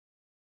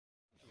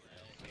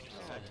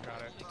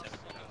Got it.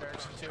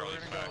 Direction 2, we're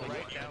gonna go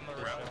right down the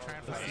road, try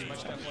and find as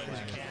much deploy as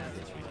you can.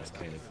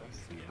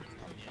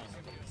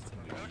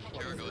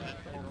 Sure, go ahead.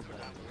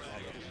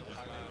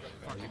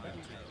 Fucking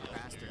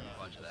bastard.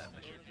 Watch that.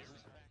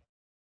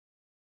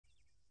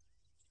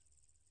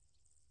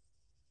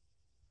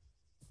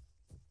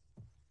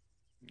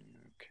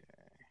 Okay.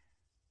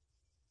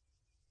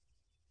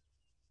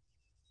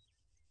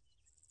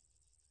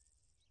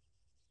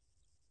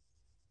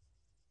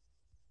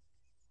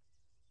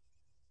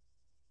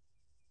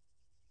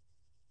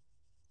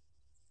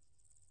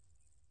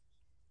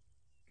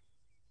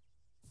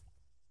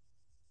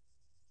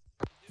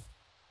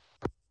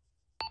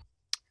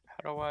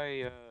 How do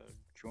I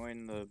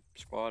join the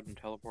squad and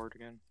teleport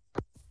again?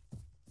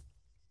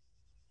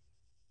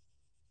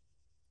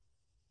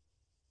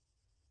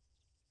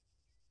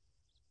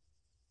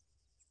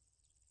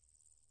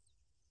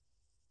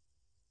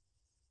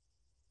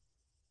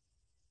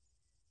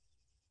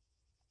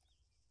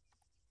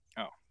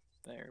 Oh,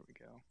 there we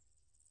go.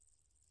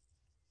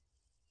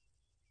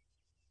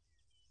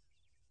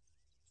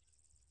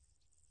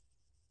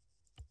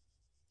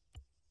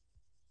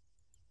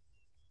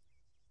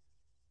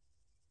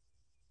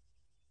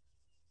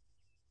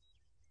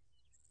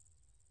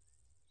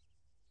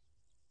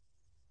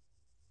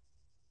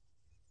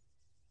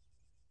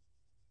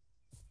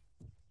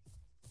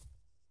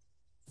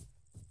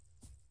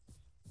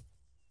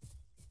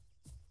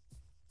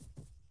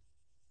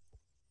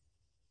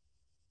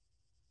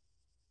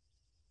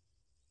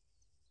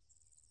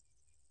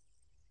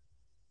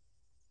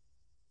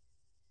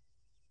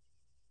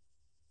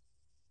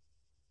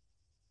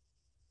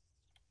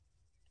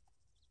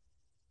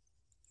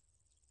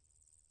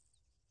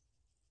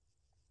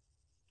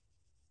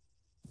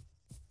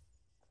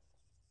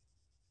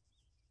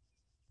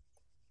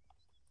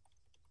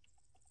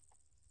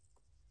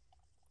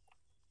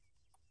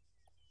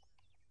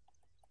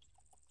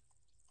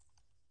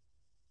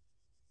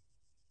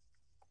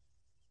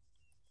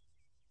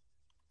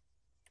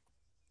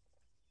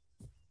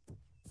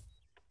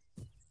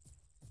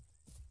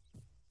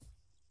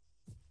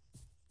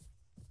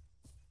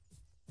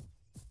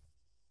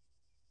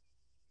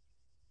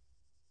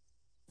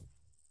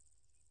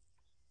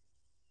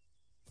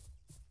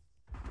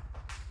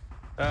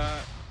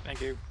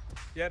 Thank you.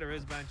 Yeah, there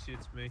is Banshee,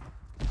 it's me.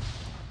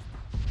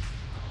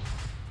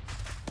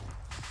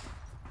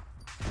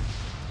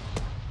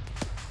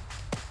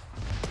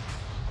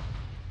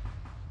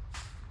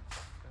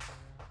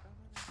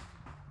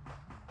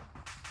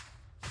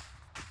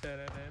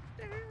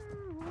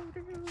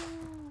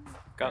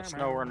 Got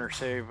SnowRunner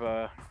save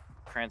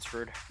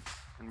transferred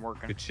and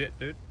working. Good shit,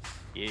 dude.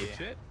 Yeah. Good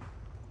shit.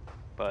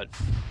 But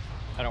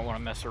I don't want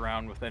to mess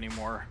around with any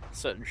more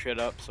setting shit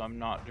up, so I'm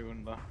not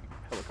doing the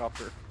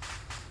helicopter.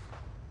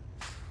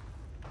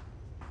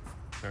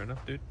 Fair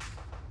enough, dude.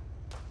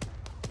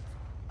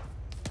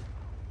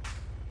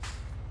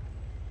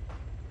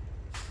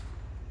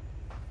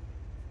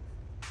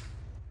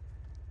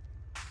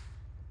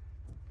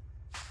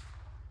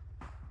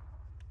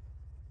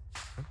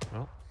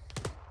 Well.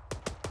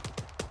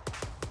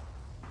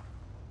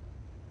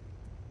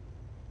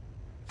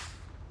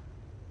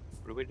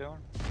 What are we doing?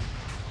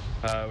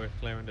 We're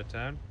clearing the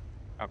town.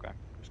 Okay,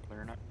 just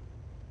clearing it.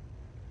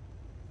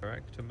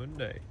 Correct to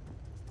Monday.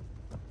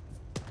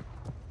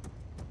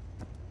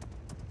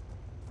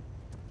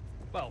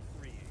 Well,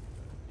 3,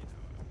 but you know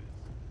how it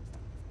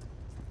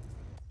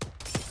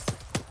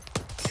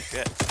is.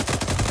 Shit.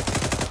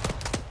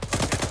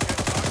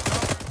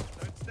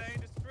 Don't stay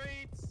in the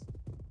streets.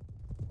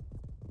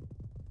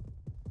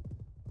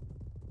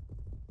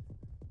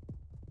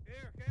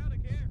 Here,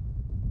 chaotic here.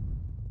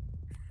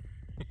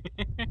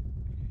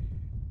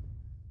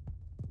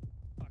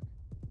 Fuck.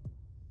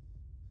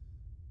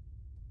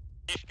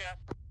 Ishka.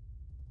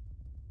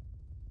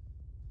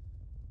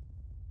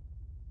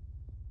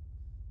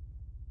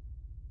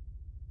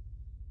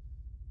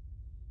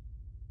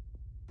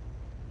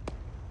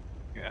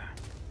 Yeah.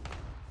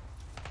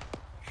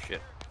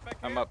 Shit. Back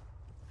I'm here. up.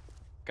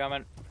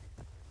 Coming.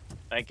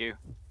 Thank you.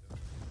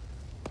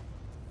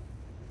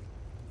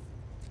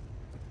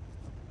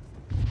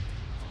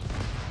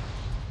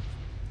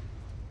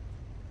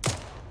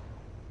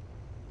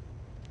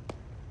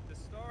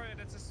 Astoria,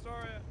 that's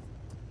Astoria.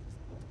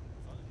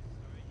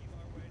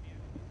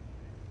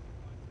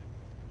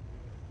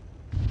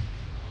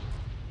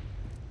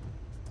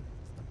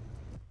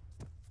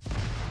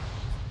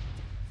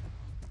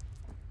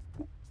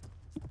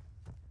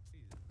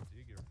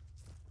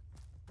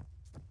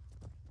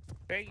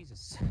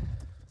 Jesus.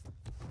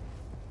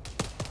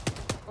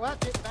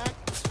 Watch it back.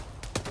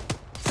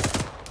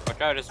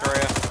 Watch out,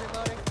 Astoria.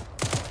 Reloading.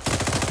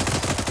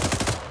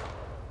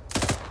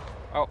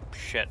 Oh,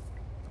 shit.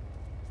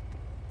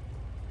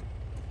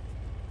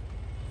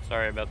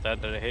 Sorry about that.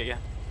 Did I hit you?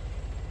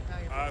 No,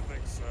 you're I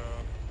think so.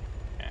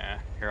 Yeah,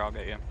 here, I'll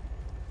get you.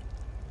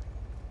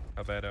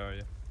 How bad are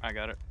you? I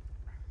got it.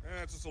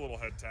 It's just a little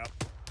head tap.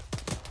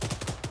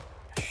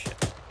 Shit.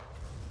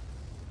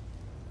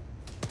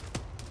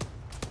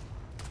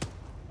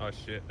 Oh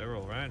shit, they're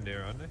all around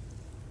here, aren't they?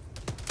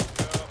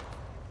 Yeah.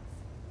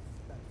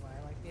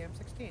 the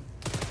M16.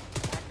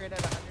 Accurate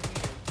at 100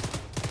 meters.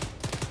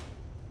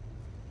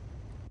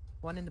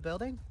 One in the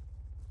building?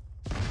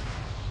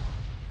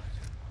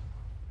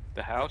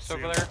 The house See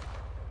over him. there?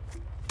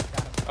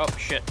 Got him. Oh,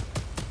 shit.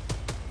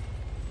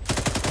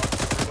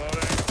 Reloading.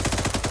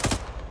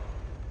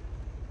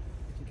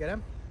 Did you get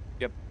him?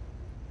 Yep.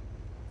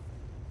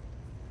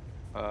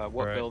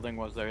 What Right. building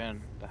was there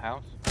in? The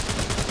house? Is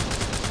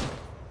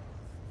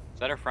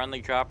that a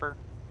friendly chopper?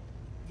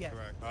 Yes.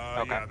 Correct.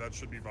 Okay. Yeah, that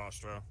should be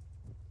Vostro.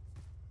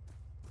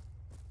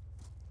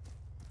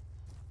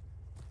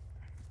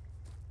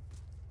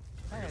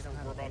 I I guess don't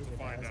have we're a about to laser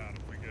find dart. out.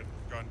 If we get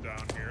gunned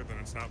down here, then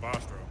it's not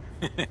Vostro.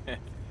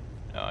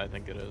 No, I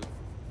think it is.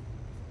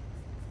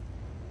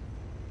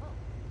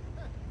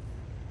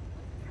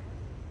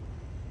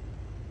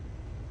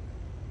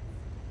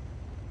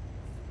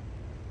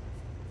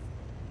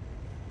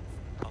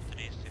 After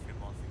this, if you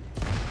want.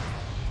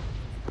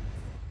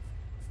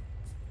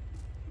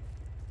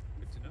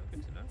 Good to know,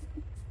 good to know.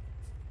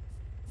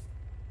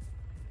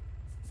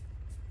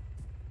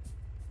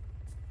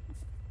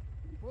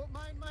 Well,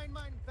 mine.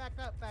 Back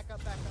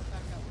up.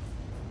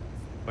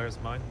 Where's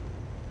mine?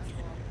 That's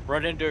all.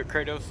 Run into it,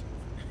 Kratos.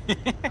 I'll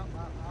get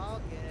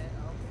it.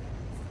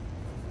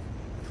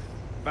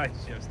 Right,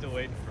 I'm still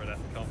waiting for that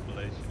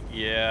compilation.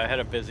 Yeah, I had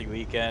a busy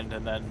weekend,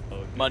 and then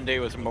Okay. Monday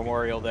was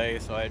Memorial Day,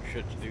 so I had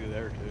shit to do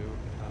there too.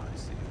 Ah, I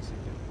see.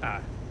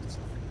 Ah, it's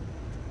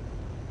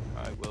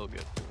I will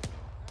get to it.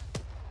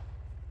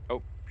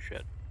 Oh,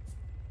 shit. I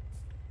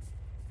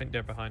think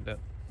they're behind it.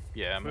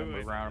 Yeah, I'm gonna Wait,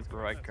 move wait, around let's and go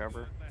provide left, cover.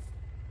 left.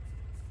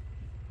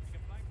 You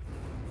can flank them.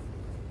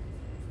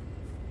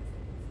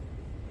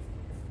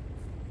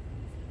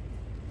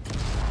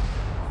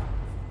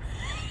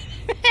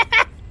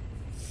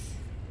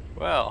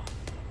 Well,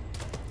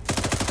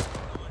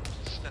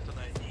 Set an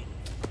ID.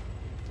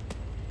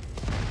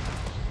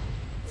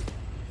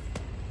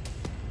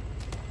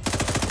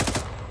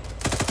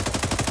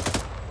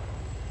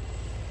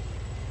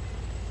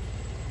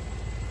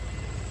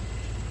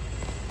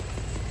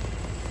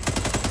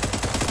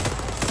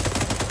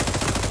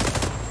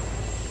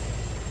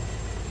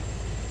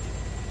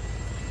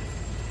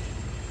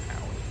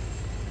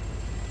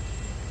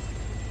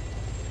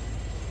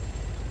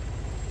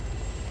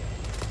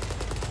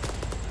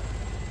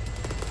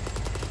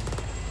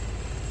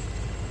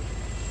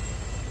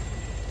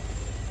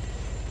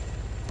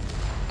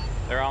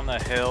 they're on the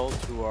hill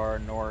to our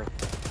north.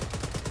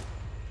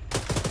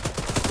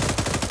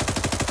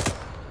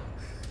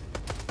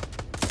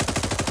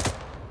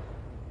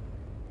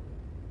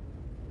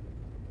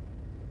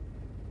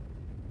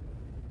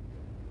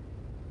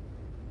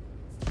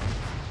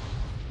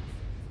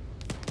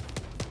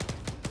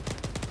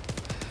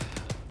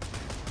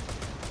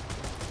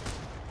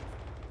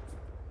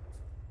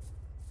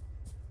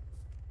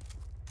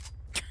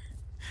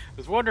 I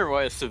was wondering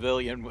why a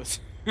civilian was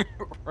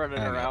running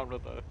I know. around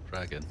with a...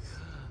 Dragon.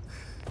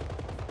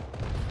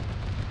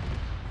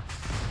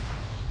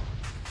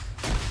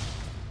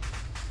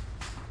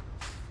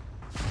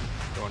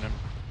 Going in.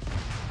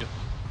 Yep.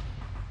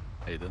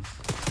 Hayden.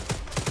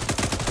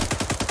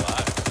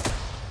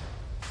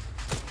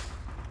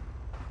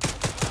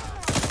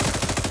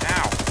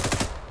 Ow!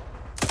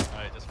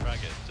 Alright, just frag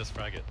it. Just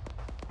frag it.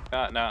 No,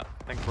 I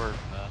think we're...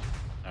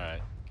 Nah.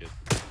 Alright, good.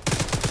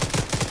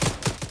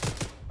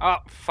 Oh,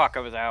 fuck, I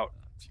was out.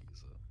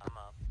 Jesus. I'm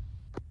up.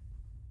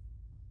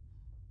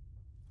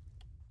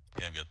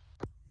 Yeah, I'm good.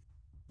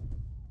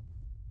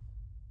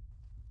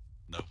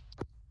 Nope.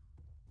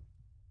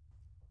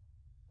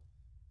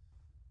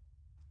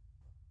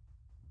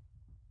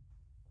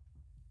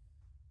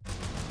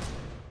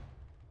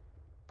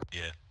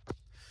 Yeah.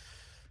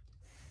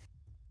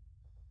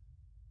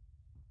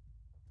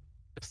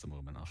 Just a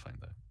moment, I'll find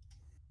out.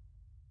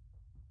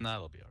 Nah,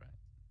 it'll be alright.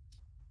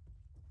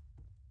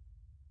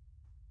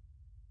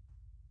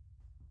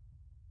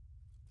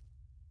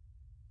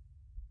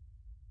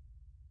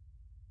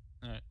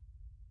 Alright.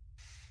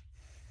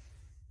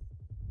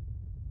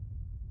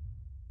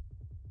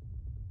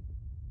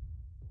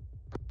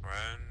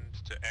 Round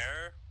to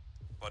air.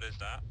 What is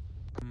that?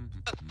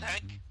 A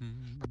tank?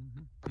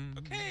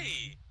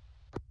 Okay.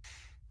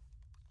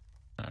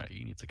 Alright,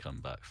 you need to come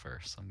back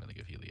first. I'm gonna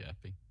give you the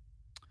epi.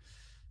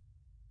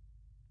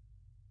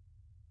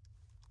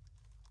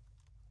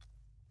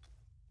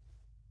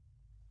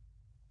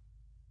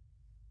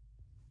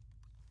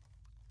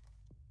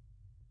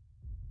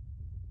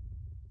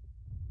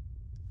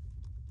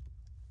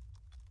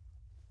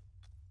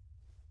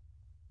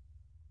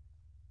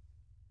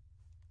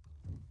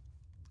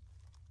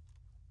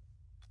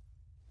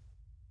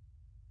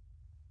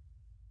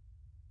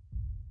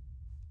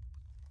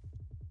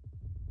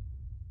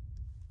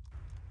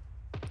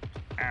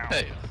 Ow.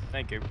 Hey.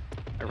 Thank you.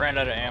 I ran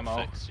out of Not ammo.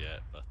 fixed yet,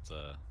 but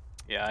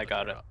Yeah, I look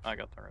got her it. up. I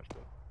got the rest of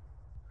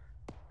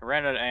it. I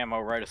ran out of ammo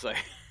right as I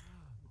went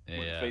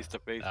Yeah. face to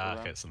face Ah,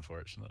 with them. it's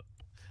unfortunate.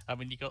 I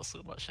mean, you got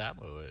so much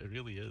ammo. It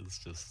really is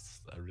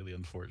just a really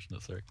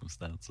unfortunate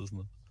circumstance, isn't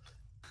it?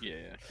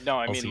 Yeah. No,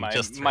 I Also, mean you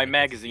just my turned it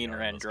off magazine the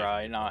ran armor's dry,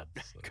 giving you not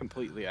bugs, so.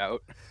 completely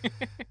out.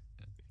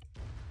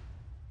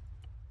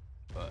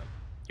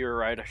 You were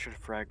right, I should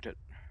have fragged it.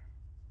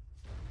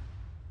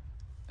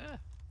 Yeah,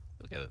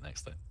 we'll get it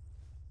next time.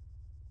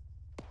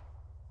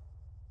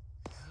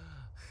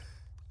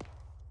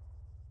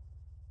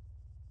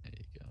 There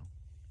you go.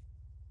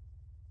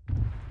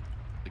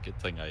 The good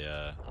thing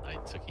I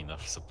took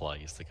enough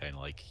supplies to kind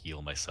of like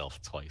heal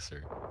myself twice,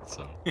 or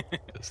so.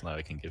 Because now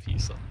I can give you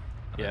some.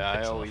 Yeah,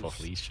 I some always off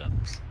these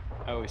champs.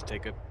 I always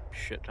take a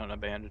shit ton of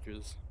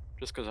bandages,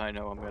 just because I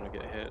know I'm gonna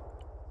get hit.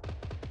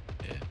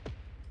 Yeah.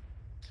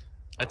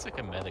 I took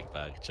a medic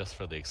bag just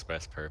for the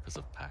express purpose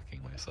of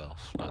packing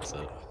myself. That's it.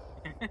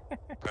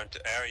 Going to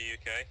air,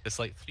 UK. It's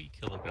like 3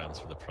 kilograms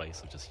for the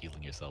price of just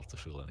healing yourself to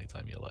full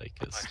anytime you like.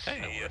 It's I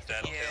kind of see a worth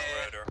dead it.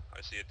 tail rotor.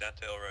 I see a dead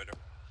tail rotor.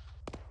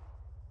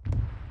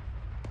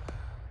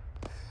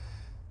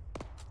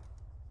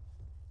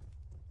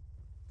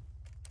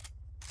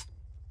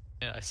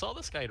 Yeah, I saw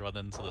this guy run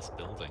into this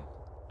building,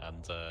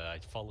 and I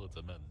followed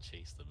him in,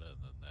 chased him in,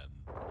 and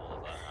then all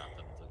of that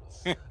happened. It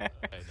was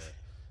kind of,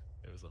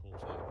 it was a whole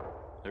thing.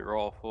 They're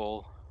all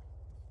full.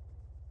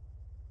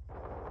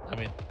 I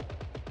mean,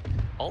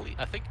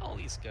 I think all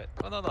these guys.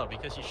 Oh no,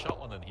 because you shot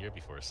one in here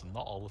before, so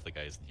not all of the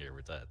guys in here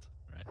were dead,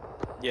 right?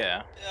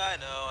 Yeah. Yeah, I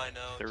know.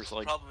 There It's was the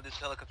like- problem with this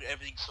helicopter,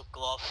 everything's so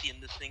glossy in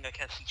this thing, I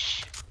can't see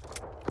shit.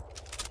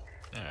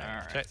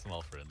 Alright, checked them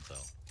all for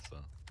intel, so.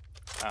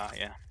 Ah,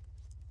 yeah.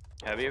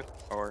 Have you?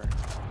 Or...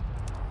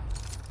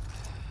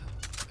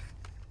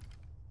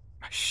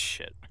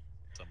 Shit.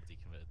 Somebody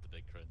committed the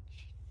big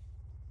cringe.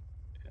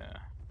 Yeah.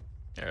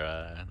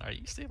 Here, are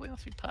you stable enough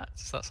to be packed?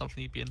 Is that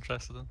something you'd be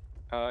interested in?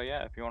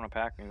 Yeah, if you want to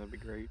pack me, that'd be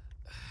great.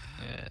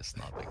 Yeah, it's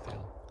not a big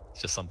deal.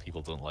 It's just some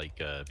people don't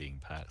like being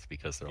packed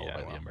because they're all Yeah,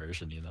 about well. the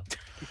immersion, you know?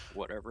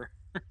 Whatever.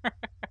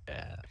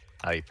 Yeah.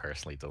 I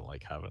personally don't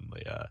like having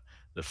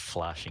the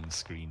flashing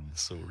screen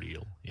so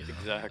real, you know?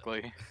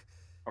 Exactly.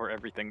 Or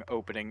everything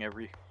opening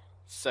every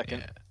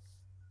second.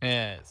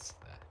 Yeah, it's...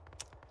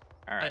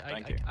 Alright,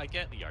 thank you. I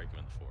get the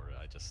argument for it,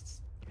 I just...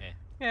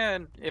 Yeah,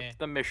 and if Eh.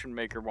 the mission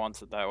maker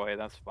wants it that way,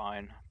 that's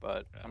fine.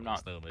 But I'm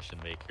not There's no mission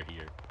maker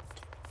here.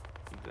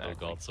 exactly. Oh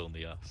gods,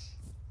 only us.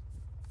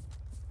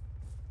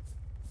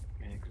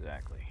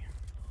 Exactly.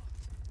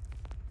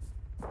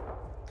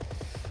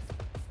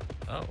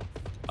 Oh,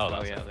 Oh,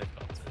 that's yeah, a they-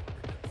 helicopter.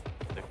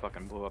 They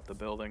fucking blew up the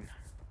building.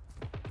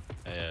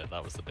 Yeah,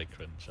 that was the big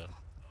cringe.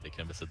 They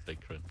committed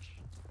big cringe.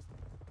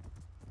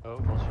 Oh,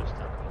 what's your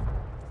standard?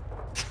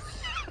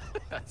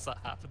 Has that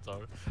happened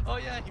already? Oh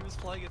yeah, he was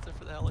flying a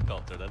different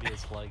helicopter, then he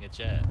was flying a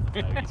jet,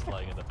 and now he's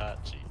flying an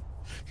Apache.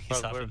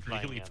 He's Well, we're having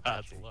flying really an bad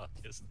Apache. luck,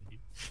 isn't he?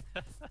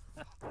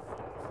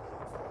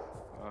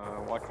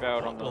 Watch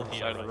out on the Well, other he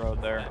side of the arrived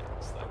road there.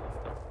 next, then.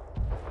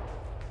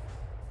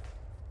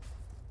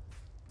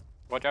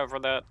 Watch out for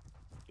that.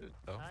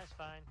 Oh. Nice,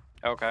 fine.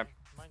 Okay.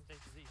 Mine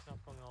detector is not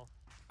going off.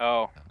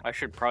 Oh, I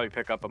should probably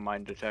pick up a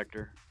mine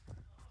detector.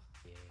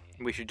 Yeah.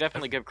 We should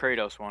definitely give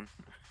Kratos one.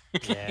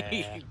 Yeah.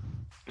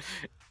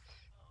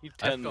 He I've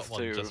tends got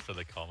one to. just for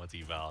the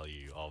comedy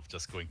value of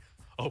just going,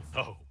 oh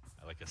no,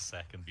 like a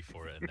second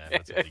before it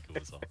inevitably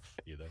goes off,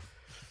 you know?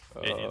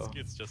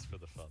 It's just for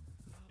the fun.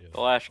 You The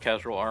know? last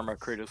casual ArmA,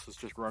 Kratos is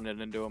just running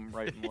into him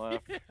right and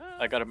left.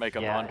 I gotta make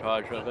a Yeah.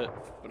 montage of it,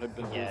 but I've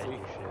been Yeah, busy.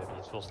 you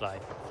should. It was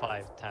like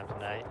 5 times a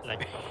night,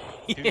 like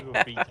 2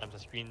 or 3 times I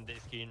screen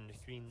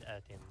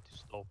at him to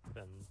stop,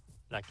 and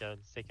like a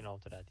second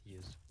after that he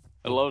used.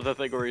 I love the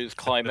thing where he's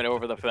climbing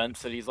over the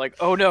fence and he's like,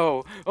 "Oh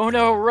no! Oh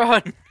no!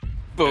 Run!"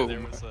 Boom.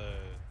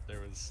 There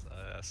was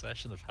a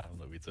session of Ham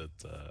that we did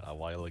a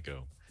while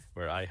ago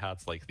where I had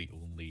like the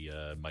only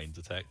mine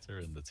detector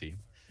in the team,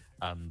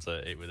 and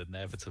it would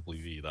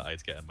inevitably be that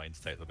I'd get a mine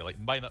detector, be like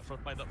mine up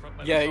front, mine up front,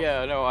 mine Yeah, up front.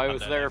 yeah, no, I And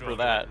was then there for everyone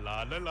would be that.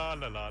 like, la la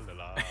la la la la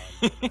la.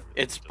 and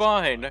It's everything would just be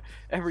fine.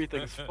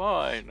 Everything's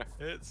fine.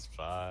 It's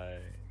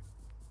fine.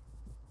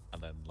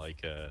 And then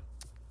like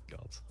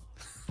God,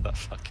 that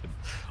fucking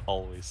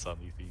Always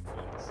Sunny theme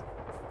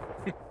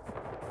plays.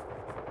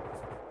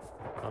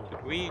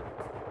 Did we?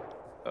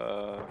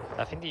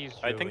 I think they used.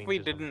 I think we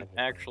didn't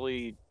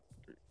actually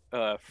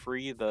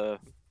free the.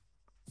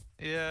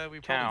 Yeah, we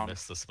Town. probably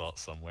missed the spot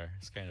somewhere.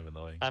 It's kind of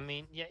annoying. I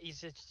mean, yeah,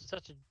 it's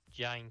such a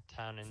giant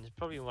town, and there's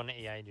probably one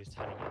AI just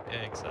telling it.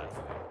 Yeah,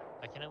 exactly.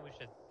 I kind of wish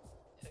that.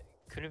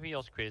 Couldn't we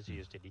ask Chris to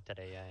just delete that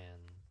AI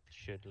and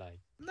should like.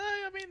 No,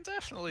 I mean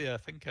definitely. I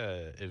think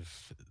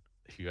if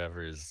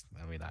whoever is,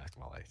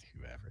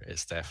 whoever,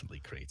 it's definitely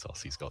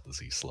Kratos. He's got the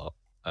Z slot.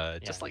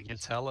 Just Yeah, like you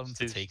just tell him to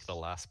Zeus. take the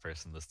last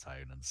person in this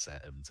town and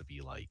set him to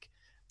be like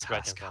Right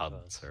in task front of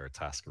hunt us. or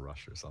task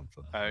rush or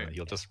something. I- And then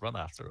he'll just run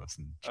after us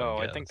and try Oh,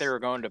 and I get think us. they were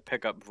going to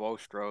pick up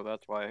Vostro.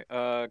 That's why.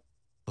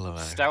 Hello,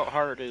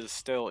 Stoutheart is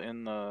still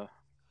in the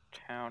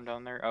town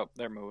down there. Oh,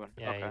 they're moving.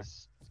 Yeah, Okay.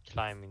 he's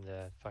climbing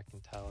the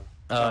fucking tower.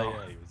 Oh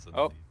yeah, he was. In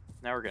Oh. the,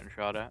 Now we're getting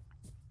shot at.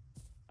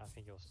 I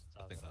think it was.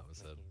 I think that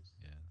was it.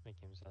 Yeah.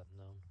 Making himself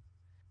known.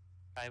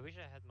 I wish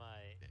I had my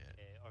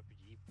Yeah.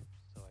 RPG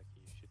so I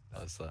could shoot.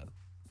 How's that?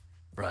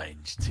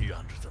 Range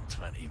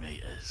 220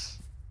 meters.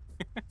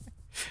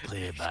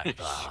 Clear back Shoot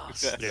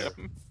blast. at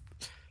him.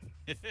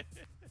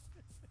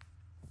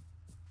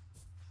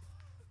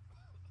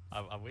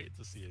 I'm waiting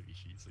to see if he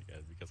shoots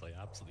again because I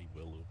absolutely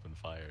will open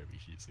fire if he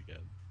shoots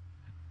again.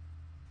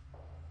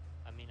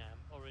 I mean, I'm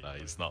already. Nah,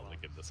 he's not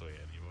looking this way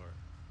anymore.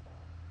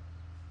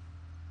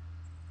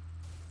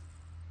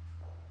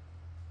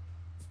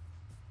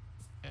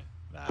 Yeah,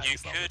 nah, You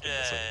he's not could looking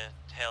this way.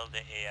 tell the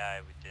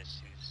AI with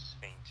this who's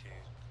thing to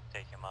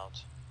take him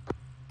out.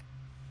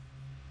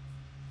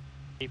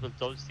 People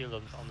still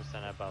don't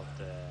understand about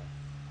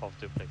half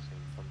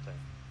duplexing sometimes.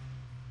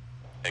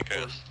 Hey,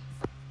 Chris.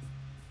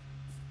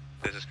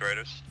 This is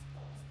Kratos.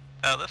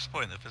 At this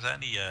point, if there's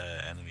any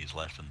enemies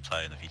left in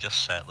town, if you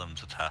just set them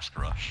to task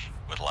rush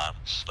with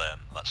Lance, then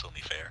that's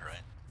only fair,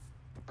 right?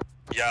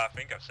 Yeah, I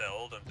think I've set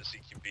all them to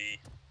CQB.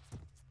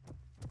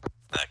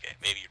 Okay,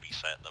 maybe you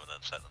reset them and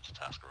then set them to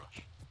task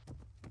rush.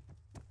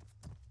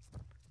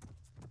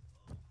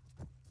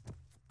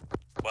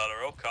 Well,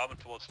 they're all coming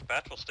towards the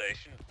petrol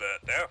station,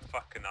 but they're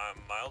fucking 9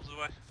 miles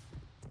away.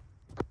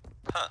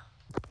 Huh.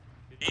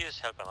 Could you just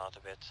help them out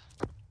a bit?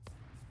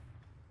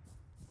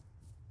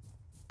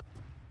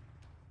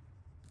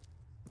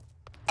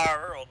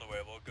 We're on the way.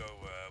 We'll go.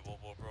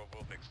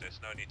 We'll fix this.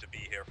 No need to be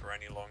here for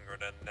any longer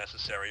than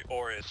necessary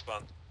or is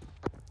fun.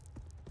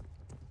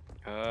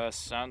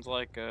 Sounds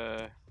like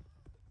a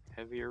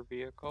heavier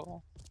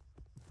vehicle.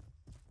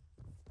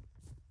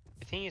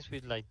 The thing is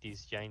with like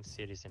these giant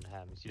cities in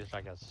Ham, it's just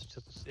like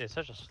it's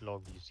such a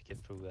slog just to get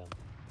through them.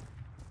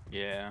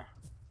 Yeah.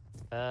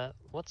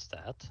 What's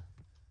that?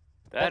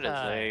 That is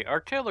a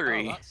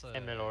artillery. Oh, that's a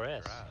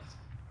MLRS. grad.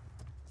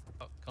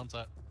 Oh,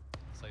 contact.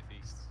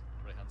 Southeast.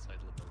 Right hand side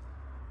of the building.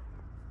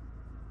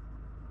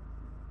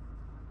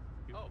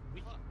 Oh,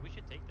 We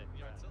should take that.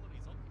 the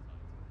artillery's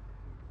occupied.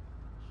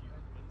 Shoot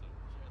out the window.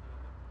 Shoot out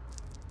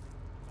the window.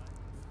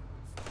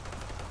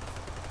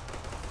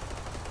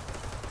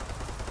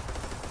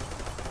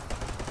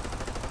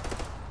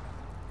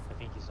 I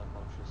think he's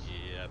unconscious.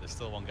 Yeah, there's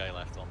still one guy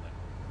left on there.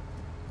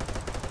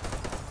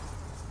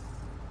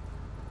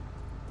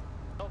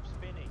 Stop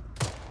spinning.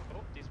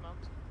 Oh, dismount.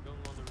 Going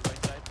on the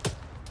right side.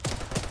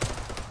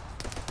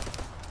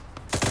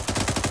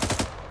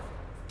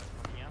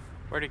 Coming up.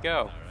 Where'd he go?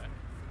 Alright.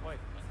 Wait.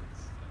 Let me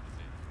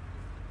see.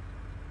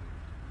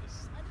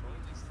 There's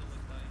probably still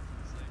a guy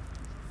inside.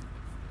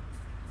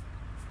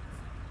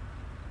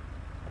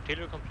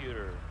 Artillery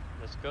computer.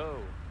 Let's go.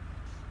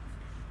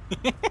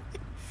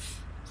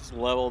 Just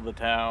level the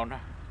town. Hey,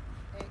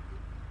 if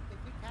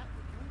we can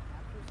we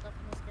capture stuff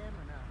in this game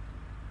or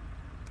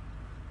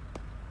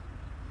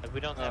no? We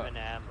don't have any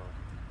ammo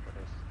for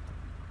this.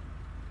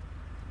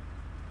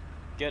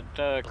 Get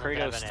Don't have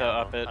Kratos any to ammo,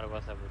 up it,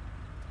 Otherwise I would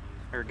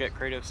or get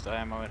Kratos to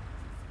ammo it,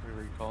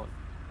 whatever you call it.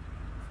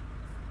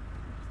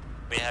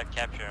 We have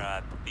captured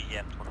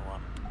BM-21.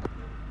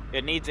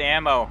 It needs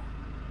ammo.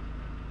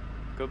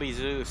 Go be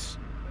Zeus.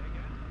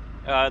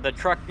 The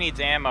truck needs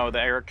ammo, the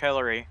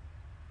artillery.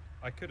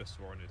 I could have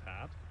sworn it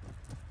had.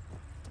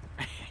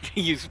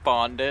 You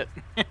spawned it.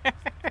 Of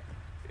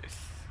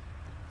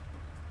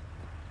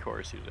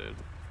course you did.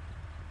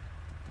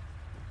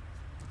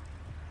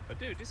 But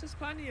dude, this is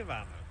plenty of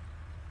ammo.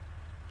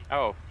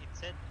 Oh. It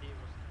said there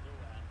was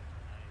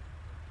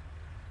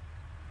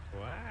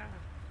no ammo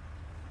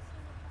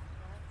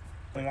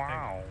when I...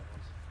 Wow.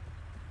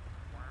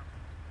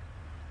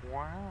 Wow.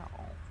 Wow.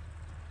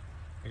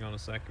 Hang on a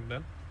second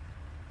then.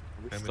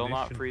 We still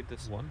not Ammunition, freed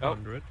this.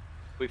 100. Oh,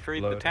 we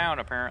freed Loading. the town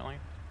apparently.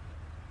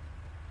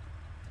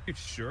 You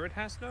sure it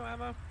has no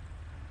ammo? It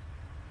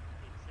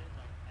said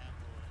like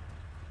ammo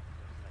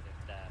and like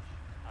a dash.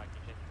 I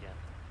can check again.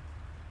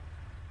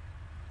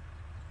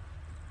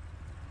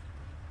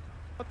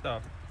 What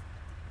the?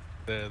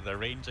 The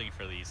ranging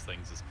for these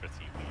things is pretty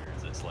weird.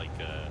 It's like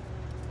a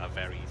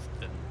very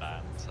thin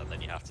band, and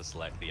then you have to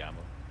select the ammo.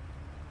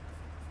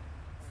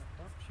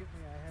 Don't shoot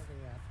me, I have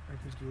a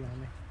RPG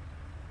on me.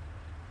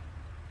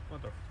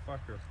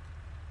 Motherfucker.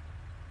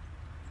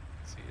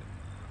 See,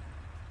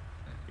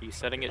 Are you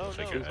setting it Oh,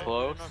 too no,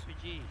 close? an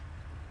RPG.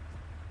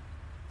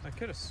 I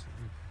could have. It's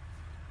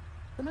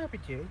an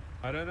RPG.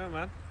 I don't know,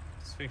 man.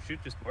 This thing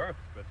should just work,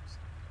 but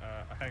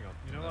hang on.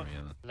 You know what?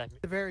 Like,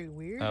 It's a very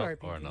weird Oh, or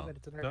RPG, not. but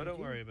it's an RPG. No, don't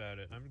worry about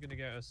it. I'm gonna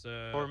get us.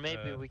 or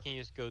maybe we can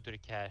just go to the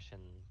cache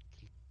and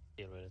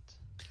deal with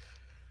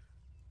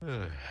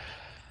it.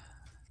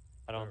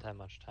 I don't have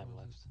much time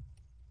left.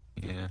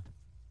 yeah.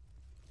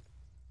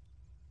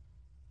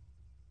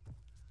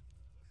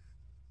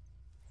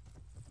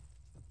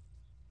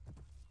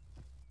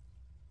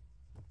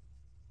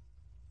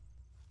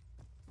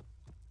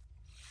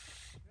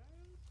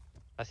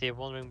 I see a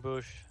wandering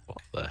bush. What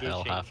the hell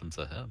Engaging. happened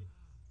to him?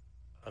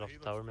 Out of He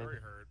the tower, looks maybe?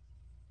 very hurt.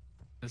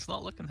 It's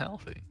not looking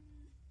healthy.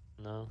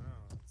 No. No,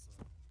 it's,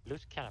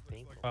 Looks kind of looks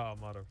painful. like Oh,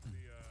 mother.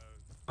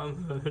 the,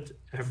 I'm hurt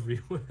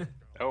everywhere.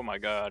 Oh my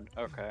god.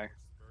 Okay. very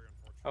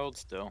unfortunate. Hold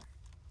still.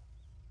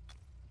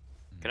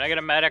 Can I get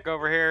a medic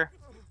over here?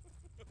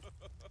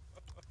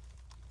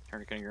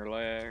 Tourniqueting your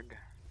leg.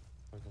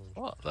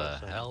 What the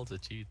Also, hell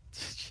did you?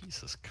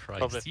 Jesus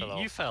Probably Christ! fell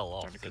off. You fell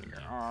off, Tourniqueting didn't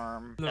your you?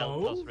 arm. L No.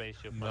 plus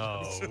ratio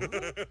No. plus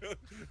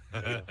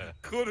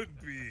Could it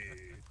be?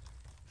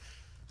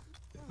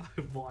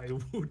 Why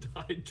would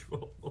I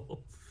drop off?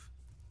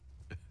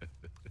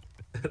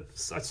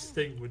 Such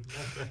thing would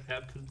never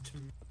happen to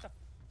me.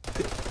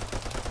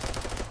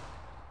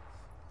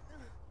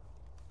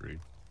 Rude.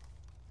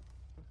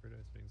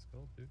 Fredo's being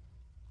skulled, dude.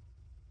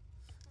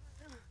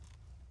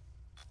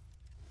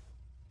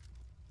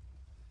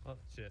 Oh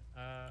shit.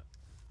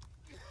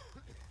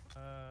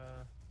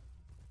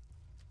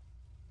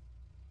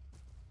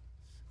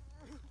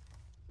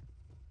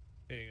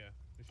 Here you go.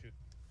 Just shoot.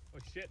 Oh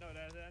shit! No,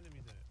 there's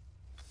enemies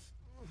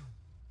in it.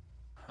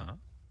 Huh?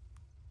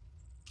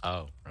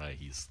 Oh, right.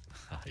 He's.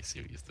 I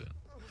see what he's doing.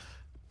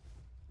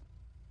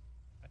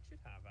 I should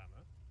have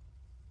ammo.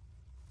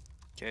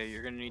 Okay,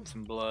 you're gonna need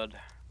some blood.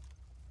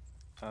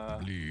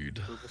 Blood.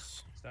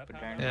 Does that Put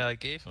have down. ammo? Yeah, I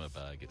gave him a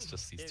bag. It's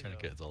just There he's you go.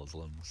 tourniqueted all his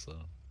limbs, so.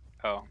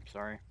 Oh,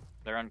 sorry.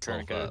 They're all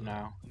untourniqueted fine.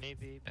 now.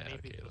 Maybe Yeah,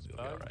 maybe okay, it was it'll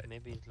be bugged. alright.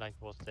 Maybe it like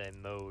was the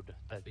mode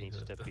that be needs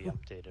good. to be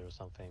updated or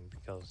something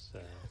because I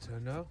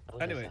don't know. Oh,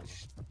 there's Anyway,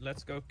 ammo.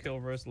 let's go kill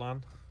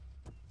Ruslan.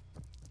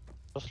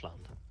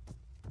 Russland.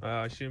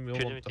 I assume you'll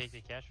Shouldn't we want the take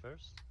the cash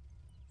first?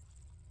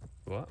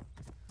 what?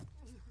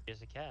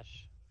 Here's the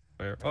cash.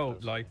 Where? Oh,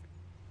 like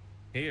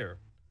here.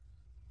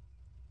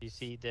 You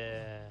see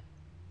the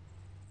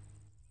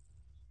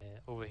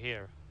over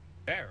here.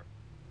 There.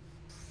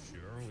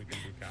 Sure, we can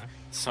do cash.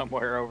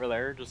 Somewhere over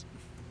there, just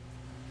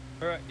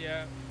All right.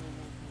 Yeah.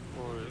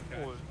 Or, we'll do cash.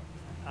 or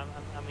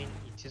I mean,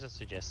 it's just a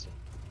suggestion.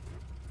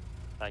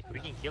 Like we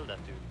can kill that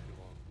dude if we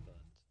want, but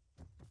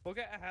We'll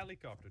get a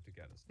helicopter to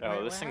get us. oh,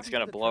 Wait, this what thing's happened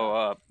gonna to the blow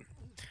truck? up.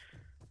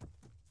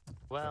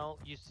 well,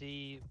 you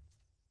see,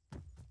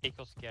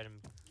 Akos came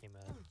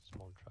a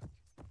small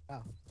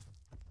truck.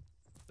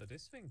 So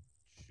this thing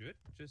should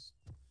just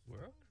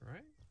work,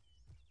 right?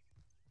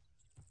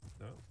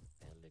 No.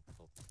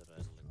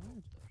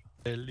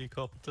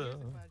 Helicopter. Here's a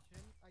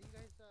question. Are you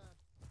guys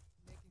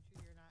making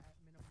sure you're not at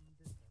minimum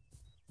distance?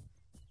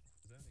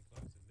 It's only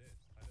close in this.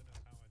 I don't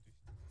know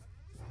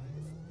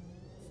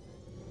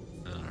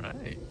how I do.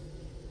 Alright.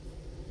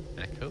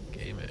 Echo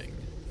Gaming.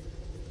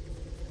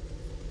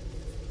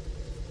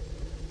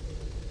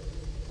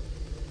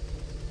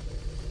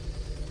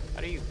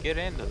 How do you get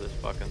into this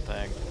fucking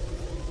thing?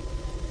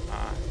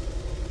 Ah.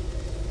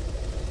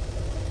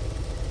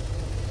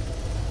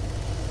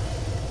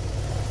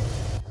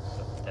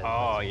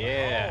 Oh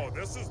yeah, Oh,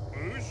 this is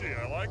bougie.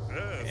 I like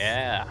this.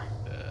 yeah.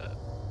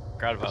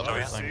 Forgot about Leather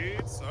this thing.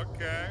 seats.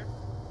 Okay.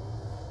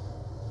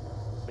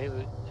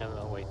 Maybe.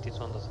 Wait, this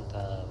one doesn't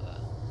have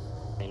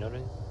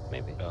payloading.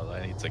 Maybe. Well,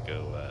 I need to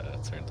go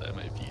turn down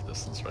my view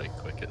distance right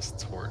quick. It's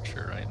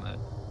torture right now.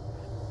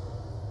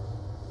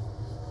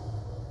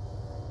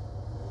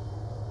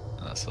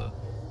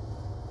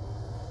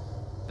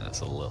 And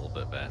that's a little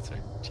bit better.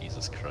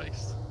 Jesus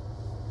Christ.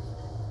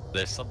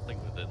 There's something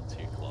within 2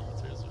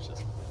 kilometers which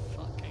is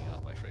fucking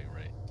up my frame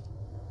rate.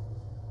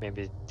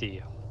 Maybe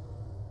the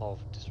half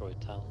destroyed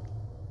town.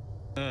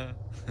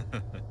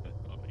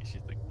 What makes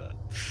you think that?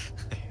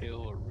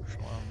 Hill or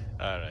Jerusalem.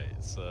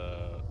 Alright,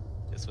 so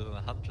it's within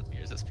 100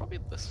 meters. It's probably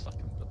this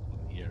fucking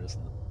building here,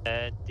 isn't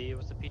it? There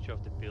was a picture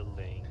of the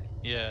building.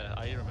 Yeah,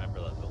 I remember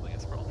that building.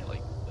 It's probably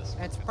like this.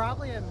 It's fucking-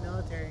 probably a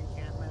military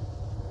encampment.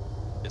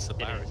 It's a It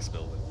barracks is.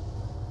 building.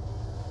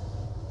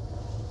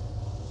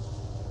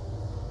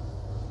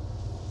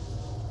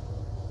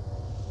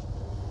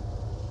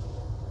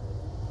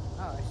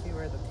 Oh, I see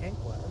where the tank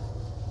was.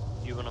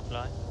 You wanna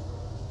fly?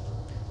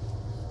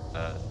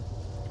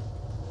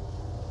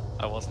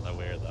 I wasn't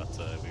aware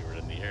that we were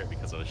in the air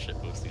because I was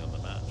shitposting on the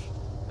map.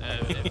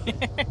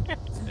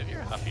 If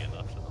you're happy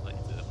enough, then I'll let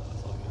you do it.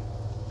 That's all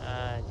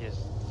good.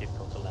 Just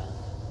difficult to land.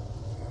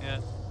 Yeah.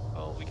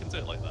 Well, we can do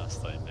it like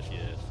last time. If you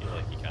feel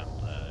like you can't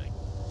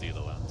do the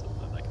land,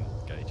 then I can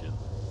guide you.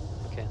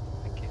 Okay,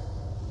 thank you.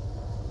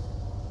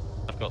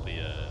 I've got the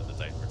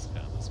downwards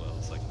cam as well,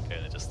 so I can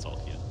kind of just talk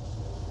you.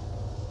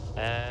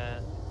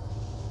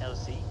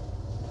 LC.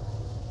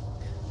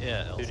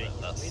 Yeah, Do also, they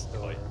that's use it,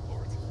 quite or-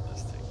 important.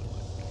 Let's take a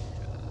look.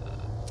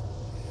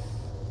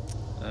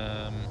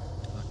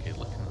 Okay,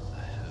 looking at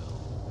the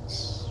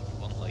hills.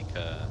 We want like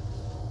a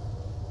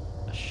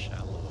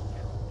shallow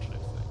approach, I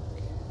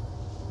think.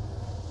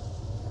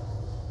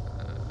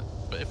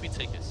 But if we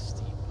take a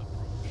steep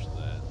approach,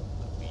 then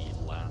we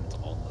land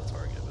on the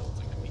target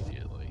building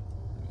immediately.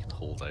 We can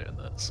hold out in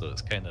it. So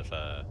it's kind of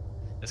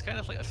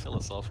like a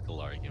philosophical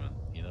argument,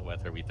 you know,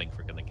 whether we think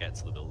we're going to get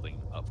to the building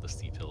up the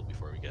steep hill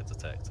before we get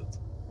detected.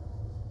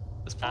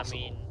 It's I possible.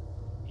 mean,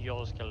 you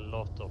ask a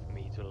lot of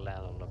me to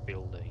land on a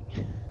building.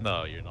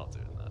 No, you're not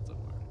doing that, don't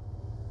worry.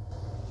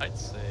 I'd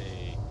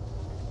say...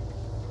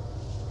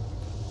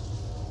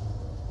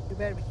 Too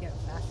bad we can't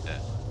fast Yeah.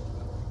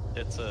 travel.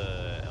 It's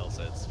a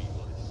LZ sweet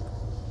voice.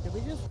 Did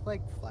we just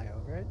like fly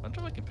over it? I wonder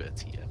if I can put a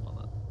TM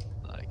on it.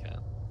 No, I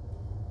can't.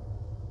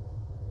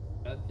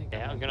 I think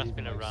Yeah, I'm gonna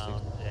leaving spin like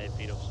around a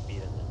bit of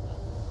speed and then.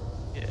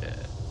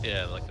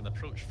 Yeah, like an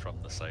approach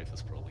from the south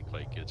is probably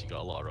quite good. You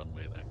got a lot of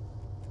runway there.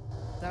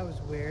 That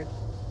was weird.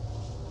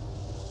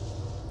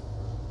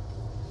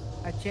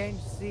 I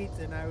changed seats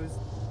and I was,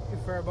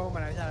 for a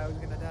moment I thought I was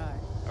gonna die.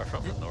 Or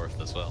from the north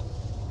as well.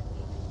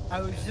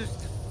 I was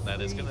just. Now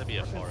there's going to be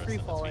a fucking forest free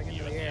in falling between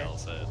you in and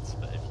the the air.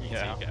 LZs, but if you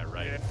Yeah. take it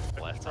around Yeah,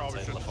 left hand probably side of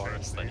the shouldn't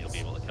forest, change then you'll be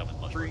these. able to come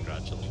in much more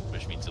gradually,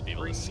 which means you'll be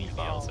able to see the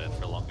Free LZ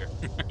for longer.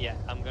 Yeah,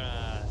 I'm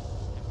gonna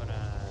turn it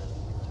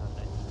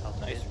out a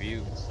Nice bit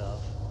view.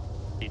 itself.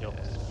 Speed up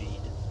the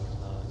speed.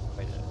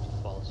 Quite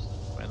false.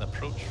 An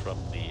approach from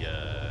the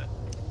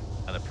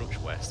an approach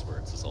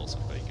westwards is also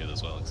quite good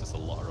as well, because there's a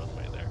lot of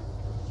runway there.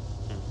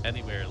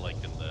 Anywhere like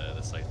in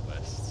the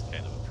southwest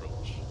kind of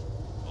approach,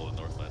 or the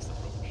northwest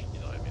approach, you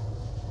know what I mean?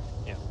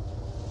 Yeah.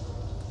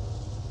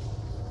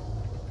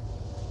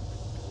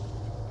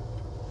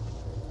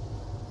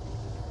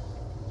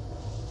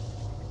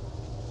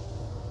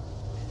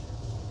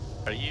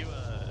 Are you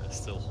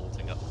still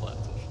holding up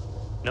collective?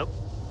 Nope.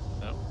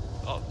 No?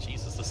 Oh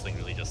Jesus, this thing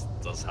really just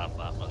does have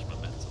that much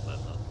momentum then,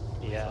 huh?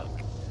 Holy Yeah.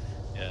 fuck.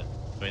 Yeah.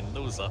 I mean,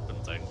 nose up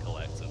and down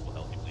collective will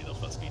help you bleed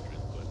off that speed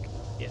real quick.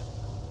 Yeah.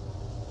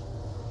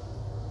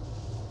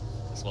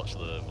 Just watch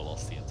the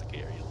velocity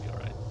indicator, you'll be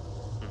alright.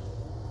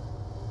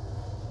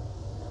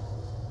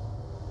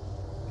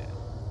 Yeah.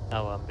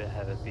 Now I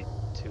have a bit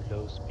too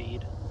low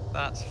speed.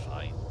 That's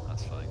fine,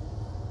 that's fine.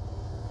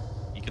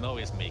 You can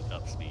always make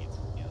up speed,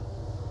 you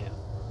know? Yeah.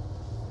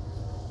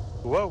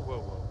 Whoa, whoa,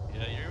 whoa.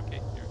 Yeah, you're okay,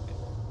 you're okay.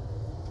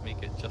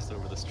 Make it just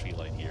over this tree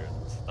line here,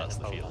 and that's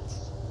the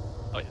fields.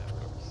 Oh yeah, of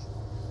course.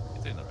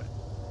 You're doing alright.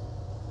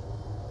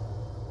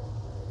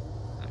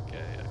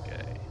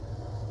 Okay.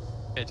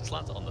 Yeah, just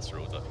land it on this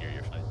road up here,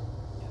 you're fine.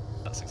 Yeah,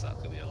 that's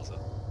exactly the LZ.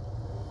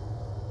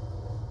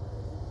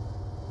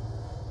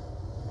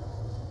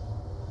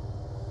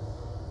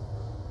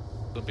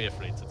 Don't be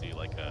afraid to do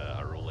like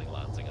a rolling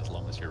landing, as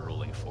long as you're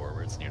rolling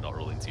forwards and you're not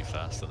rolling too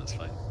fast, then it's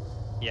fine.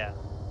 Yeah.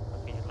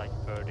 I think it's like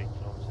 30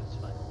 kilometers, it's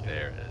fine.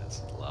 There it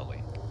is,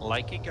 lovely.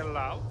 Like a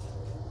glove.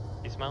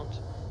 Dismount.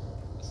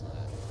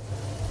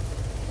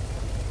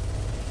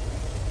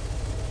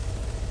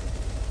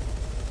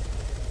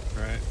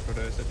 Right, for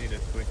those that need a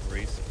quick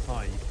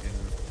resupply, you can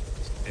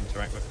just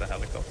interact with the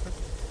helicopter.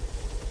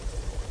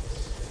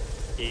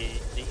 The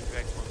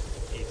indirect one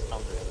is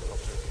under the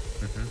helicopter.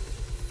 Mm-hmm.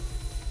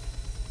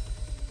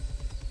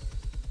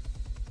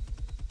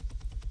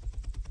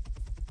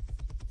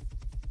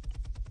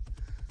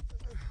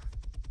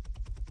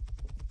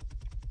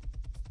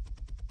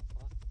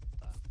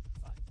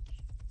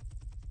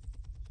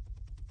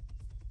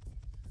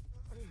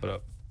 What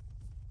up?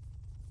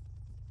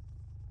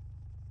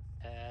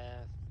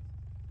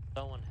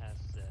 Someone has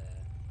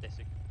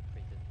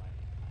desecrated my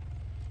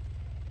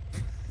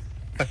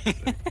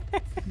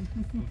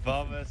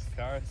Thomas,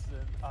 Carson.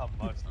 Oh,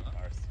 mostly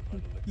Carson by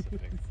the looks of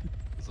things.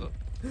 What's up?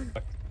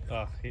 Fuck.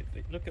 Oh,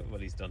 look at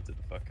what he's done to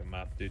the fucking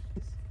map, dude.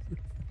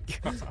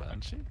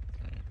 Banshee?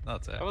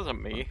 That's it. That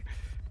wasn't me.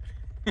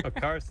 Oh,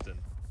 Karsten.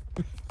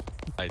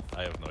 I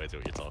have no idea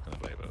what you're talking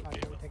about, but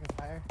okay. We're taking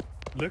fire.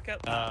 Look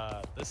at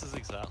that. This is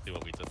exactly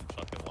what we didn't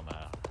fucking want to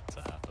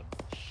happen.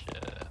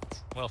 Shit.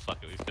 Well,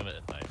 fuck it, we've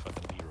committed now.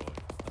 Fucking Leroy.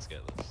 Let's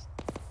get this.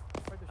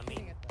 I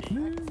mean, at they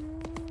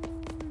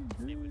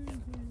would get a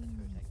better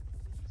attack from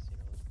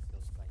these, it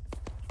goes like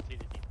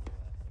clearly deep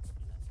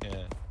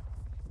Yeah.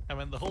 I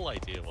mean, the whole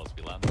idea was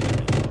we landed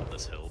on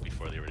this hill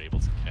before they were able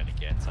to kind of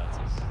get at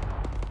us.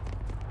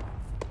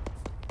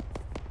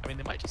 I mean,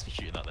 they might just be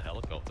shooting at the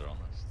helicopter on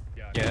this.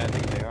 Yeah, I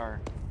think they are.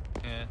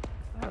 Yeah.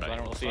 I Alright,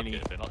 don't well, see fuck any-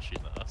 it, if they're not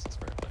shooting at us, it's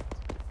perfect.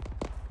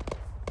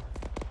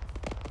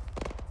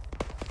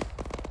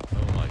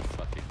 Oh my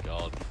fucking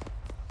god.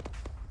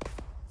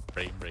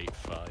 Frame rate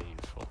 5,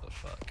 what the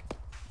fuck?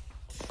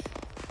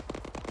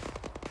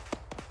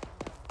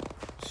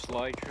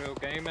 Slideshow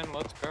gaming,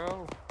 let's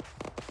go.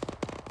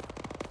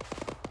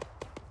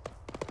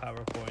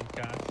 PowerPoint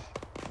cache.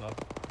 Love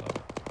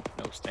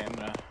it. No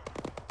stamina.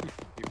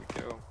 Here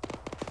we go.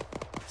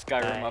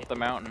 Skyrim up the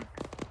mountain.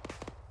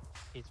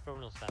 It's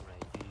probably not stamina,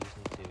 you just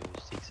need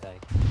to zigzag.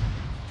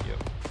 Yep.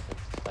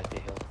 It's like the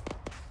hill.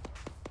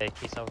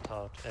 Kiss out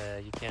hard,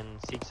 you can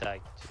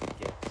zigzag to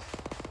get.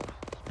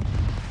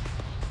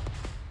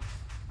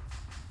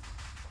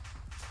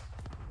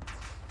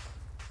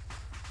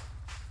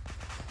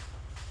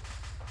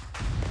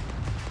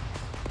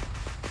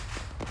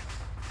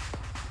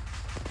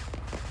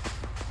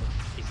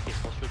 Is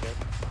also dead?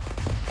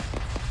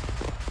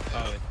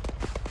 Oh,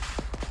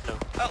 No.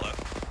 Hello.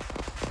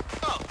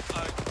 Oh,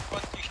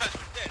 what, you guys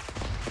were dead.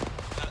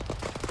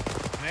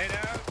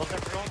 NATO!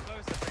 They're drawn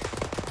close, I think.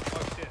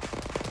 Oh shit.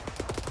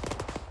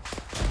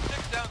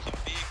 Take down some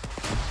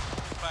vehicles.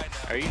 Find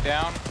out. Are you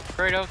down,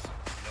 Kratos?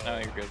 No,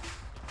 you're good.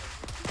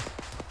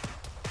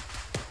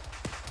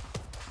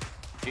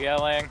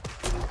 Yelling.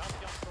 Can't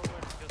jump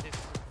forward because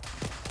it's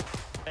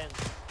fence.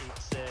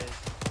 It's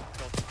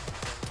got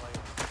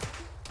wire.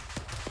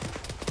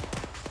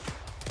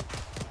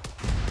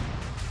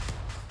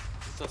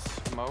 It's a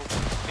smoke.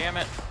 Damn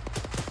it.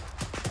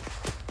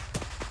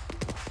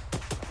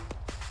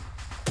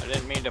 I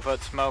didn't mean to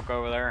put smoke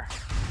over there.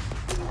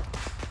 Does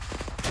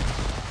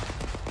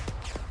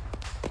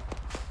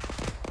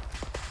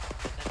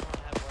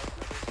anyone have wire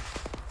cutters?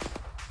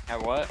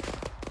 Have what?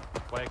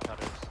 Wire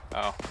cutters.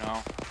 Oh,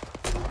 no.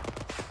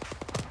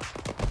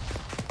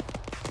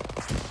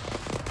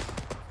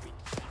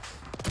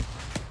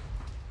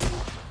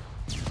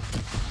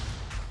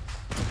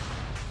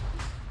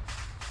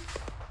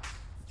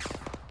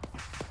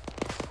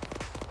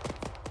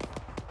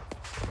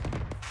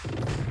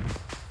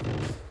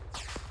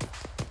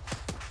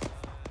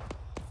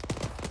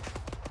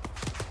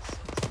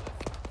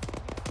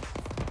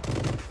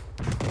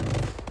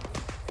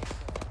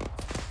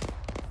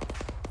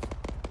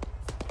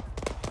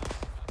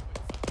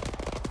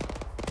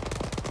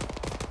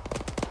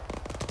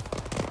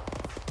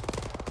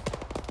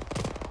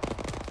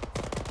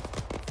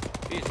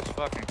 Jesus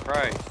fucking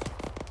Christ.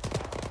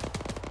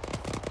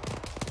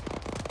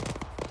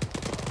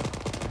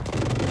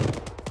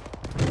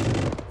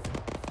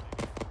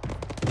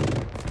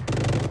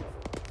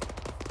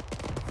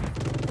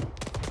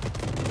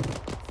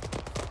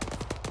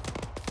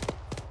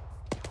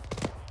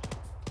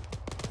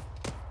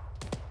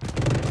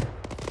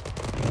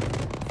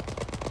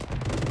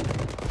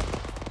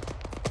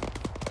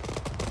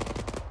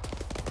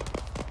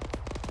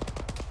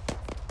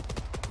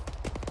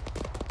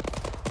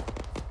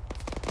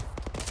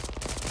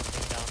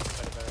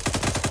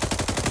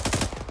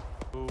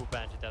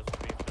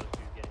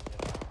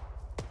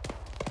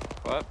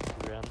 What?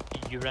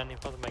 You ran in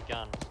front of my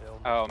gun, so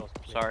I Oh, almost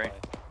lost sorry. by.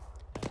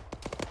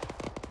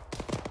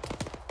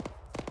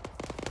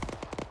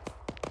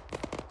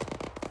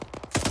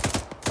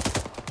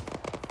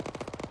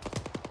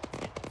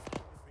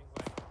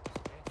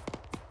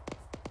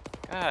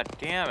 God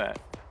damn it.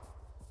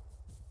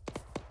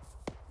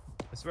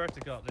 I swear to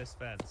God, this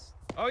fence.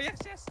 Oh yes,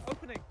 yes,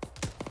 opening.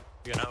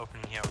 We're gonna open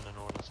here on the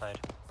northern side.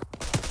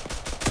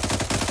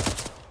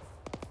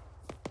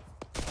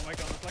 Oh my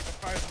God, it's like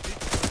 1,000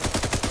 people.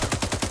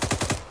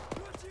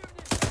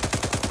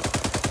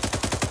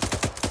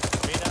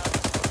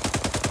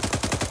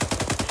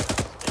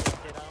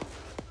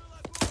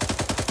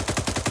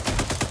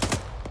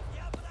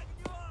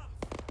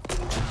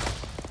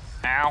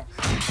 Ow.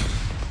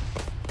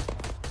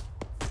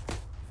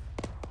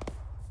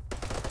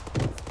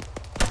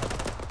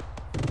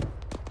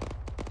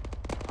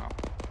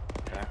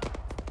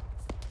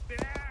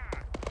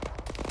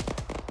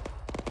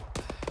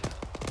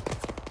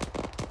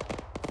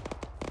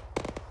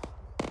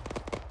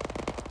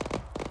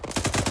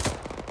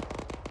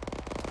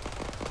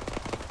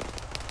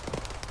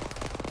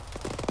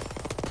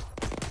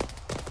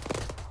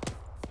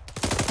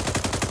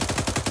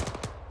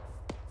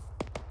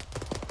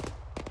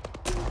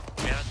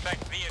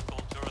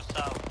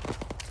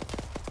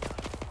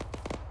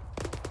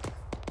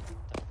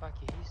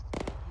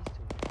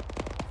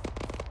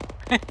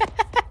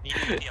 Need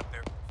to be up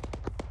there.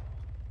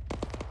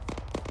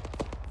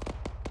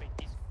 Wait,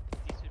 these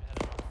should have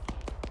an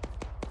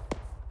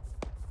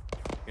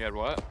You had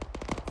what?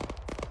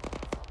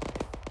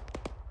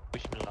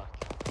 Wish me luck.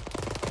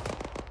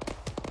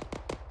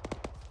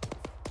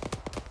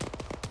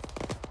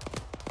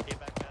 Get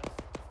back, guys.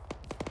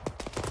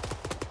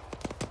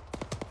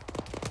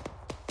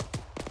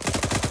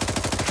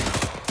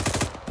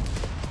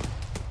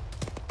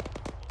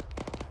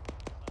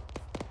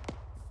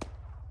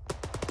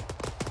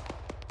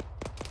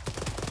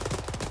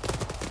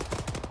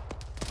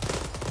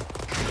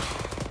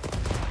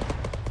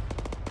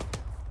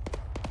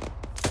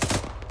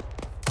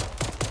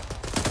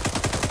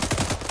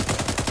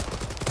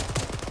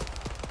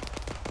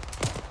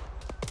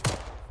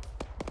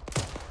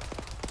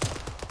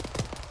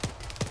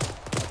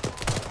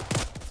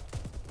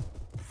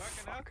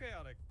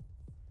 Chaotic.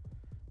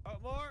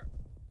 Up more.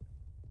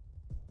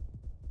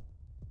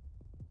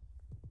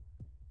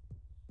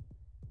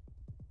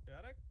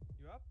 Chaotic,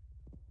 you up?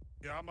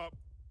 Yeah, I'm up.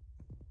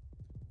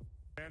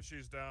 And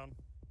she's down.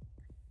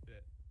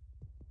 Shit.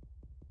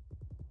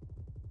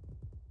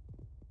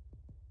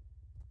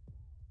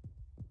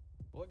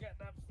 We'll get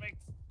that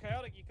fixed.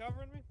 Chaotic, you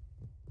covering me?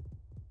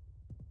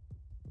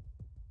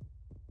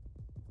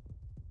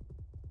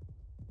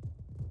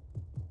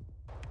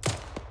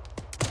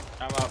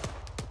 I'm up.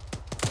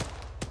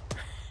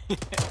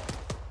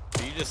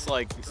 Are you just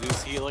like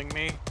Zeus healing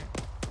me?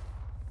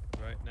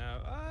 Right now.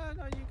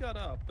 No, you got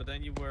up, but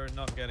then you were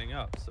not getting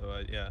up,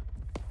 so yeah.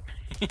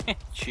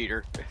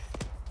 Cheater.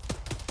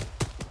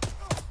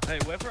 Hey,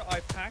 whether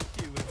I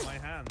packed you with my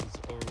hands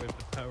or with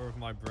the power of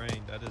my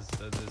brain, that is...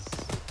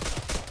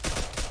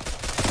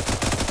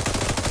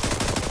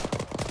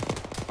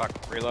 Fuck,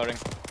 reloading.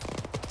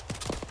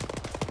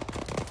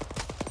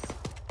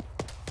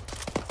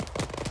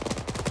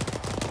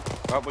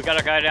 Oh, we got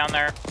a guy down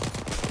there.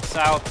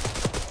 South.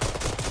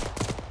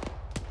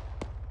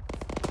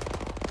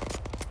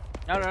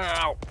 No, no, no,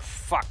 no.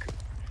 Fuck.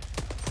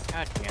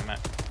 God damn it.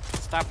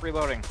 Stop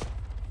reloading.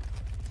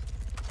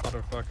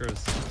 Motherfuckers.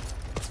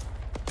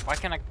 Why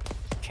can't I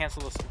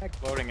cancel this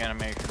loading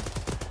animation?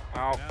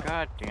 Oh,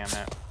 god damn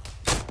it.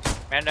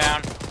 Man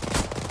down.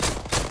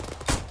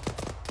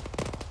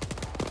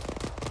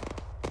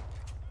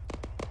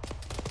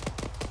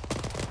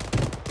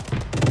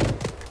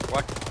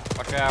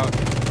 Watch out.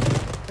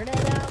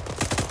 Grenade out.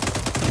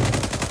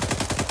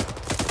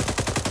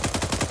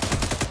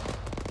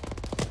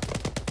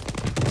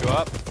 You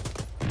up?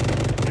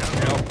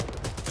 Nope.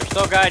 There's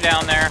still a guy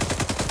down there.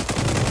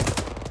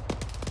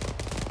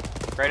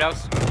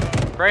 Kratos?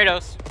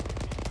 Kratos!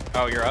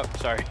 Oh, you're up?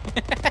 Sorry.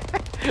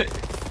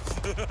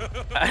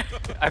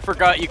 I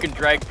forgot you can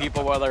drag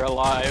people while they're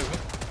alive.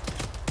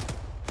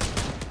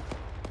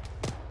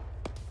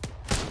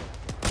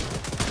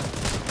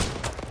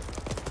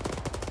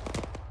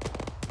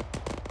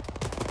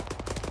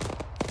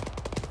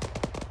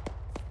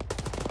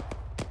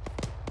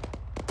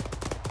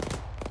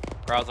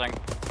 Crossing.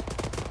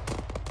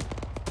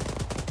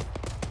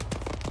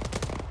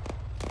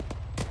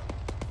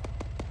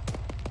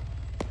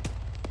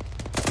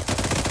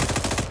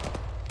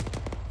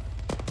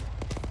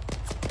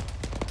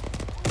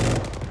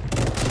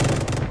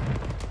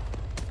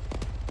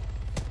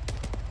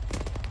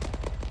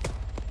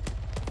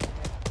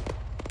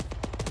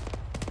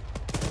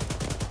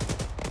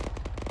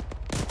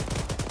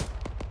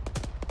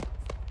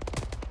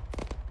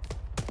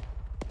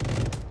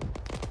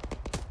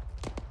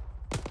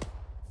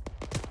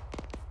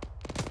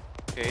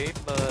 Hey,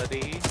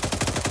 buddy.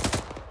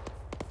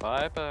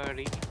 Bye,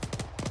 buddy.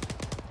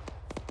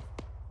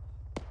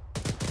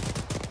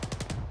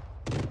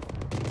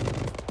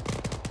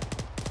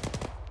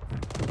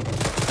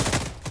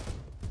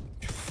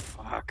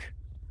 Fuck.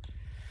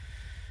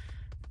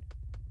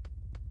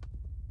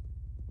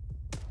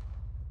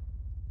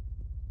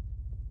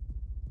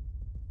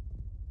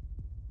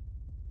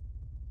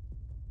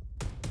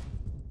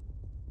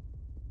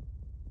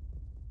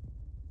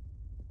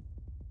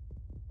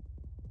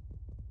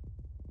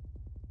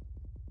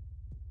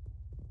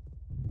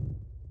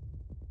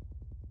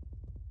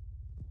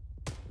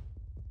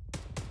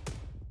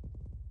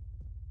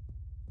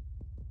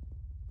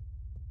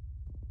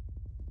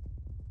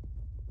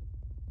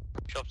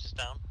 Shops is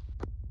down.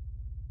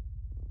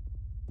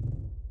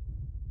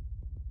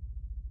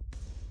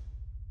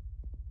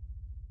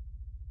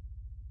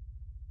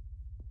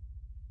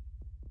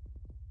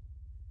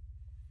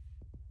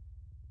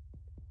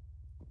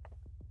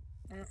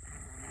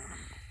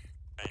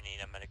 I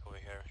need a medic over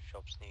here.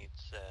 Shops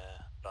needs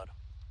blood.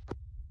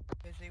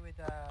 Busy with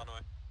On the way.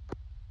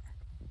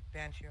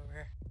 Banshee over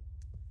here.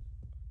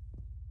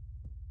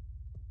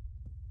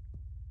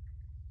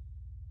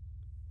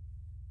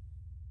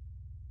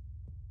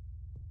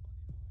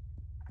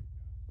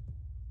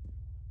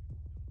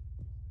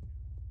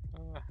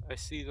 I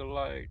see the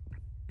light.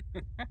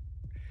 Welcome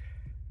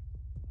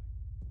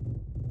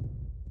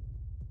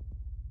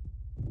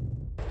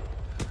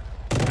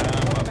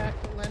back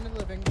to Land of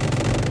Living.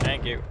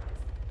 Thank you.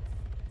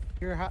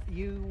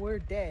 You were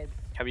dead.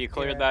 Have you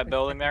cleared Yeah, that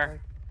building there?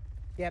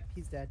 Yep,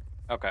 he's dead.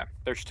 Okay,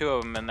 there's 2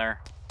 of them in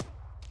there.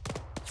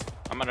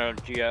 I'm gonna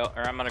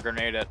I'm gonna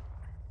grenade it.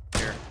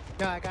 Here.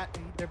 No,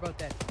 they're both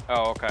dead.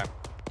 Oh, okay.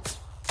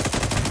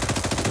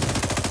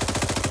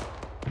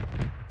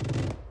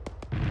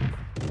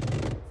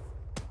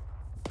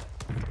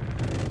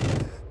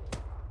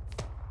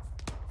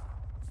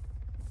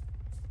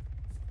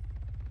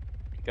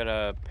 You got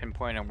a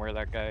pinpoint on where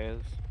that guy is?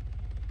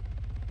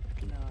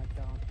 No, I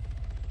don't.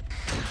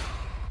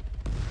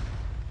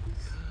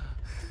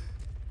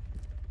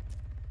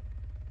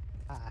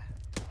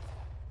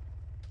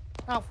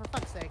 Oh, for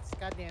fuck's sakes!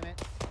 God damn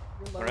it!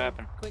 Reload What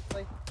happened?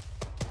 Quickly.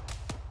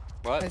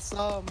 What? I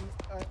saw him.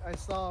 I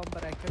saw him,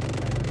 but I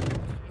couldn't.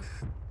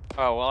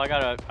 Oh well, I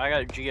got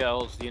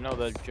GLs. Do you know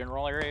the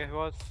general area he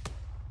was?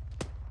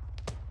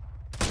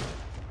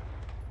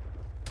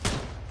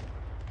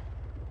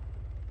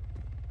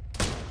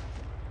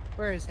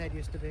 Where his head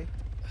used to be.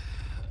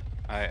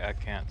 I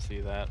can't see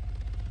that.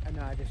 I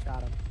know. I just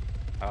shot him.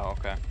 Oh,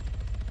 okay.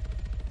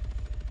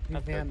 He's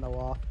That's behind good. the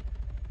wall.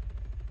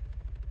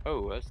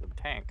 Oh, that's the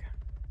tank.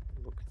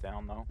 It looks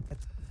down though.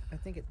 I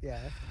think it.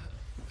 Yeah.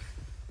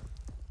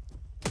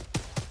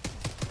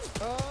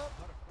 Oh.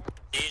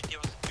 There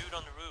was a dude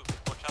on the roof.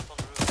 Watch out on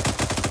the roof.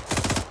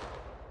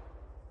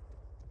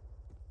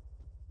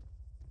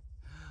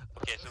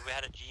 Okay, so we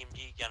had a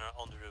GMG gunner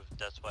on the roof.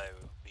 That's why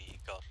we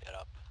got it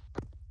up.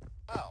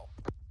 Oh.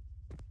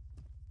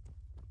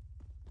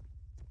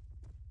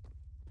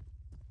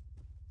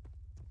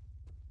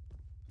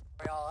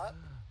 Are we all up?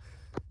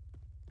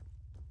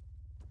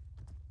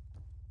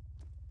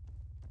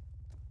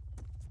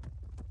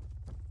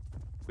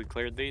 We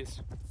cleared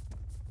these?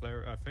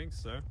 Clear, I think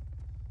so.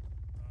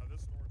 This north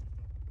is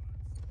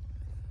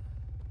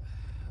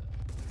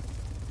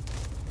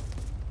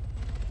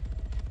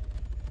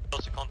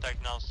Close to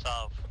contact now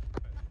south.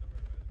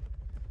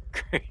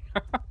 Great.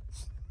 It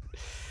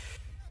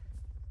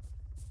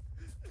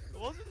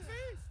wasn't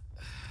me!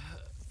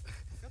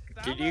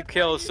 Did you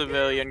kill a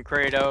civilian,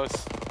 Kratos?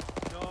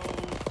 No.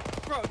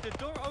 Bro, the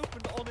door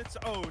opened on its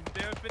own.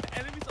 There have been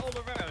enemies all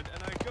around,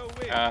 and I go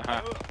in.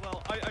 Uh-huh.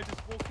 I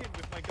just walk in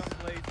with my gun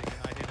blazing, and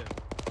I hit him.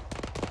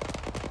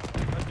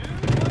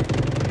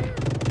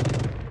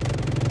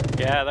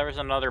 Dude, Yeah, there was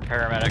another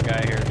paramedic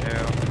guy here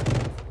too.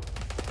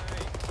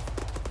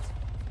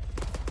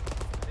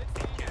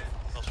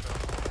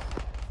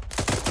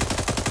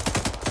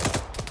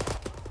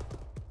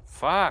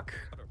 Fuck.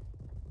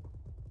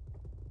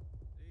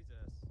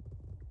 Jesus.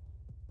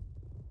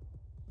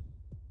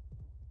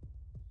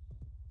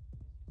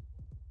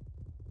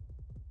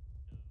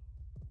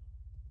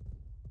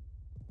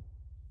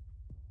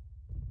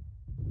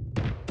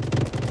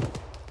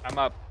 I'm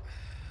up.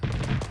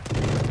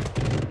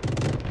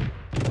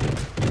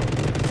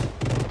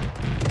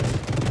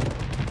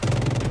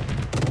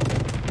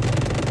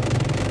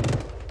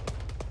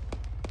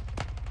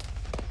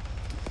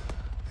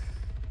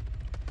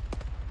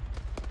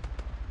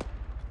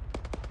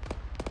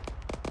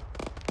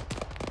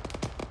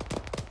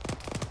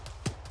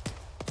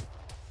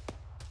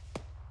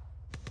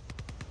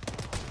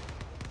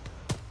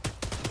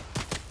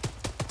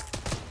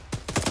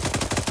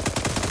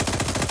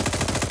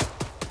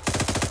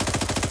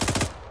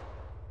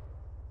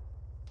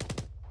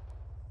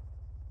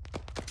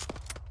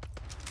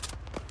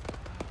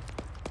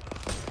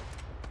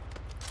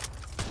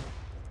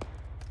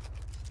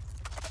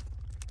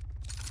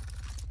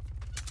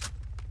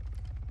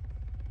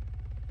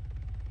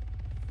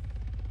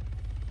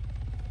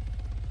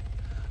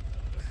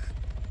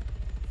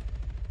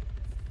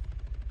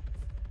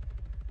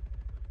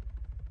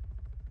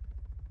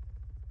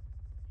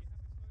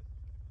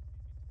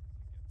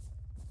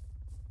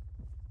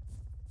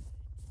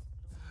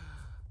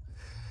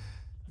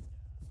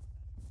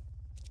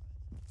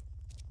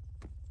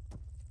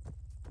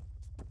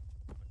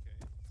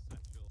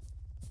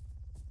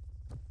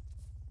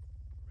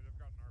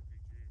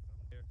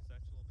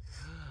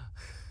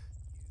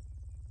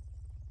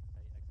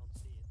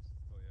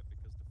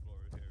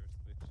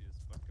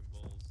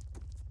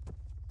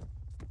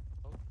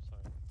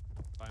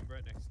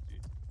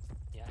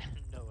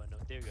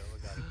 there you go. I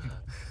got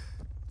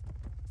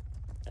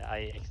it.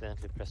 I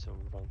accidentally pressed the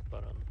wrong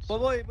button. Well,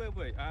 wait.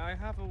 I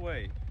have a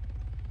way.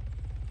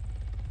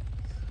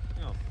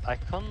 No. I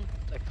can't.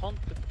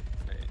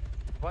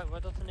 Why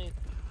doesn't it?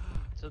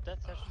 So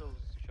that special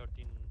shot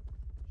didn't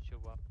show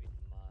up in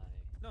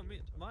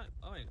my.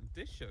 No,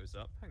 this shows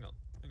up. Hang on.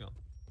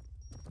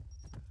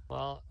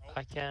 Well,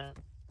 I can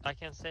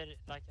set it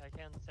like I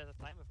can set a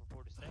timer for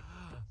 40 seconds.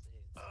 That's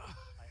it.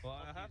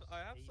 Well, I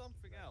have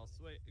something else.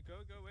 Wait, go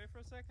away for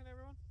a second,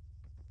 everyone.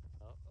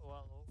 Oh,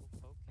 well,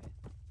 okay. I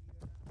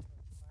have a firing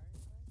device, but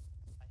it's not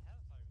like I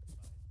have an ace.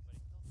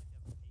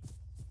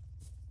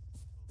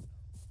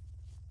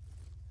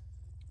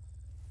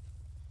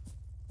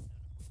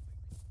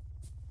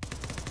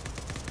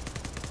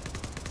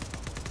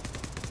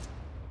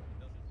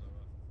 It doesn't blow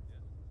up.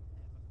 Yeah. I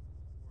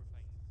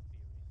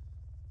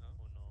have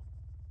a horrifying theory. No? Oh no.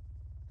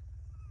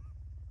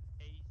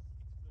 Ace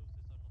explosives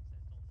are not set on.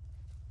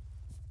 It's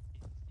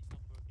not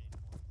working anymore.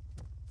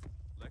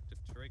 Select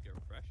the trigger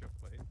pressure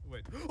plate.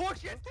 Wait. Oh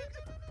shit!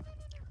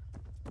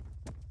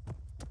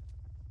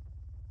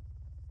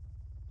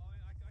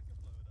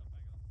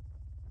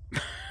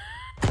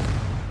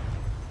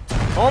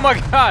 Oh my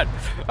god!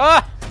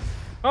 Ah!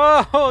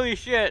 Oh, holy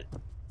shit!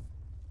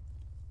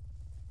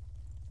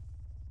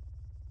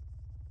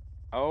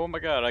 Oh my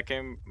god, I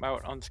came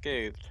out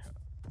unscathed.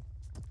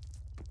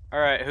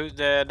 Alright, who's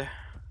dead?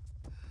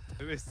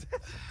 Who is this?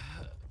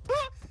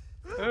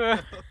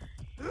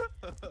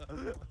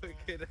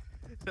 Okay,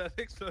 that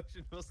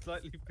explosion was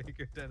slightly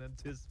bigger than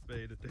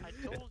anticipated. I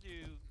told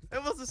you.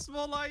 It was a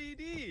small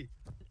IED!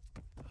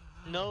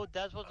 No,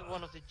 that was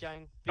one of the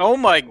giant. Oh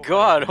my big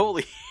god, IEDs.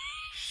 holy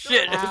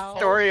shit, Ow.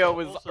 Historia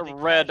was Also, the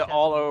red crash had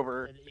all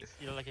over.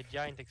 You know, like a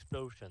giant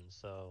explosion.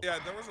 So. Yeah,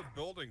 there was a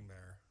building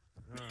there.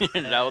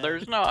 No,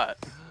 there's not.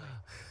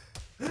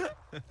 Do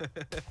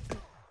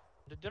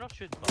not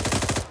shoot.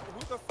 Who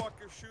the fuck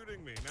is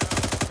shooting me now?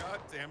 God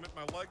damn it,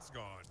 my leg's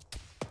gone.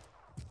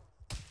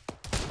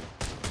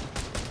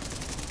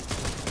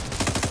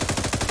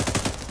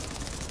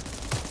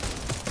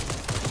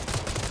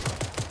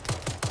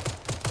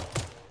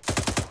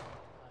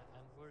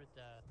 I'm worried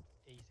that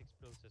ace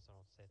explosives are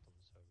not set on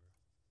the server.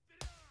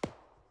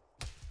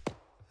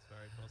 It's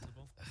very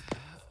possible.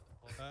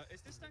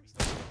 Is this tank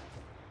still?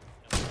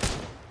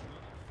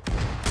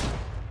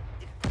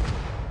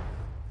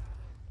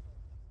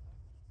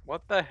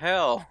 What the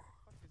hell? What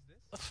is this?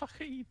 What the fuck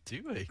are you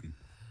doing?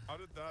 How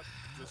did that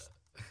just...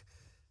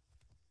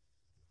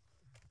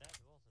 That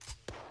wasn't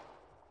me.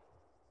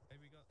 Hey,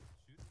 we got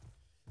shooting?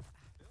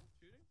 Still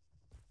shooting?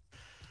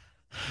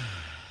 I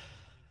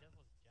mean, that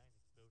was a giant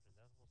explosion.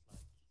 That was like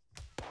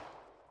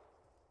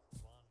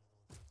one of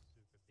the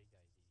super big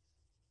IDs.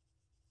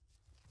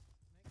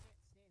 And I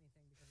can't see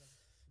anything because of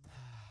smoke.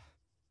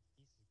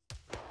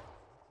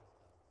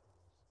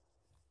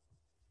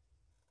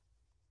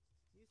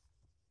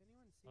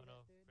 Anyone see Oh no,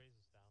 that dude? Craze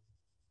is down.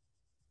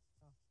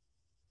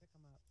 Pick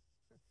him up.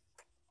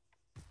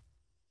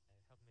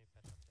 Help me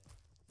patch up there.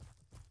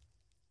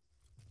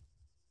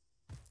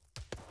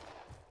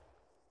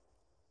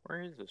 Where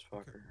is this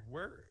fucker?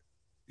 Where?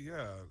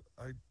 Yeah,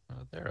 I...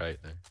 Oh, they're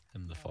right there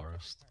in the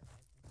forest.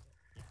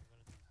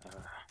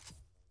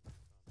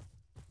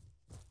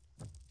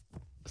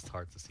 It's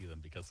hard to see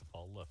them because of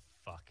all the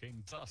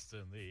fucking dust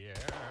in the air.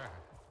 That was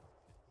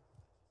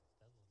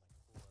like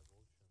 4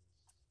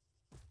 evolutions.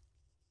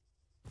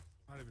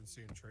 not even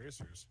seeing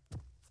tracers.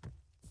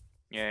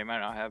 Yeah, he might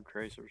not have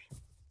tracers.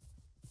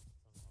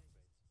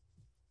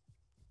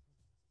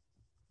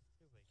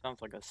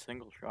 Sounds like a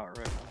single shot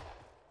right now.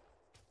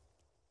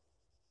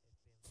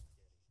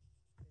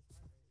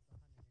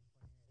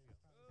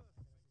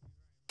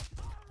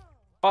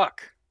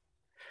 Fuck!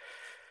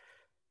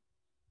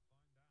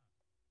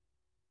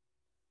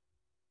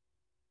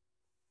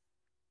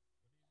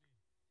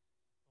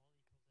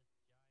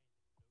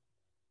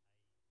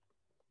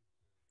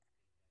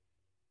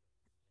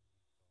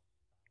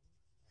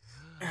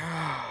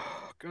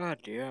 God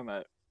damn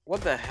it.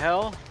 What the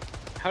hell?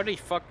 How did he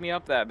fuck me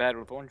up that bad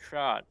with one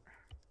shot?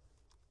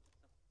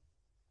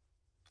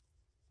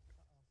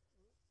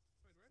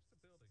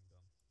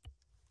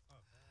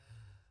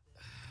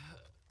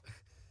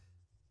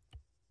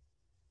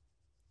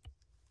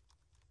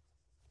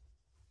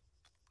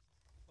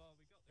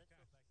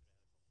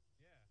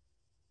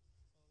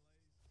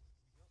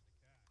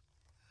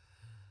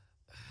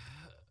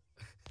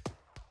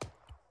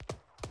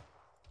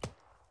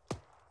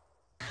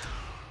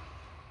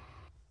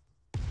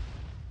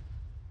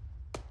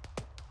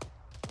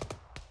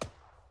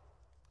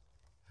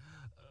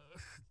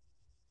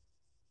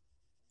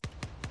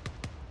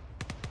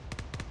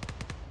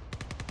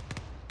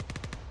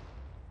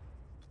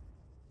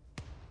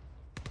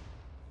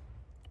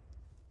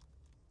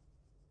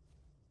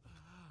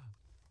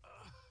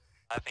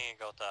 I think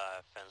I got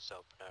a fence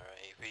opener.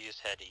 If we just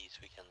head east,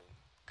 we can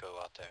go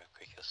out there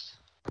quickest.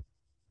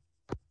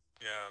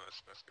 Yeah,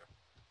 let's go.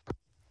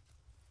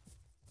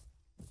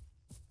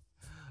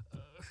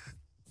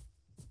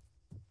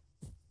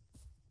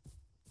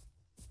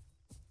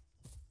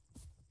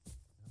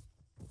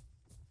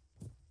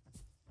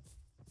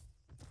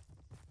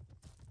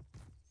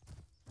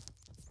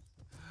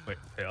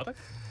 Chaotic?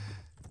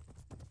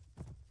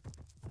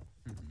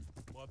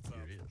 What's up?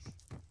 Here he is.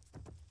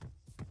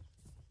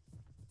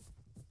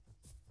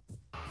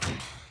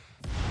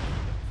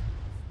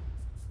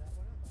 Is that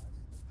one of us?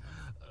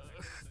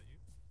 Is that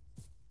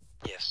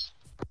you? Yes.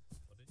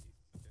 What did you?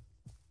 Okay.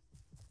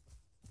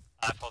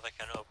 I thought I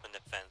can open the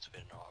fence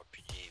with an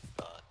RPG,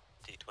 but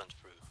it went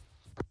through.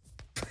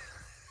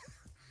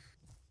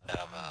 I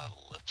have a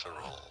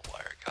literal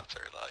wire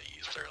cutter that I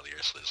used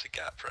earlier, so there's a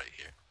gap right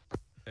here.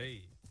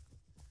 Hey.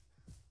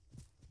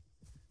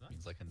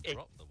 Means I can It-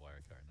 drop the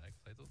wire car now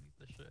 'cause I don't need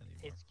this shit anymore.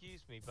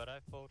 Excuse me, but I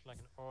thought like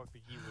an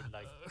RPG would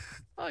like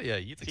Oh yeah,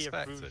 you'd tear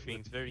expect through it. things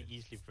wouldn't very you?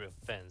 easily through a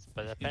fence,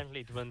 but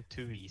apparently it went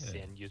too easy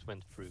Yeah. and just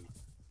went through.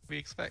 We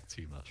expect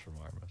too much from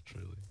ArmA,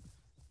 truly.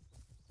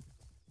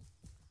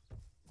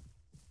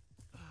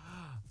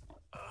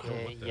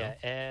 what the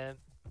Yeah,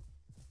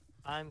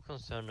 I'm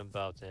concerned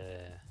about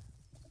that.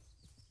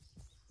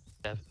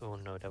 Oh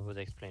no, that would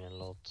explain a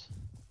lot.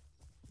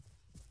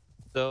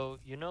 So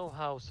you know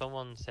how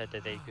someone said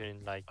that they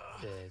couldn't like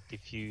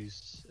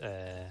diffuse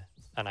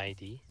an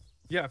ID?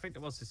 Yeah, I think that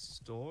was his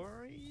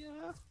story.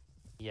 Yeah.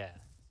 Yeah,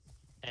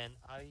 and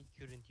I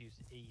couldn't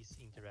use Ace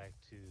Interact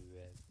to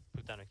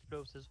put down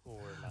explosives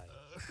or like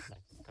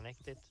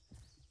connect it.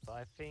 So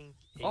I think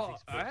Ace Oh,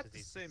 I had Explosives the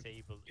is same-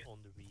 disabled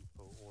on the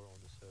repo or on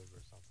the server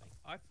or something.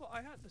 I thought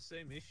I had the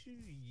same issue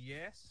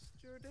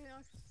yesterday.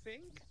 I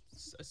think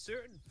a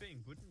certain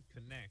thing wouldn't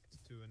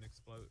connect to an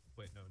explode.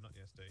 Wait, no, not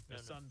yesterday. No,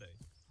 no. Sunday.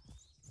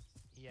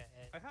 Yeah,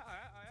 I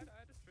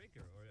had a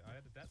trigger or I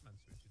had a Deadman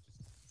switch.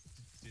 It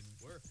just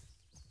didn't work.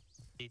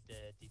 did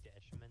the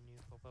edge menu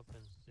pop up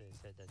and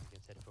said that you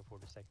can set it for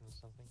 40 seconds or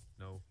something?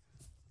 No.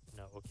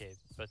 No, okay,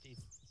 but it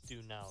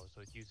do now, so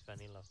it used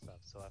vanilla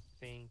stuff. So I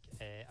think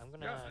I'm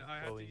gonna Yeah, I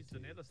had go to use into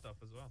vanilla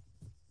stuff as well.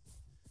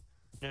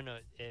 no,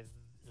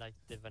 like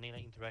the vanilla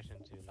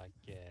interaction to like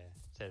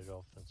set it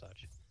off and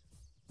such.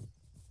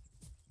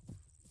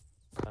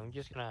 I'm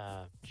just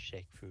gonna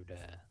check through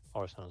the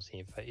arsenal and see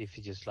if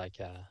it's just like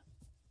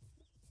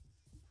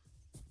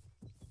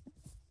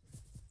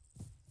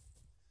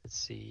let's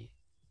see,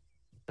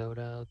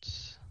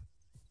 loadouts.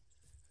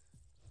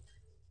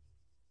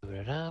 Load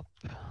it up.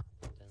 Then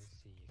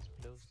see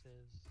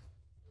explosives.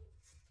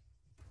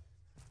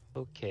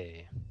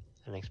 Okay,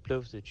 an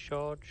explosive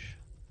charge.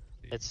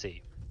 Let's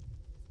see.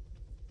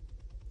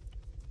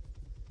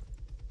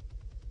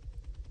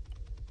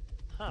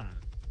 Huh.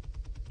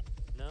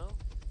 No,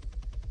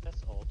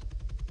 that's odd.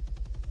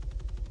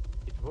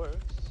 It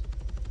works,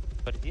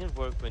 but it didn't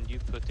work when you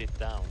put it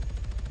down.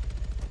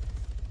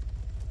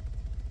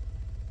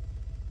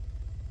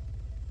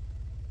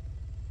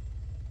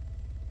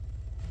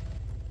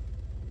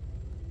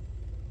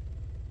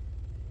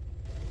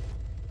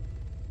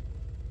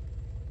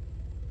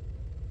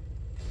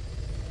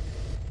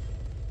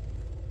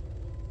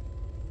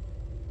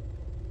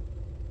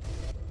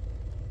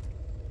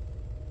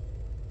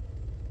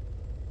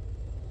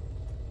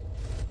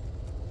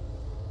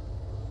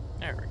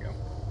 There we go.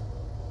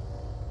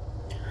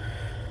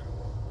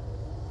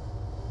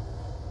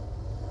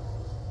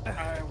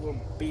 I will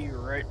be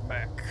right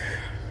back.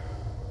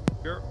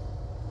 Sure.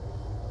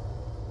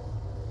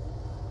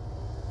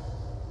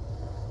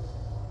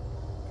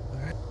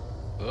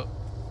 Oh.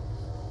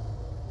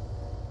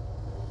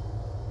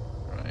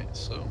 Right,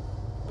 so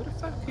What if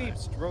that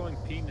keeps throwing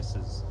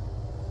penises?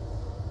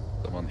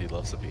 someone who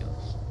loves a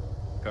penis.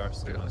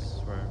 Karsten, I Really?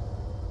 swear.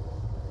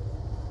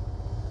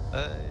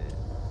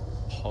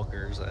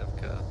 Poggers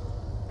Revka.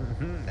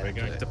 We're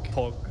going to Epic.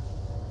 Pog.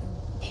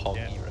 Poggy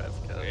Yeah.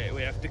 Revka.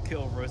 We have to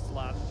kill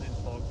Ruslan in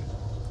Pog.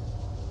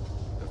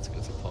 Let's go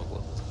to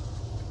Pogland.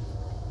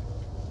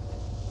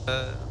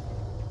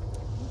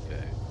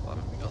 Okay. Well, I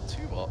mean, we got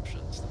two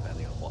options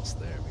depending on what's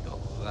there. We got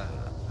that,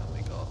 and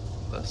we got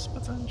this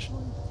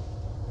potentially.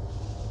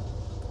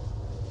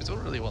 We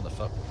don't really want to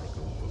fuck with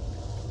Ragovo.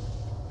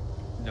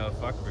 No,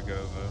 fuck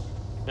Ragovo.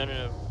 No.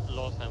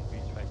 Last time we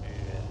tried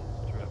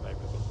to revive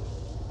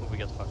Ragovo, we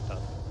got fucked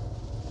up.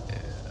 Yeah,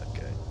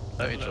 okay.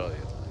 Let me try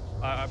it.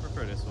 I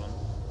prefer this one.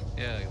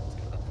 Yeah, let's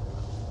do that.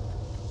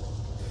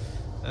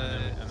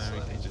 And then so we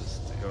let me can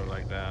just do go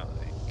like that.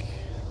 Like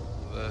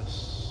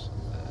this.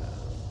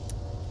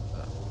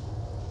 That.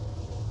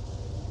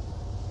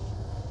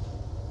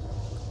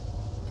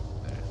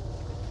 There.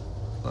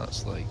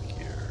 That's like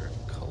your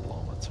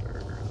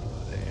kilometer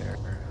there,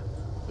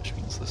 which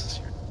means this is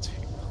your 2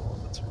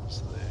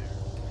 kilometers there.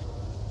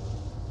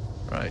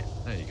 Right,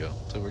 there you go.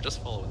 So we're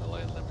just following the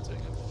line and then we're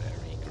doing a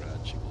very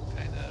gradual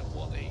kind of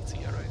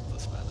 180 around the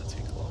span of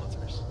 2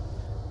 kilometers.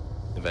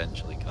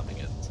 Eventually coming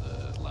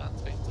into land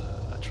behind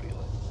a tree line.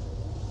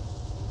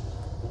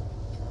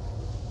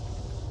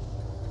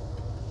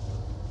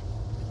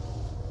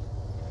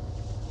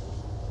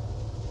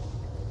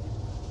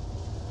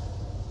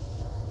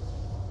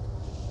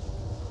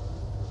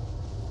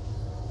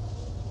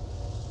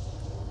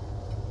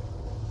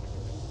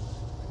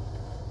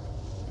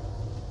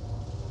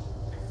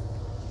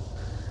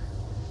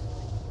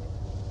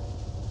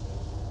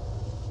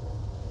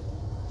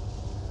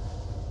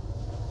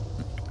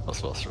 What's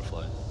Foster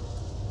flying?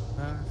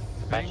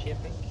 Apache, I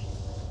think.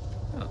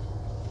 Oh.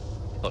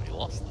 Thought you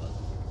lost that.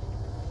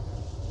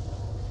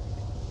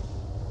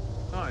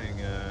 Flying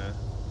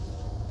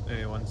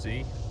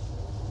A1Z.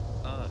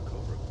 Ah,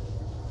 Cobra.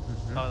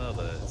 Oh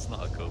no, it's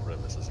not a Cobra,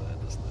 this is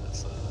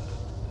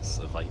it's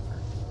a Viper.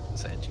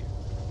 It's NG.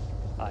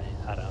 I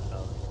don't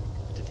know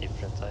the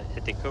difference. I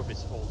think Cobra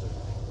is older,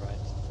 right?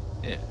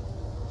 Yeah.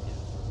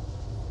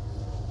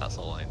 That's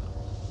all I know.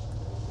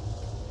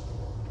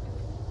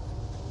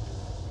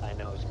 I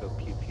know it's go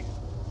pew pew.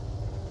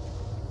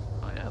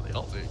 Oh yeah, they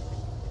all do.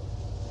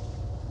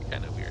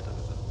 Kind of weird, isn't it?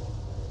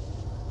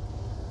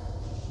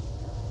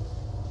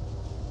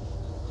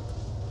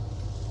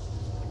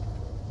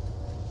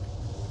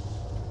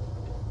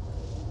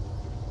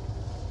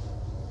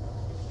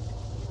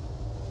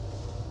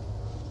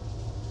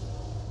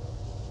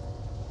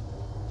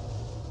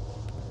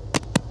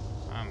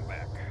 I'm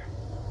back.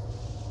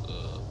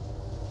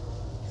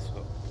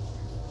 So,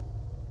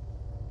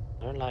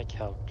 I don't like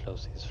how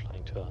close he's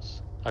flying to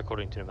us,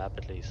 according to the map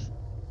at least.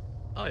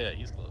 Oh yeah,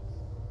 he's close.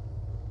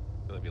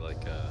 Gonna be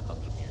like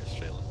 100 meters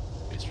trailing.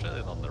 He's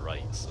trailing on the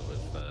right, so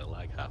if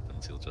lag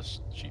happens, he'll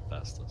just shoot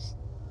past us.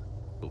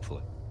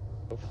 Hopefully.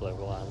 Hopefully,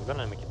 well, I'm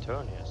gonna make a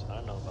turn here, so I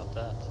don't know about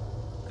that.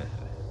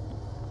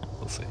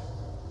 We'll see.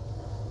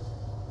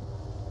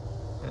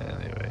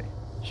 Anyway,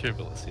 should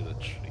be able to see the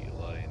tree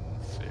line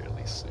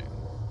fairly soon.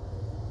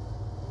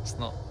 It's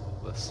not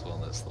this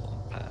one, it's the one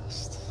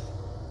past.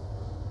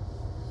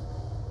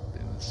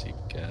 As you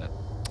get.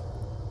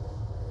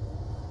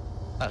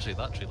 Actually,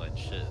 that tree line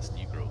shit is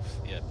new growth.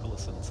 Yeah, pull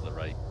us into the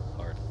right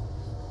hard.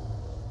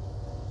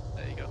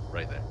 There you go,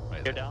 right there,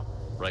 right Go there. down.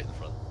 Right in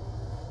front.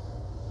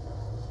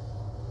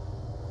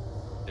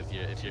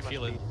 If you're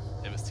feeling,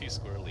 if it's too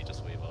squirrely,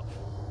 just wave off.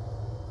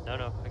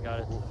 No, I got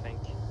it, I think.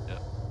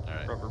 Yep. All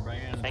right. rubber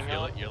band. Hang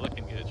on. You're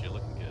looking good. You're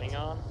looking good. Hang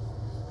on.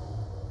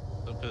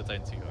 Don't put it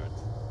down too hard.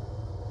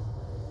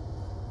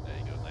 There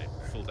you go. Nice.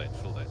 Full down.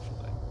 Full down. Full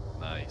down.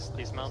 Nice.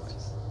 Please nice, mount.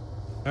 nice.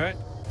 All right.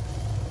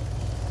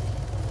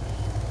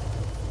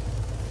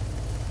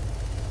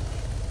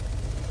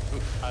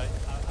 Oof. I'm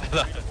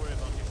really worried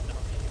about this now.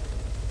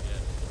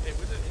 Yeah. It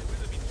would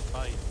have been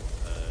fine.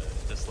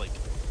 Just like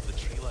the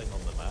tree line on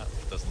the map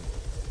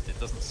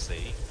doesn't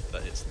say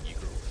that it's new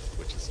growth,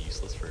 which is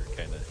useless for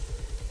kind of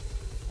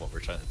what we're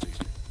trying to do.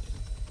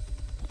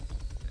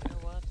 You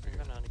know what? We're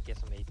gonna get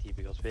some AT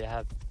because we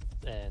have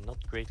not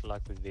great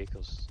luck with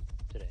vehicles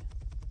today.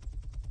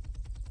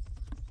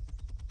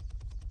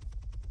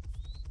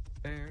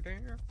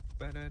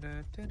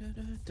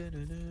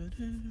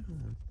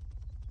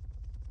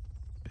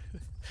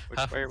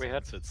 Which way are we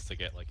headed? It's to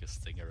get like a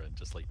stinger and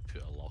just like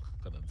put a lock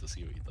on him to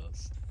see what he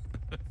does.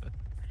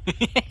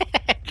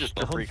 Just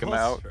to freak him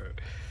out.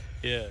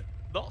 Yeah,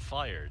 not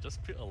fire,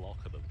 just put a lock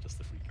on him just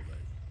to freak him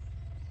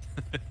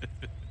out.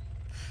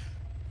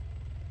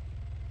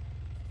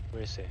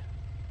 Where is he?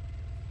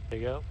 There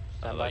you go.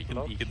 Stand by for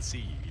lock. He can see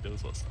you, he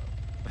knows what's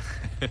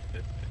up.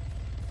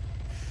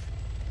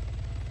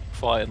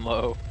 Flying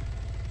low.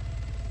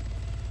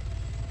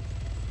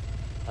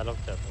 I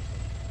locked that one.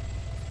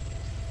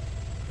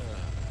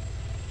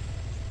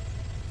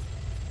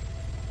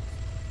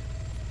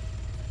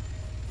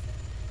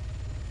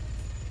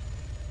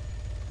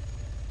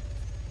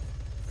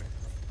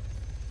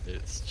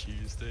 It's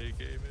Tuesday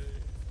gaming.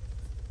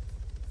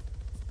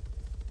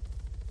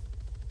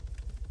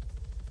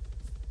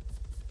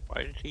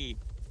 Why did he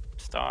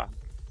stop?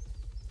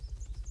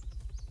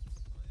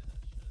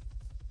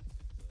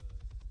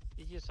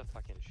 He's just a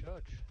fucking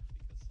church.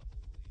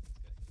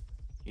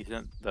 He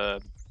sent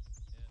the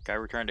guy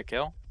returned to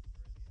kill?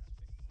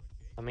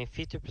 I mean,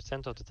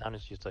 50% of the town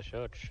is just a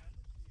church.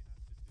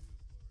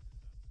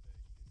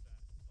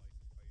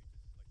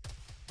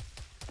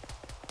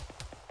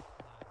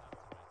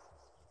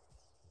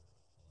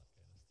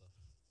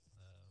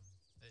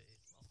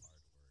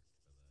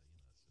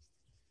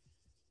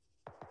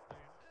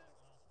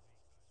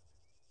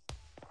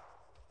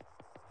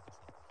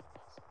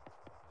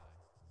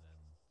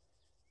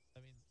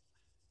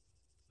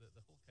 The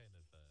whole kind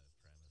of premise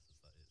is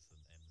that it's an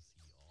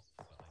MC op,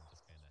 but I'm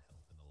just kind of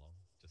helping along,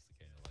 just to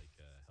kind of like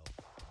help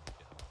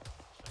get a little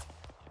shine.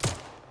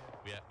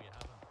 We haven't.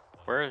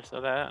 Where is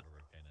that?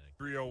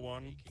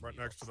 301, right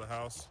next to the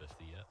house.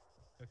 50 yet.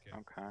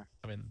 Okay.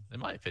 I mean, in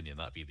my opinion,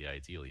 that'd be the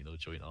ideal, you know,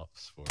 joint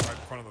ops for. Right in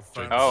front of the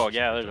fence. Oh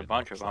yeah, there's a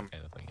bunch of that them.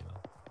 kind of thing, you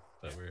know.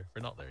 But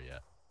we're not there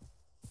yet.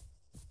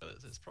 But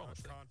it's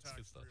promising. It's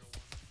good stuff.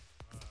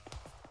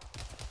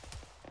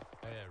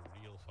 Oh yeah,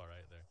 real far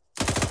out there.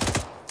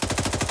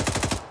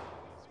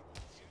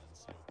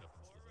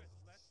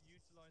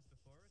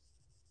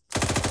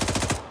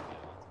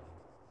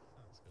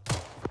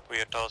 We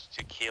are tasked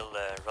to kill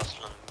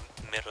Ruslan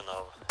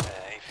Mironov.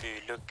 If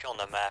you look on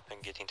the map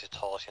and get into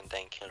task and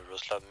then kill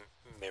Ruslan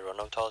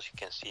Mironov task, you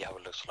can see how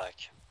it looks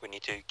like. We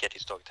need to get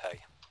his dog tag.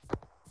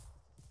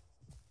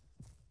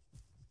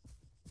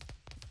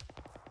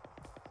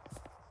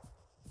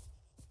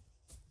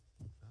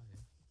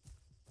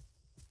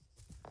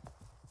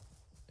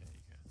 There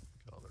you go.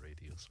 Got all the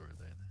radios sorted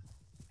out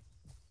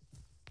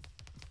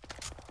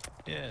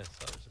now. Yeah,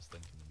 so I was just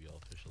thinking we all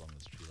push along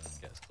this tree line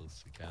and get as close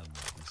as we can, and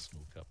we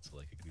smoke up to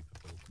like a group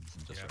of buildings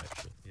and just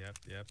wreck it.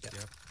 Yep.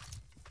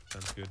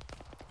 Sounds good.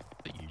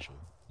 The usual,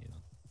 you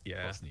know.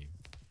 Yeah. What's new?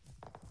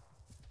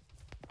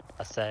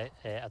 I say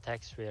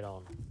attack straight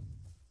on.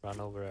 Run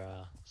over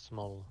a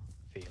small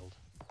field.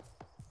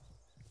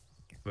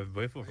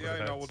 Wait for Yeah,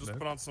 you know, we'll just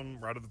put on some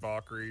Ride of the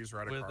Valkyries,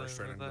 ride a car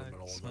straight into the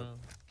middle of it.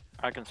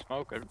 I can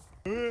smoke it.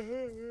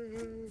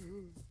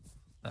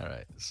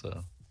 Alright,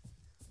 so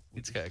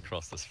need to get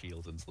across this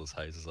field into those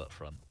houses up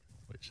front,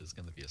 which is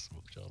going to be a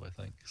smoke job, I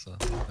think. So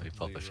maybe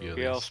pop a few of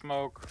PL these.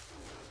 smoke.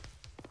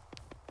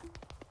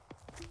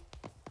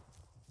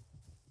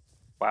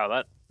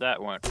 Wow,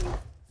 that went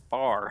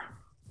far.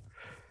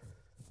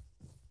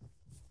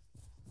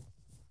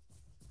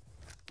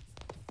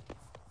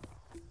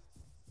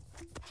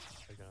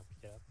 We're gonna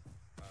pick it up.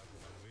 I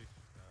wish.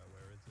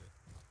 Where is it?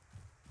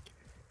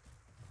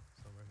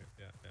 Somewhere here.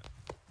 Yeah.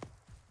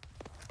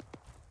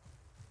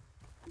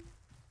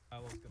 I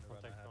was gonna run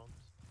Contact ahead.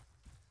 comms.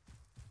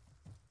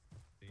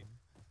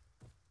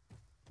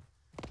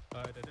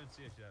 They don't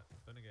see us yet.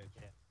 Don't engage.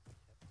 Yeah.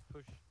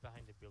 Push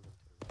behind the building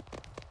to the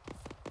right.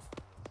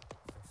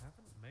 They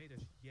haven't made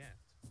us yet,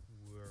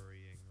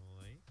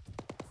 worryingly.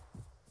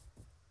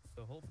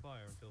 So hold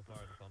fire until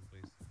fired upon,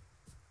 please.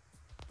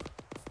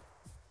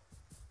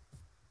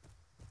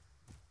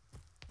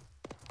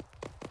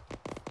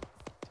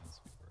 Seems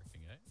to be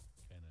working out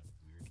kind of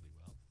weirdly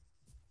well.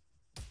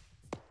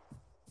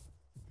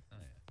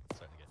 Oh yeah,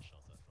 starting to get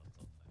shot at front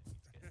on now.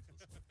 Need to get into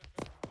the smoke.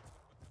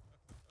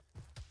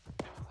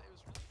 It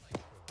was really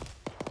nice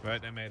for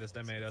Right, they made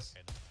us.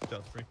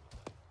 Shot free.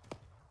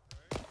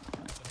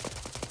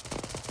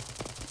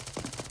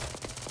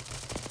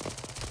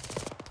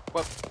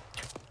 Well,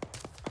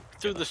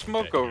 through the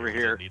smoke over we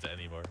here. don't need it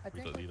anymore. I We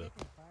think don't we're need it.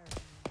 taking fire.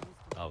 From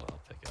the I'll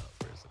pick it up.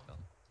 Where is it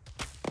gone?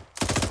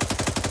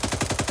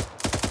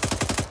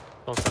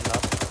 Don't stand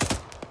up.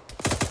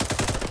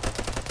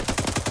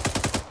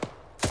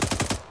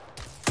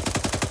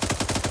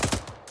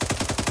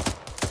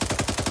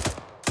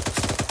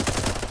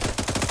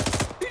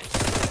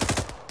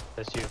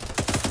 That's you.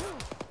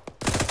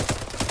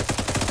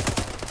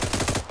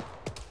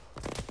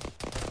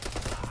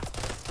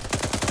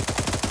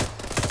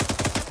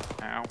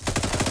 Ow.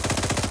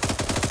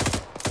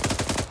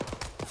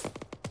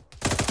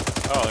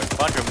 Oh, there's a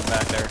bunch of them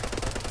back there.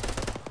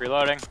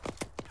 Reloading.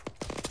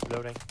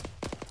 Loading.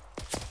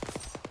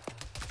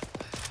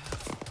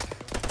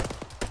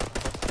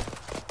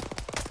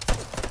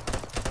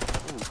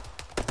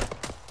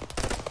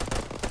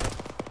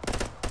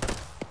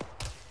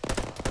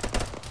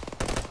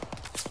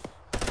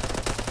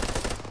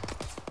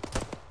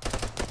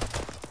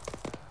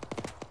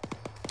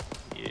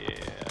 Yeah,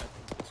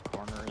 this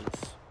corner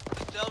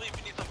is. Tell me if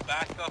you need some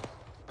backup.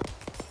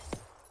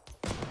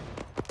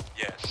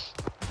 Yes.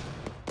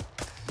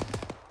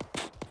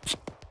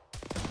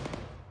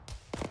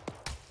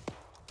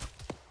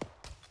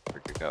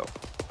 Where'd you go?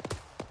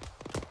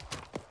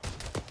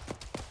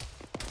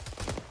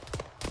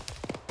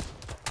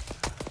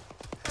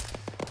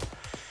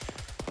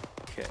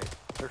 Okay,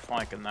 they're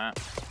flanking that.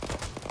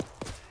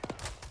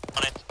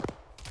 On it.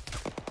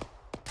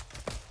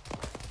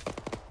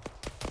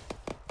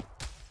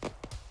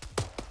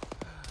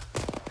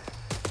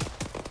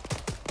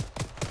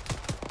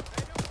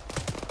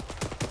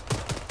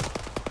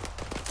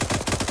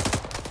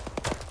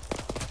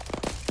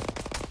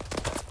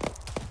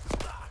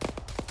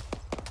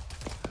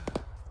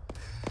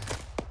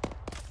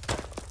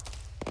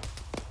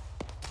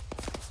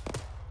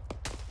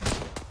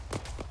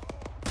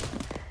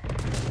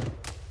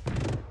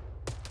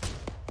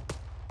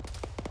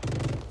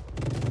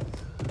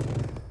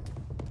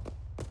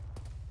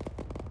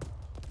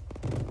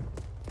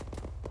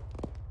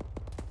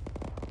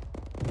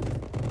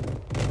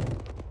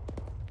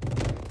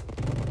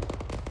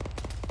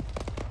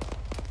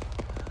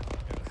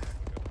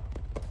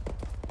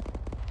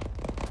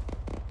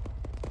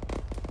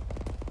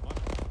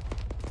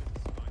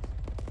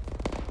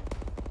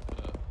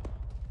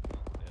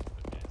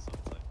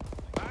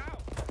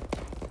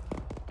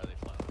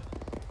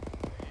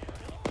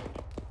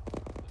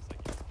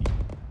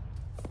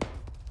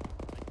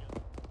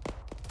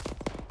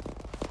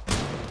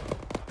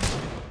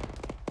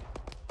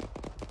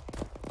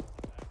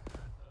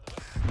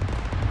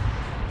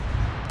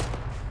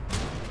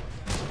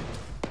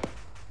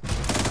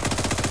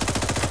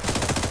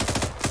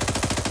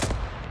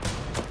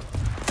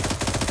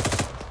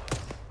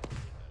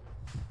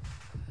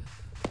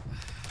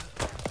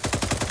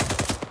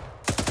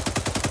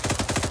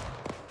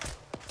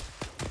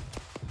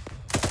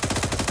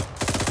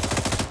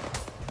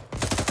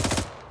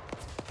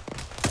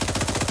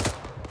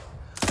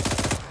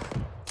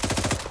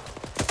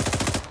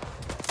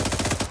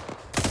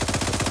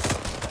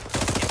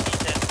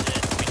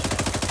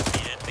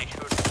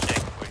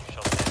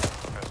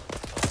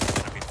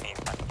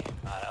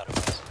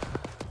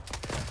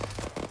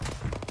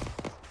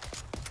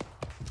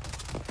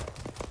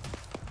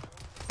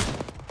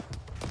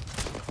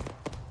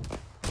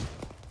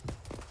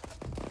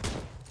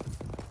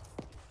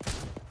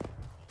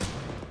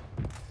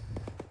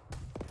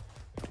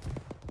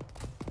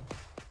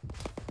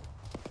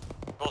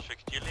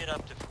 you lead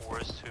up the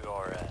forest to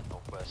our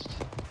northwest.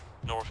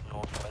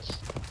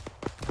 Northwest.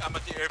 I'm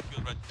at the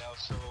airfield right now,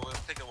 so it'll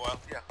take a while.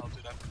 Yeah, I'll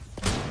do that.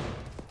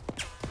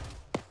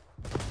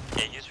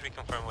 Yeah, just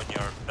reconfirm when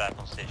you're back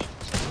on station,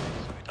 so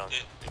we don't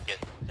get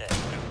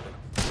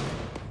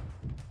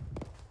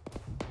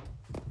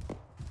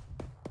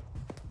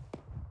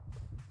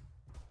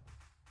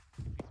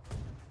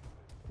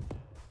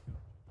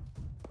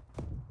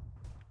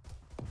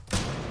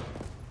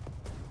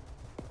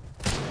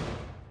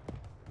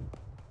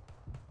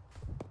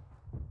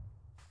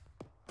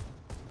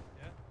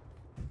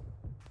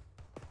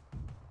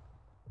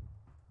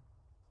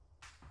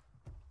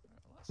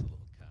That's a little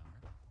camera.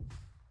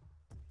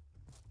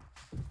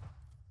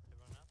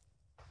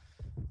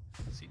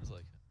 Seems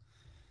like it.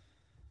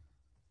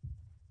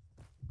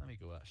 Let me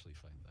go actually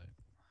find out.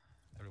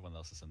 Everyone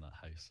else is in that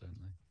house,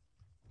 certainly.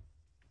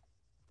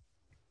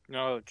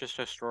 No, just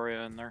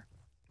Astoria in there.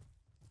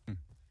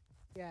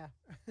 Yeah.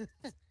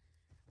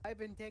 I've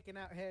been taking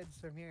out heads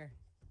from here.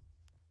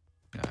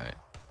 Alright.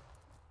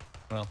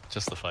 Well,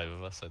 just the 5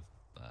 of us. Let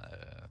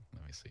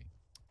me see.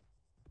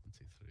 1,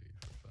 2, 3,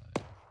 4,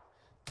 5.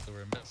 So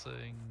we're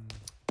missing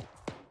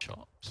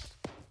Chops.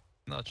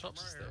 No,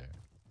 Chops is there.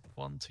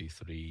 1, 2,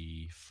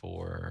 3,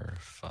 4,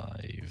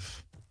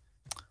 5.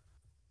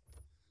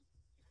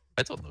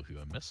 I don't know who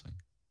I'm missing.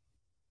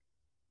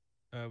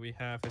 We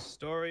have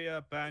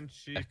Astoria,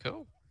 Banshee.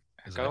 Echo?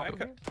 Is Echo?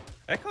 Echo?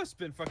 Echo's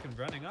been fucking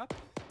running up.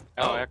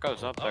 Oh,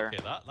 Echo's up there. Okay,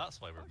 that's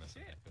why we're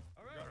missing Echo.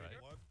 Alright.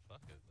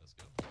 Fuck it, let's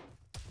go.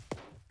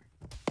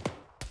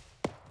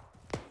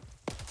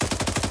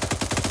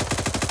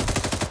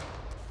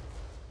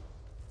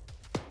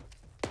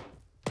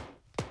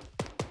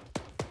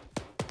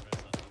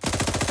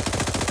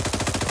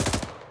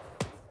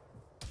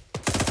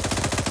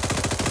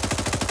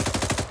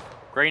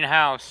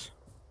 Greenhouse.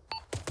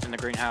 In the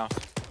greenhouse.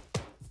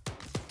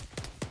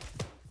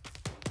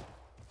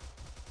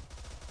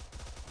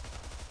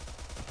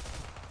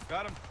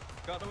 Got him.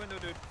 Got the window,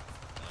 dude.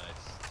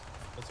 Nice.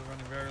 Also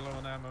running very low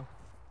on ammo.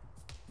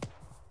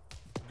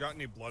 Got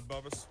any blood,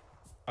 Bubba's?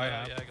 I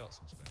have. Yeah, I got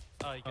some spare.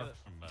 Oh, you get it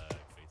from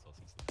Kratos.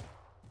 He's there.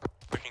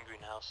 Working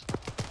greenhouse.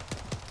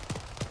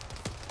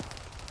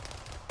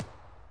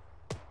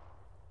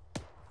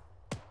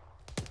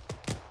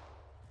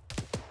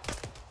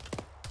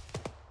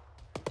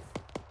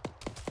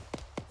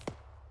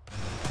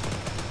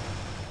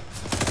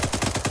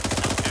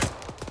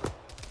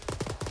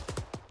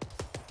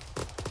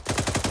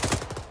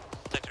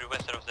 Sector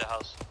west of the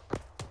house.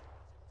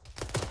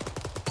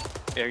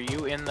 Are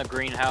you in the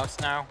greenhouse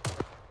now?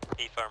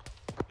 E-farm.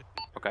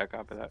 Okay,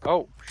 copy that.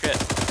 Oh, shit.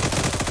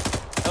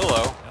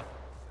 Hello.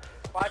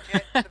 Watch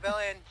it,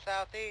 civilian,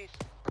 southeast.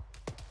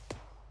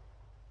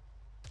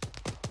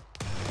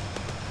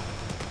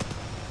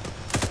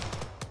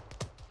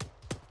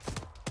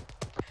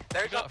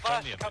 There's a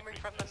bus coming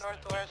from the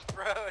northwest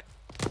road.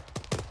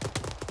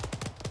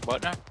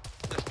 What now?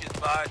 Just get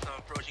advised, I'm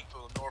approaching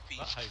from the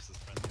northeast.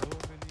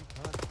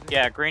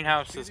 Yeah,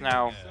 greenhouse is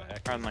now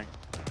friendly.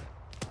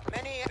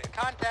 Many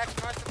contacts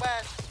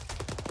northwest.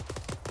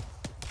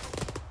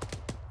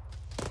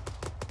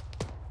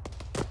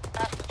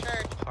 Past the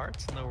church. Hard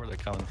to know where they're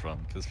coming from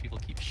because people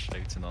keep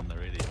shouting on the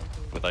radio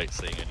without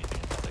saying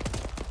anything in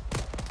particular.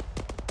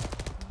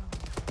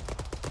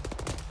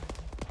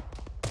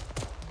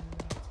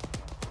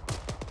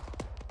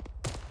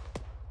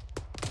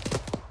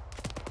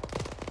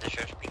 The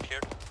church being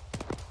cleared.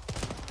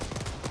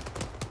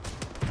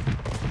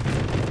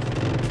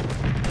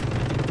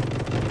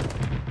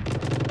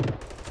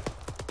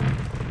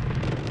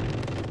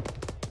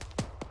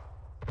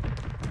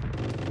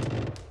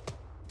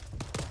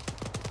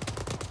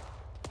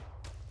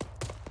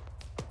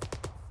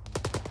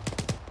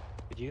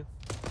 Did you?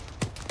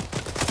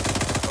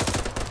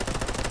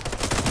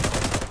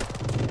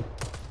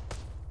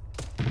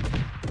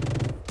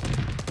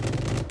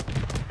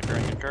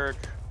 Entering the church.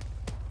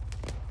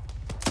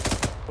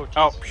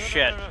 Oh,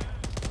 shit.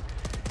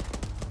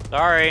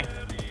 Sorry.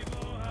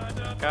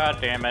 God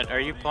damn it. Are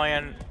you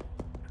playing?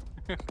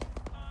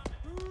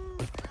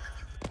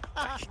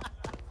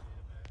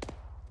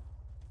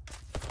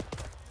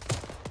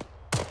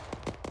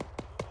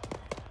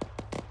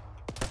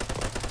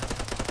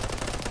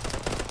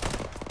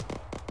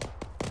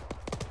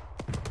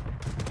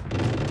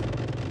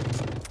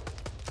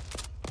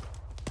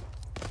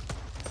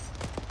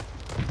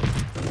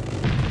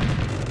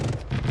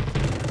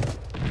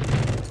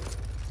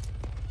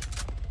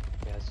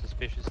 Yeah,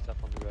 suspicious stuff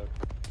on the road.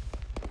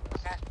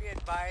 Has to be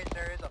advised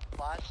there is a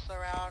bus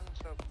around,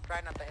 so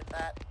try not to hit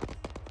that.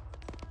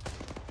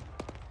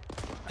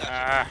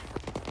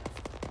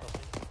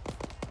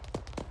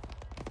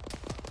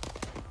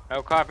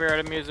 No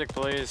copyrighted music,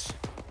 please.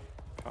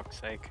 Fuck's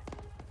sake.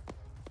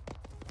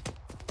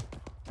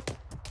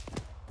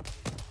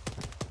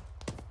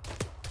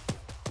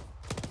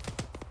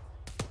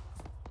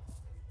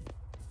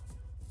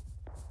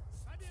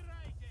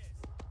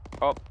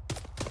 Oh.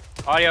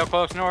 Audio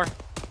close north.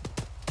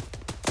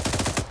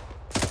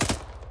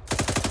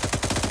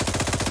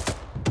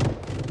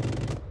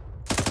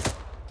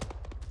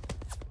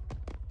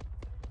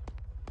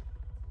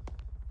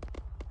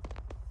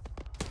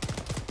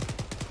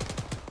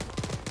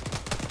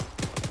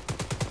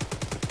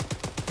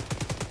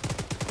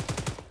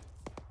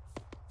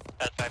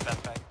 Bad fight, bad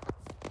fight.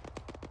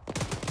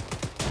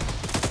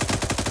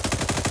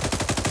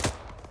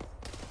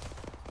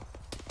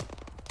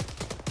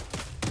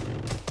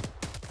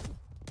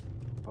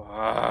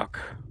 Fuck.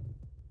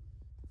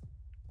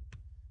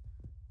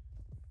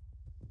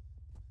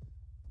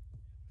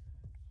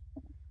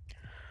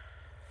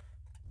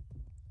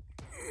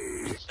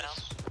 It's down.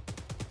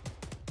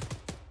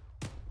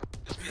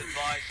 Just be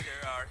advised,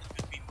 there are in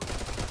between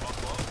one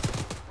wall.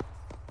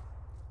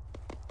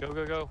 Go,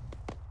 go, go.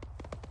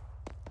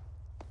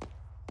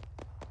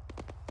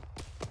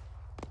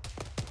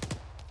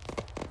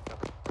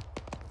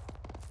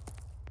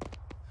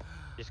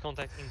 Just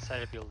contact inside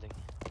the building.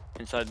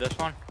 Inside this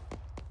one?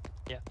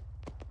 Yeah.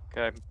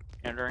 Okay,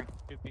 entering.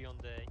 Could be on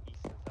the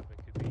eastern side, but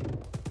could be.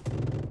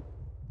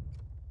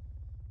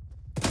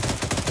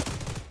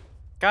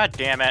 God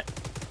damn it.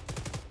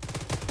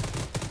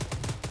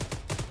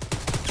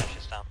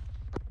 She's down.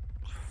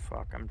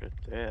 Fuck, I'm just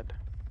dead.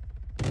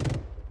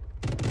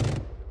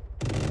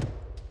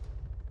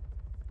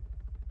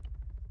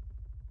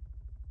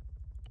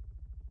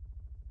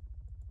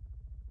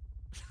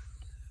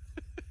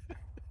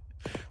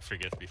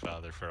 Forgive me,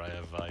 Father, for I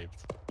have vibed.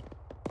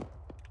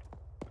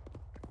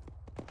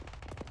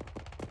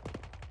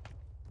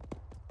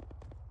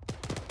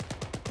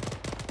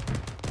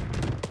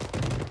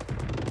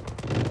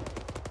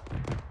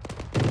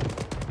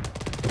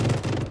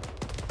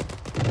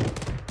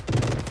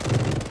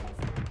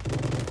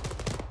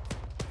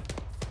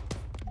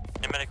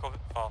 Medical.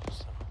 Oh,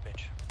 son of a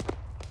bitch.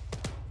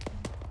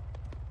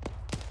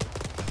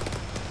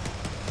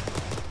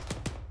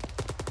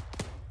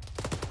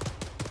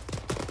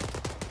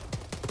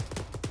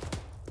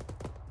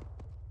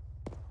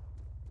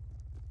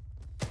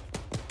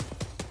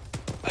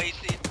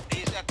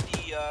 He's at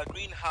the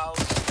greenhouse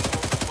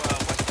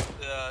northwest of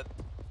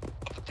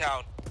the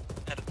town.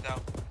 Head of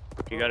town.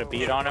 You got a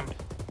beat on him?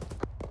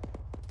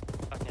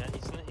 Okay,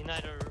 it's in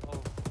either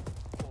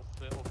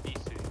of these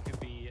two. It could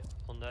be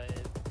on the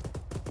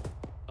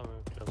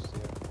somewhere close to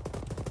here.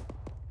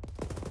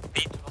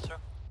 Beat, sir.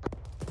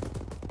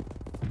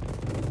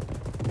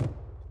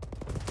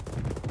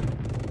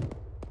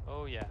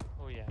 Oh yeah,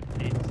 oh yeah.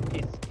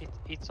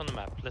 It's on the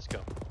map. Let's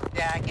go.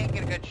 Yeah, I can't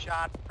get a good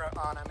shot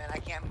on him, and I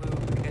can't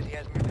move because he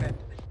has me pinned.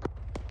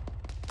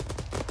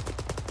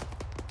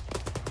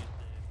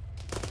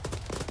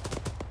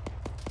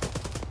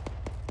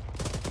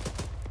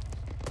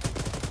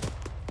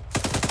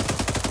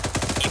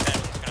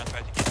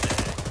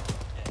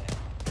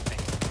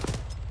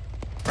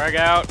 Frag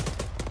out.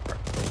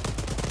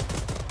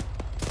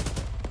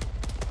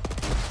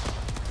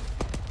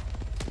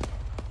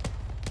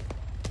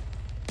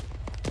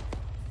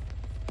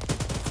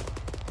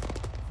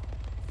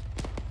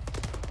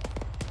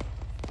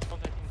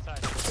 Contact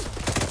inside.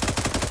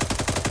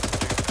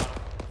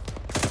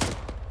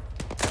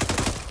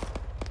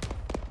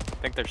 I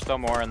think there's still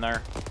more in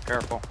there.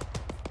 Careful.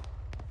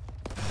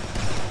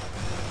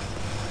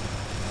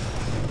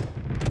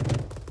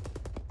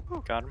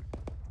 Got him.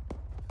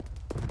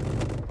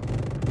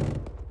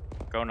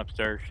 Going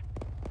upstairs.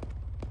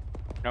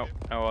 Nope,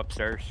 no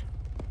upstairs.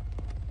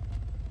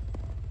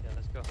 Yeah,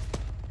 let's go.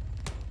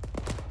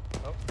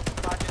 Oh,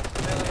 watching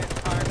civilian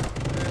car.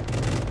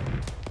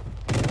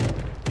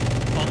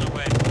 On the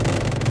way.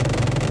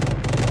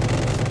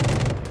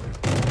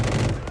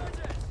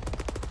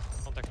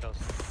 Contact close.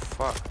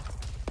 Fuck.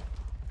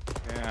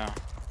 Yeah.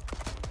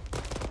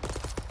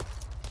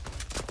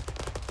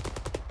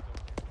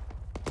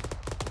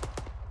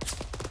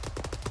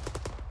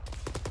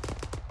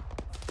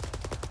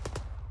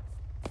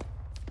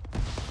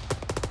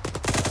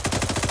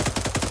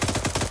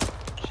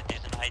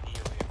 There's an ID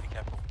over here, be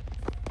careful.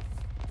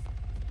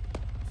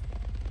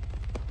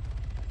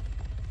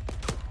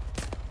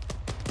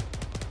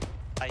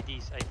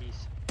 IDs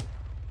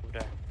over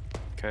there.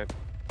 Okay.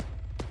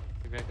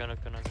 We're gonna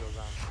go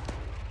around.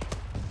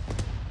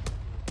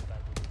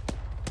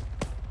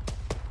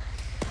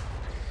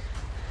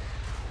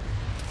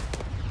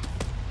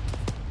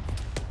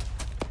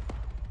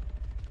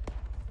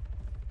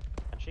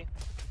 Can she?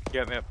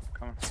 Yep,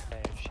 come on.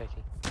 Okay,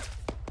 shaking.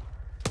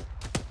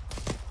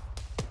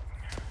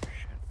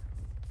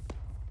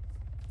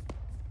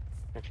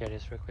 Can I clear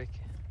this real quick?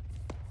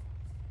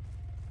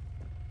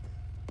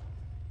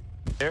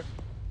 Here.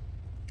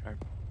 Okay.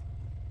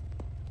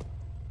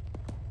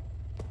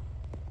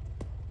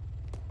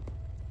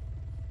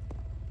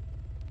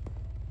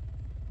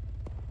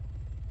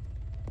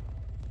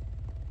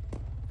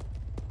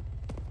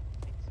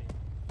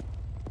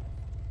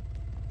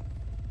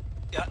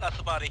 Yeah, that's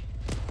the body.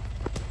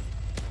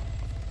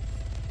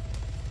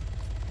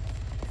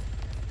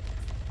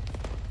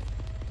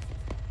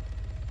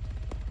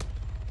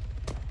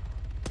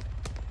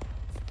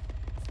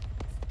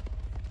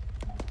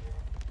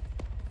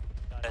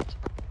 Got it.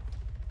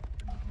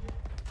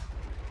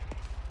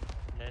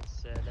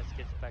 Let's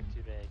get back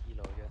to the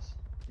helo, I guess.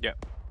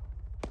 Yep.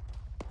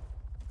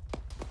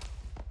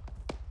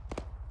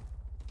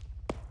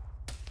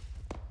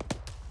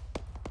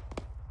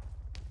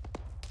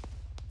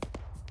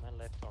 My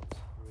left arm's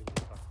really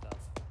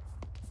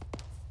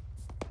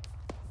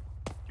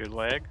Your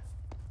leg?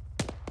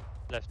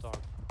 Left arm.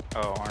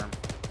 Oh, arm.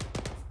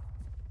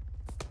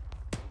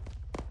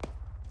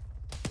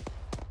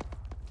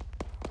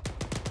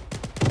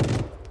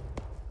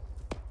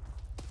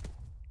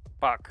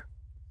 Fuck.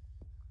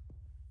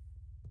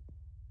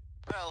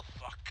 Well,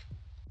 fuck.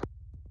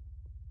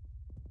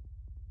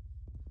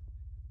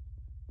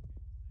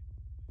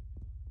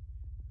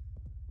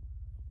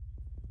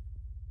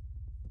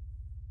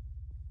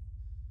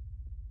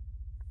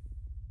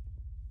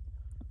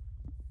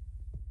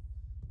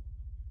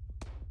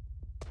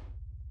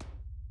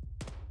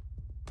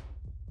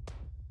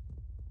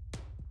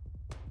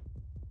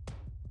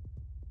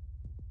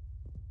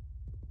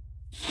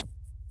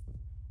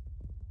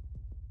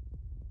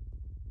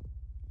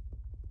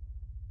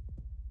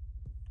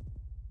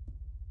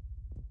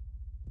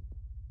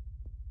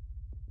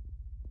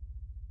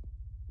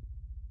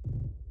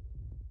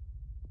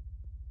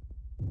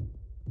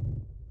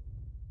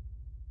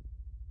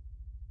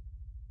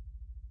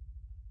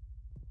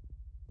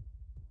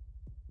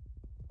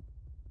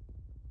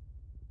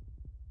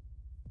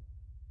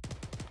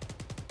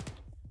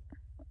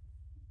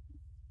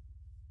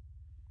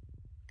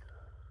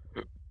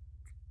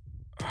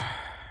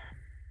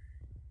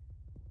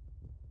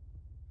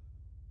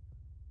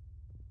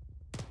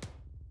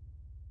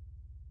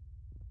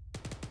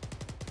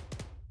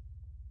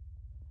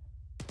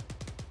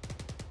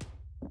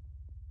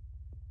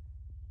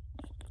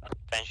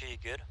 Banshee, you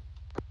good?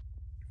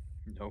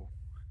 No.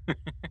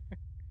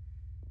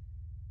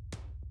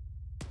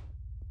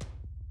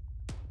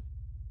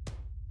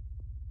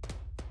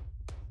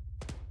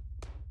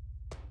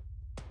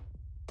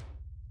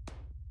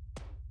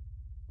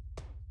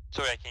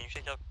 Sorry, can you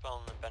check up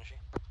on the Banshee?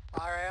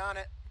 Alright, on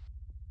it.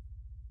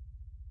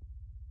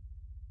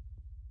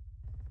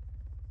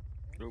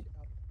 Nope.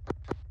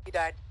 He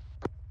died.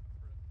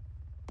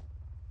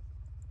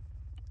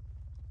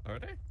 Are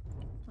they?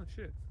 Oh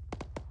shit.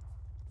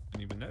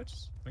 Didn't even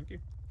notice. Thank you.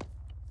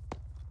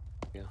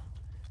 Yeah.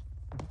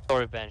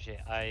 Sorry, Banshee.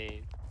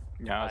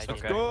 No, it's I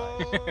okay. didn't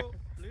realize. Go,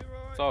 Leroy.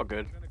 It's all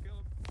good. I'm gonna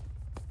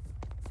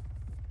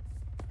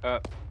kill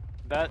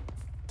him.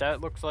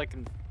 That looks like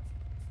an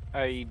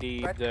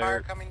IED Red there.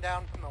 car coming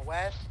down from the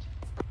west.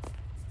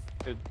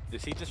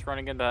 Is he just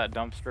running into that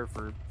dumpster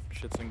for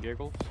shits and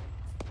giggles?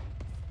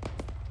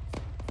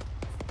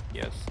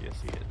 Yes, yes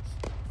he is.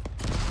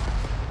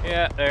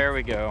 Yeah, there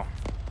we go.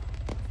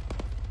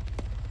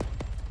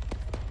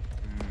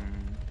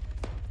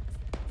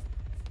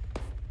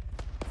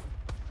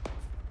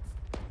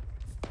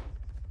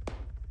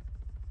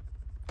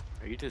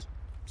 Are you just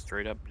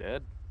straight up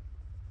dead?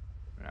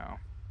 No.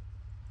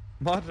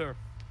 Mother.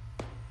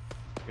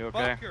 You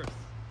okay? Fuckers.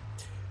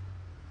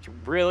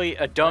 Really?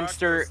 A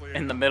dumpster Miraculously,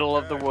 in the middle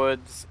of the okay.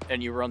 woods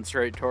and you run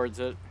straight towards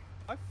it?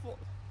 I thought.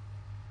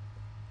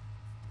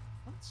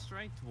 I went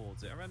straight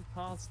towards it. I ran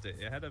past it.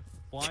 It had a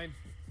wide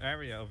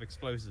area of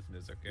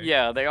explosiveness, okay?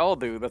 Yeah, they all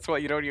do. That's why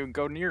you don't even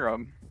go near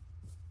them.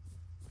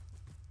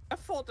 I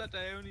thought that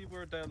they only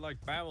were the like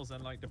barrels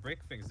and like the brick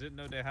things. Didn't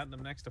know they had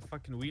them next to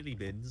fucking wheelie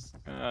bins.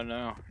 Oh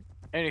no.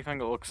 Anything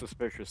that looks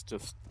suspicious,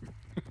 just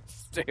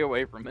stay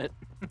away from it.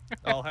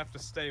 I'll have to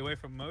stay away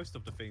from most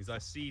of the things I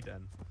see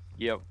then.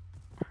 Yep.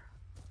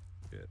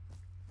 Shit.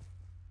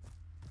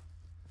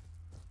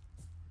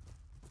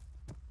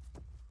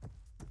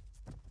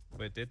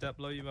 Wait, did that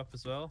blow you up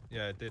as well?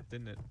 Yeah, it did,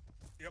 didn't it?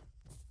 Yep.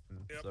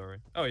 Yep. Sorry.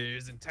 Oh, you're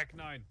using Tech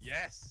 9.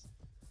 Yes!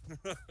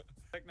 Tech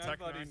 9 Tech 9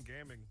 buddies.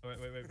 Gaming. Wait,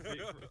 wait,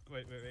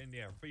 in the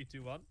air. 3,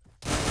 2, 1.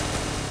 I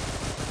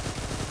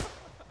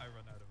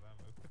run out of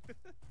ammo.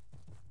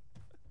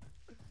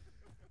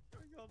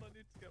 Hang on, I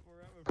need to get more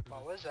ammo for What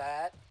this. was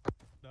that?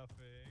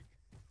 Nothing.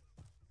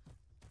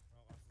 Oh,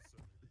 that's the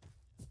city.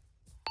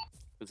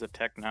 It was a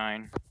Tech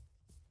 9.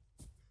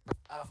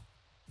 Oh.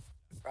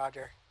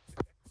 Roger.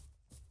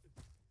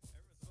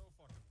 Everyone's so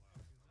fucking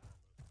loud.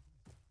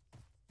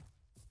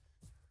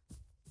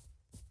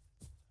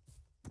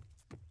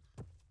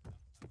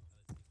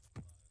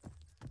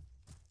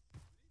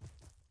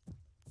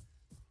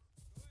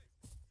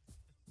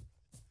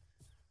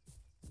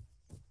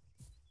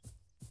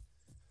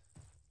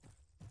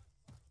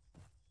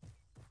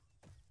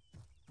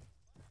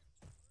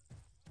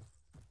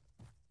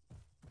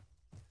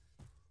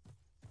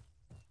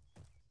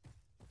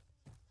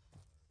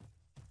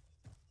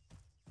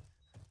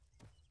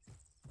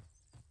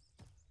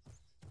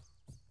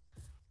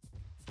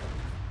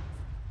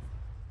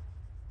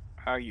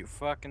 Are you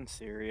fucking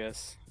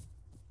serious?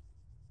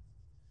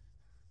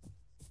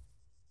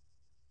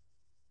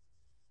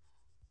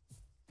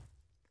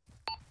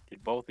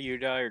 Did both of you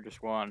die or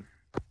just one?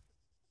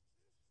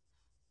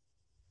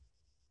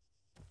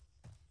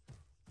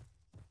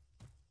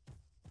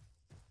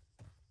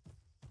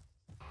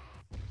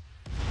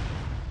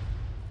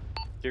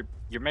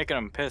 You're making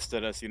them pissed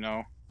at us, you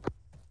know.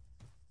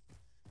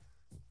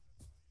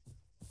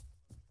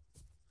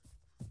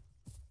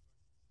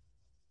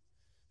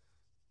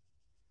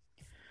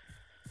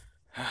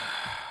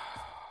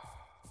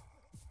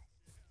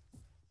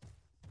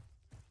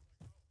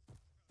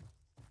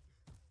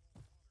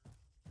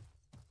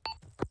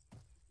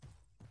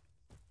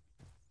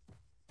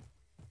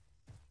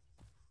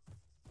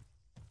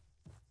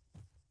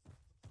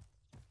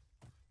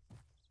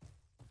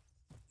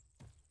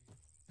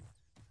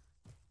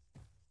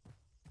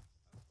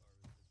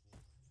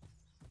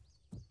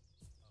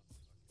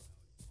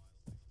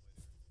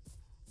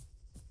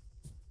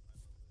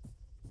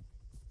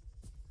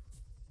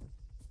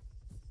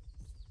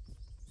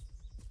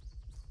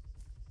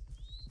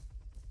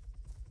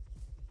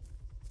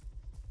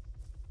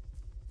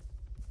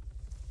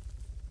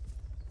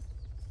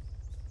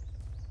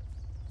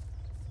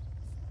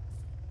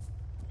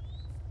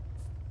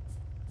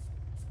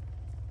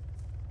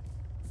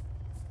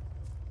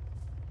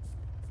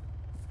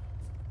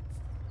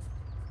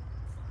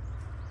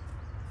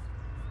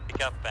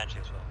 Pick up Banshee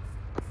as well.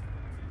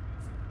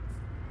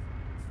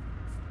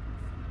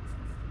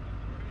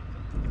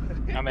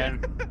 I'm in.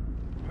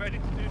 Ready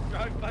to do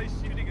drive-by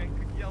shooting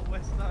and yell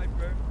West Side,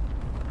 bro.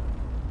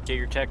 Get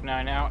your Tech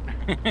 9 out.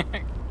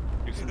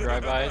 Do some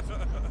drive-bys.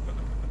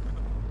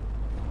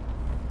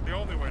 The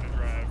only way to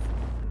drive.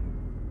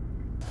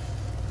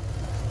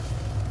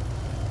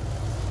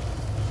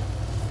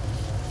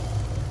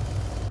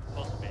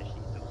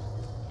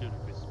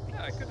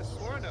 Yeah, I could have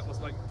sworn that was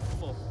like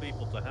normal for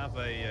people to have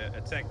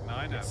a Tech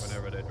 9 out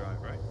whenever they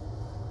drive, right?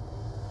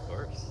 Of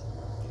course.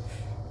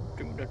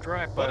 Doing the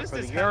drive-by What is for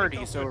the this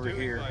yardies helicopter over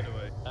doing, here. by the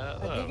way?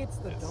 I think it's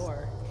the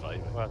door.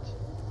 What?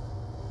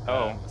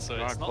 Oh, so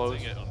not it's not close.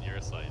 doing it on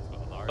your side, but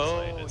on our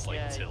Oh, side it's like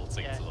yeah,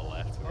 tilting yeah. to the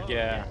left. Oh,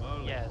 Yeah.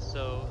 Yeah,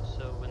 so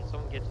when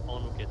someone gets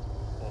on or gets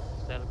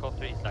off the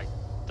helicopter, it's like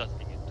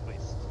dusting a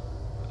twist.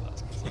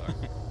 That's bizarre.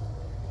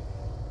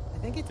 I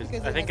think it's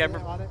because I think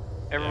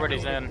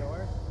everybody's in.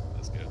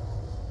 That's good.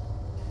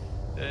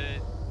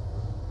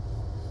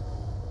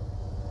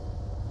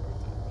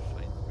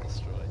 Find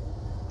destroy.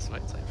 It's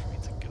right time for me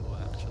to go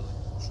actually.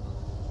 So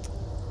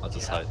I'll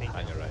just Yeah, I hang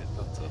think around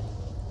until.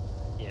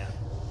 Yeah.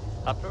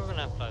 I'm probably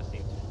gonna fly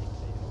things to the next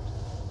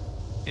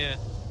day. Yeah,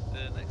 the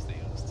next thing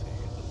goes to the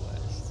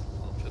west.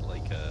 I'll put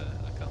like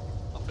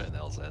I'll put an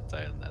LZ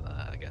down, and then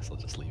I guess I'll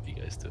just leave you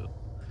guys to it.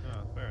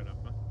 Oh, fair enough,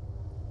 man.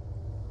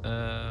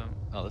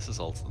 Oh, this is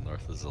all to the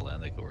north of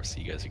Zelenigor, so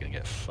you guys are gonna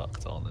get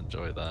fucked on.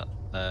 Enjoy that.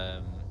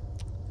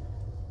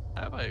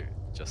 How about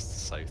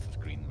just south of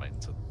Green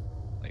Mountain,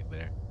 like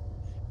there?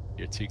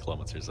 You're 2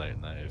 kilometers out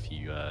now. If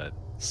you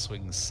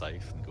swing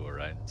south and go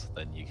around,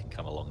 then you can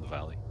come along the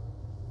valley.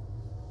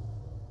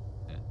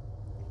 Yeah.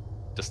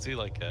 Just do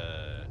like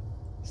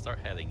start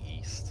heading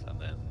east, and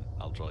then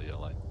I'll draw you a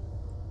line.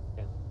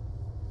 Okay.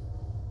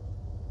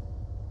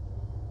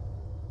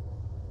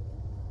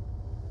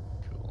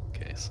 Cool.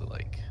 Okay, so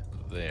like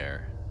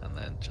there, and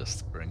then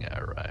just bring it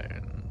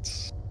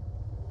around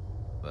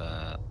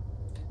that.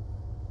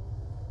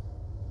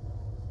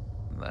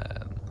 And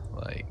then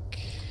like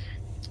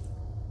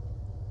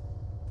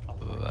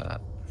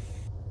that.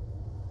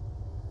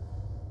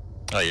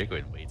 Oh, you're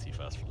going way too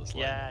fast for this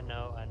line. Yeah, I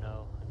know.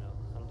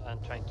 I'm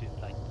trying to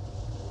like.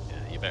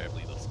 Yeah, you better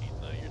bleed off speed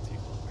now. You're 2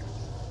 kilometers.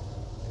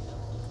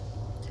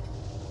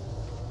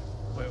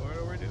 Wait, what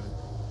are we doing?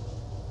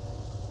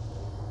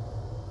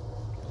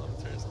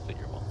 Kilometers. I'll put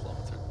your 1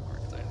 kilometer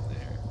mark down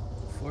there.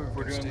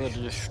 We're doing the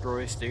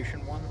destroy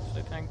station ones,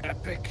 I think.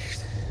 Epic.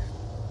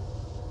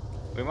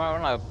 We might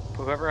want to,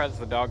 whoever has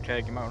the dog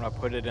tag, you might want to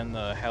put it in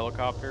the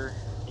helicopter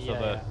so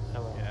that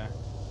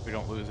we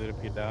don't lose it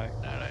if you die.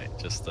 Alright,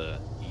 just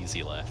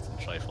easy left and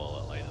try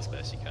follow that line as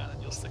best you can,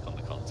 and you'll stick on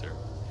the contour.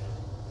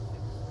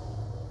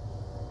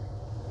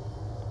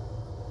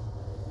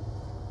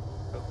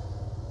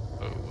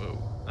 Whoa.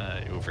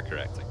 You're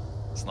overcorrecting.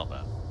 It's not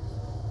bad.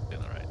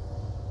 Doing alright.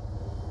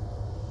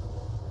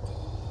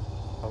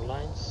 Power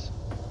lines?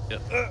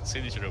 Yep. As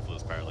soon as you're over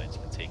those power lines,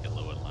 you can take it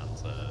low and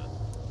land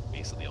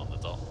basically on the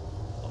dot.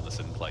 On this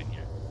incline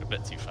here. You're a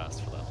bit too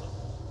fast for that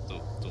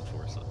though. Don't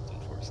force it.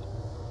 Don't force it.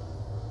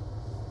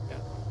 Yeah.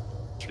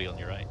 Tree on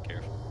your right,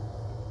 careful.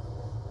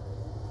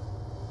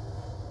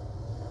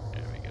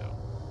 There we go.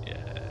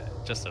 Yeah,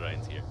 just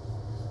around here.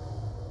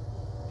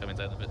 Coming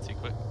down a bit too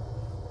quick.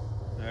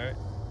 Alright.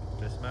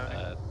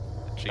 Dismounting.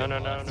 Tree on the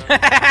No.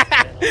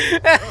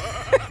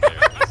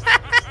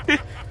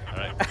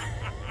 Alright.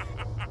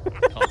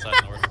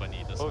 Contact north when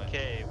you dismount.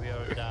 Okay, we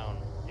are down.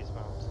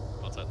 Dismount.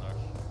 Contact north.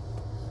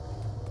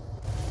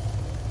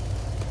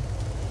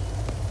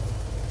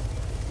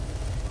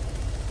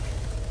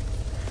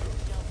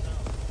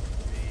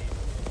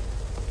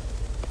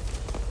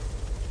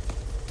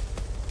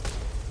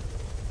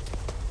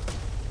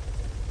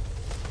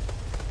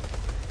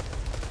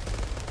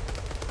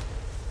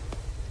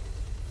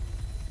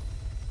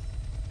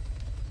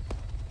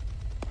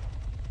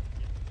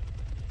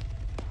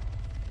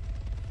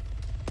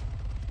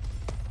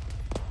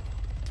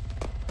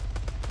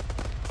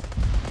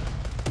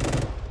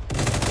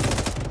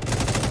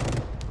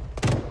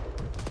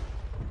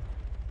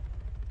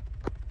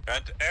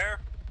 And air.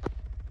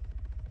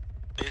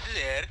 This is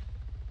air.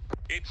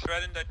 Keep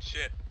shredding that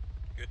shit.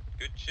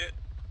 Good shit.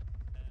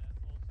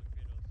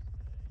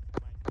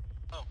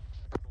 Oh.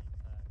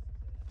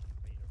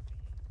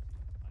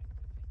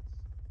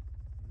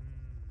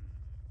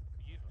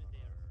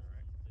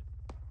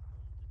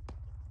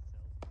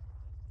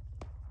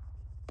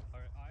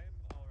 Alright, I am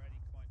already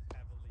quite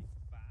heavily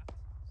fat,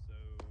 so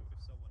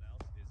if someone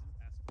else isn't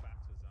as fat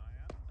as I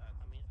am, then...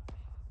 I mean,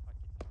 I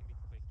can be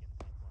quick and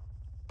take one.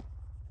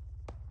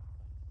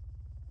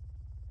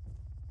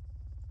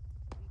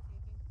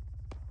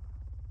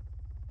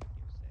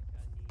 Give a sec,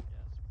 I need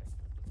a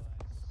spectrum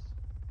device.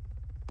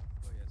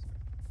 Oh yes,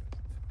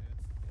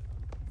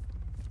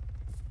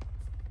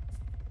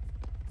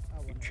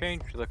 You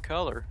change the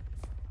color.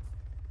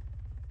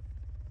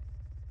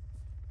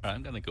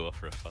 I'm gonna go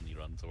for a funny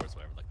run towards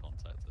wherever that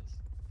contact is.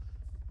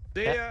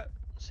 See ya!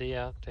 See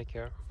ya, take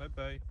care. Bye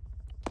bye.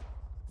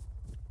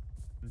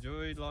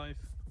 Enjoy life.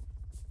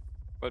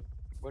 But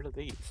What are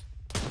these?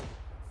 What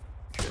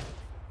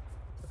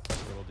the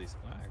fuck are all these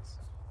flags?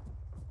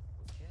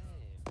 Okay.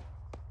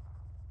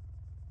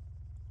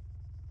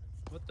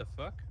 What the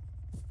fuck?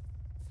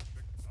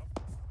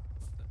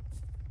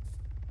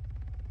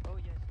 Oh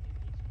yes, it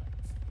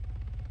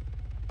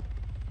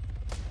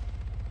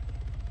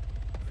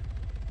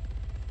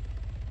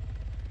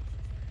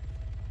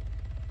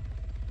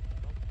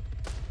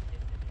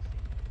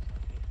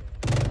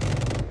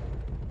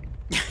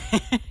is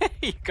flag.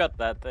 You got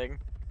that thing.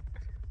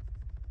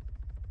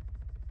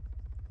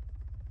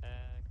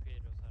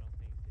 Creators, I don't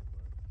think they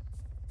work.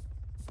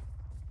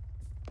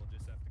 We'll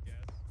just have to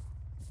guess.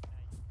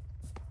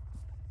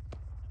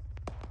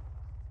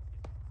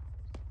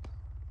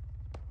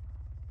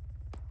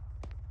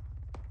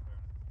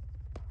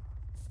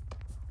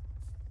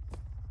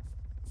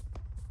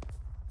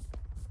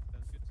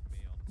 Sounds good to me,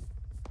 on.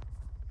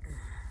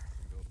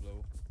 Go blow.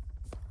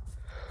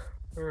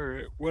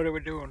 Alright, what are we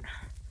doing?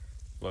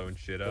 Blowing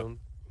shit up.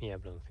 Yeah,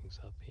 blowing things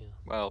up, yeah.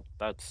 Well,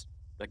 that's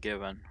a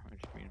given. I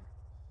just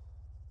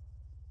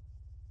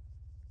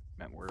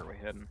meant where are we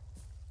heading?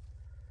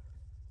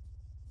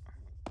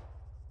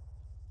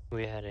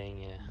 We're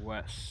heading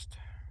west.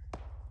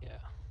 Yeah.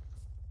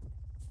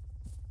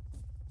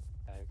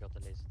 I've got the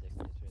laser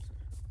detonator.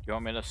 You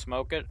want me to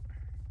smoke it?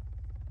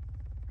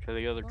 To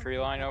the other tree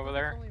line over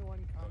there? Only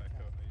one contact.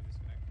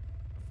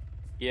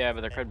 Yeah,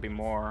 but there could be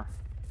more.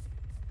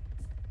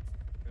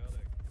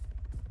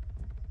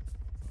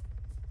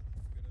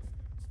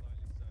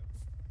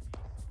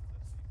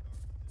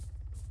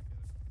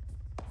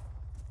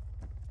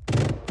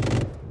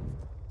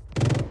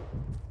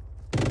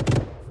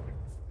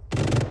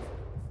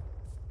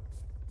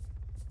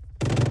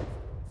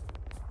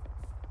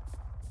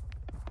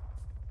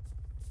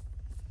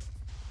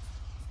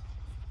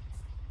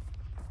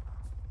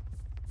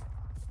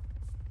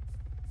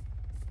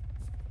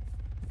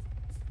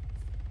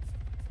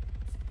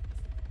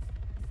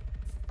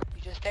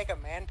 You just take a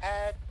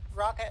man-pad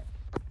rocket?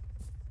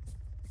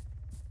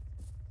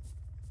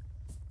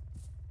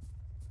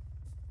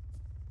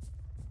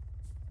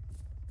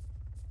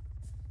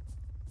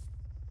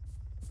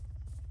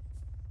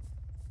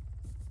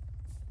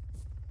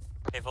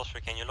 Hey Foster,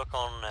 can you look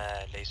on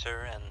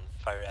laser and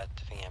fire at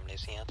the thing I'm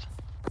lasing at?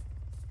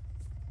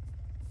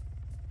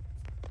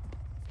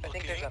 I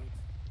think there's a...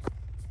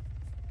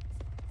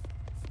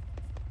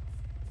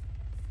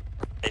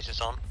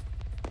 Laser's on.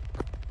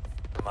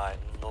 To my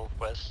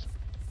northwest.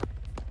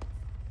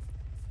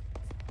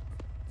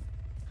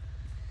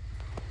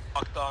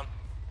 Locked on.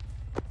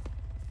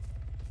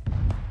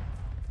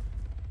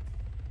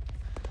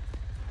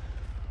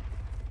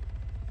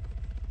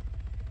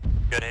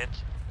 Good hit.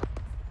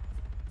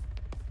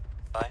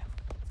 Bye.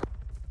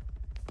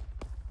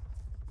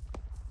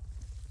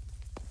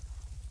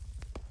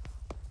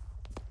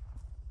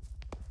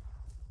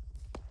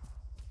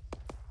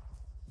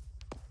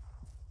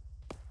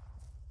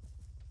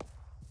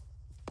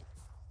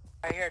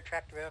 I hear a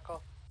tracked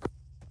vehicle.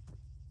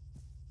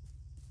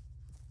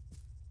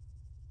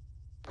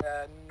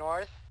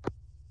 North.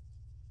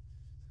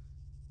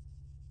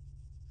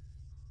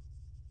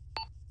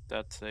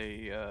 That's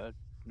a,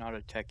 not a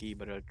techie,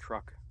 but a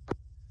truck.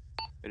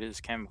 It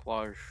is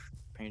camouflage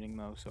painting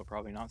though, so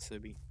probably not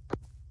Sibby.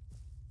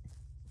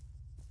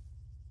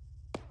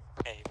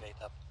 Hey, wait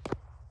up.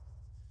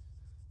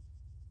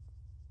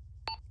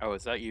 Oh,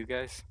 is that you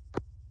guys?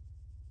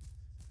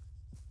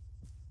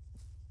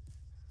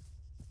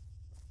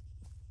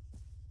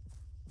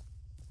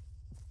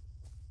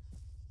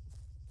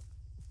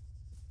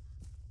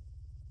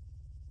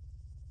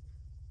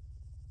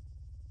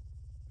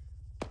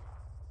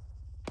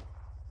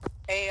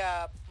 Hey,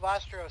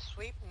 Vostro,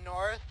 sweep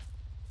north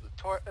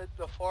toward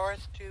the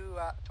forest to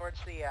towards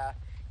the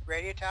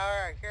radio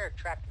tower. I hear a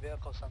tracked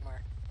vehicle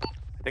somewhere.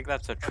 I think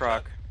that's a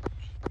truck.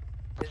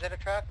 Is it a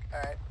truck?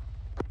 Alright.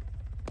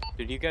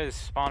 Did you guys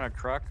spawn a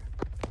truck?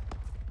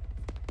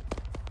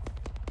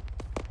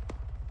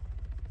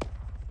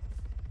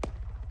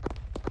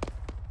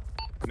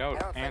 No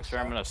answer,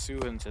 I'm gonna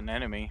assume it's an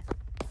enemy.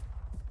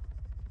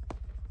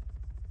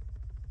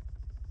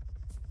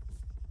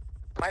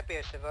 Might be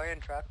a civilian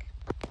truck.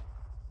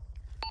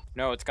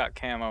 No, it's got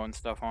camo and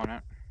stuff on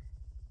it.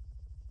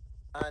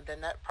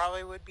 Then that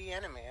probably would be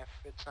enemy if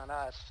it's not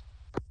us.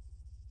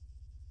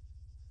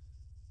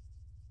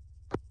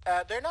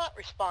 They're not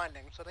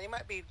responding, so they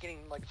might be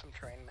getting like some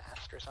terrain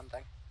masked or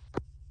something.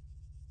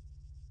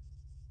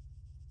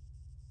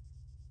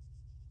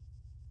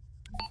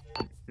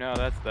 No,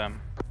 that's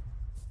them.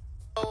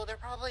 Oh, they're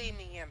probably in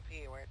the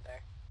EMP, weren't they?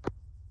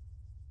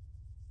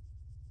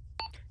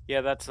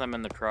 Yeah, that's them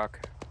in the truck.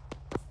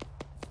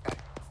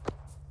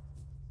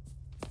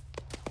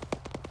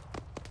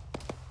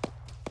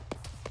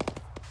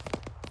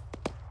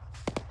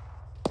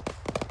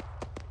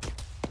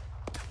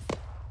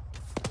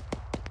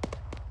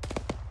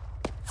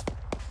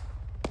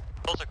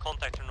 Also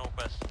contact to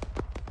northwest.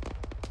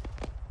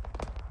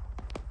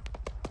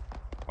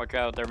 Watch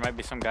out, there might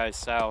be some guys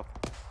south.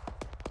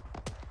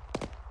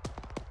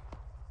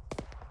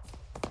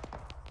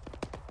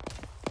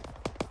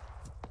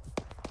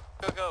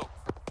 Go, go.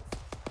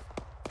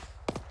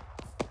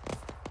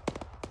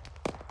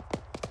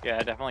 Yeah,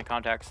 definitely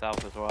contact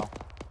south as well.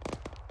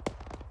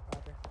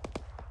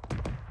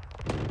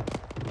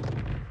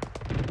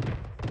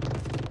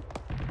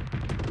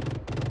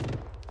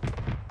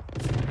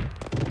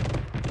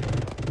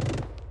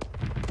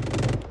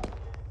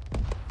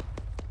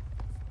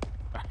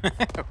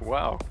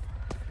 Wow.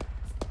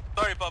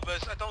 Sorry,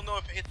 Bubbas. I don't know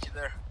if it hit you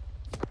there.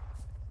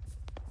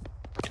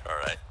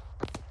 Alright.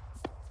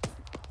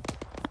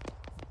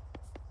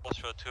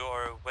 Also, to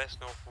our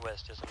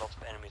west-northwest, there's a lot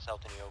of enemies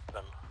out in the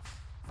open.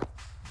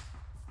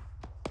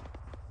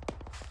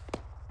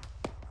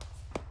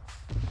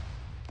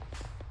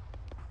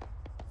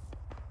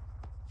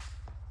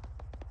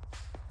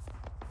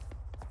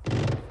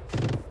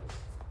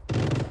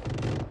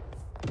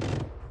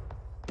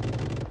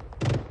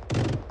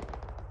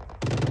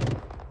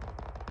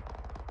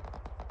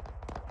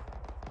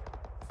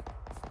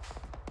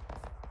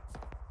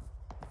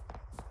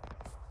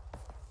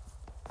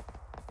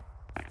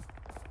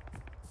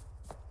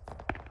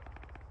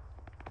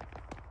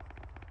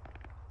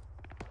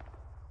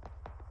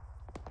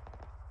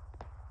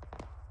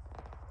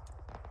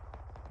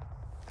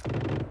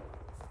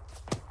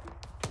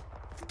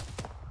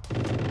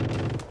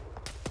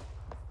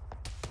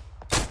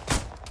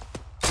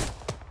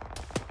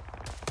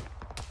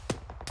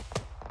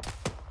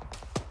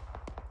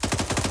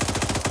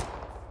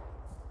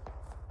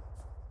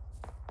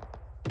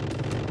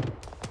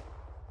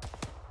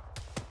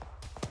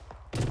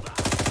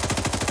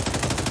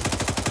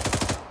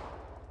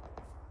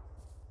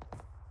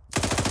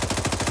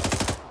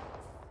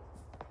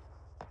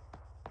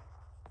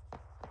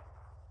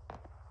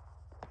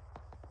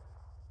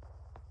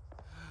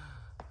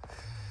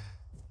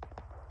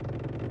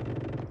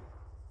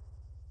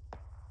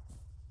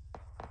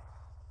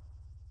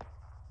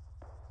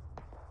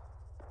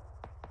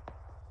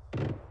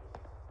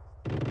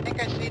 I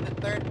think I see the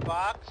third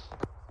box.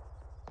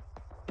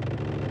 Up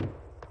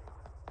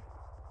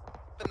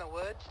in the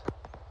woods.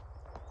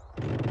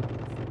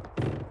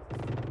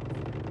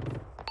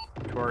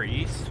 To our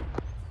east?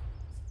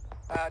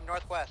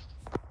 Northwest.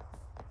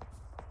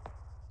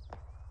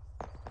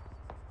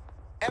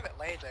 I have it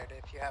lasered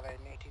if you have an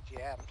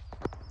ATGM.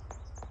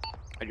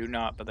 I do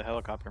not, but the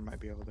helicopter might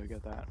be able to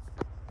get that.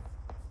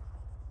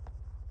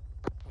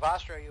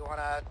 Vostro, you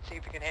wanna see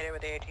if you can hit it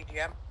with the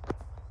ATGM?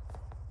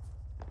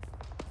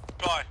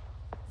 Try.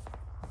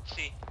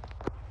 See.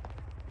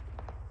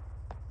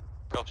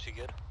 Drops, you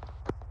good?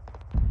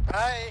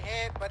 I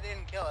hit, but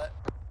didn't kill it.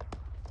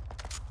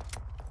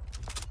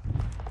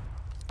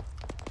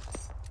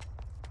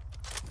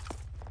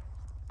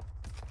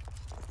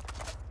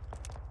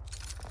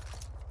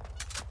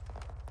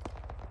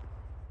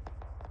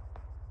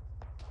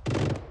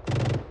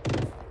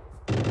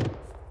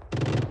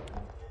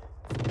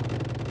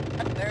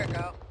 There we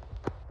go.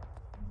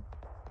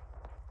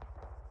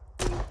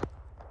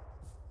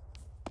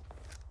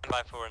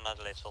 By for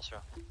another late also.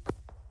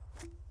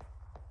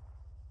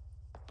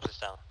 Put this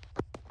down.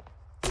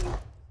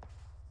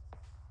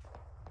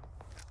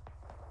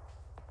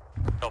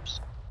 Drops.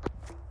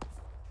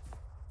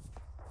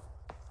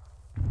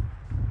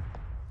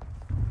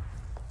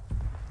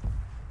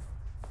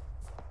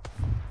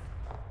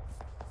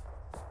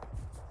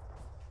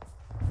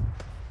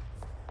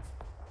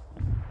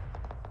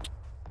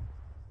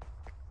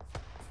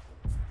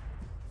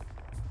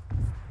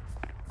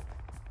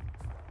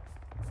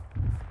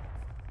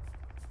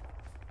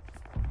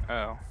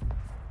 Oh.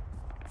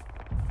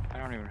 I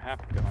don't even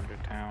have to go into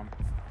town.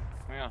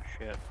 Well,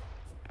 shit.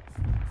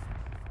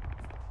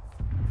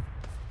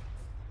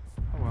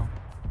 Oh well.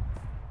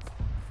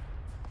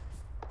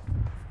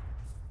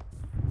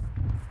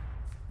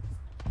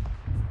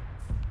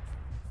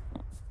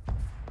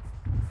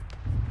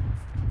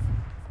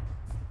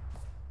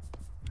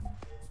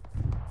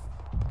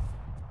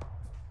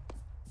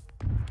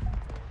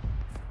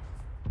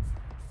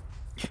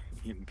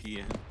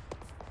 Impian.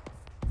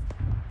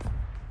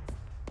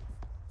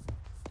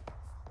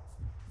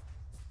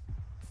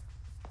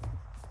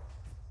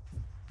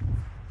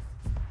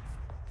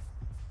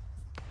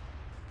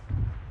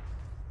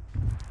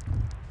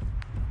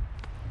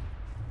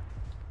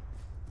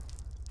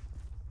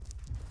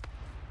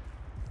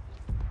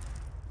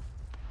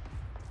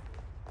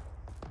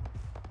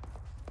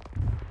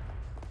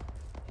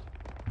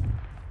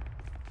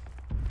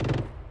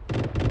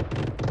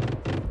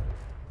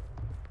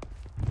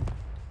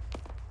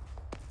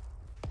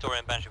 Tori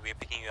and Banshee, we're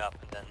picking you up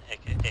and then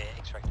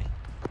extracting.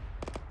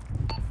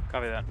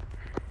 Copy that.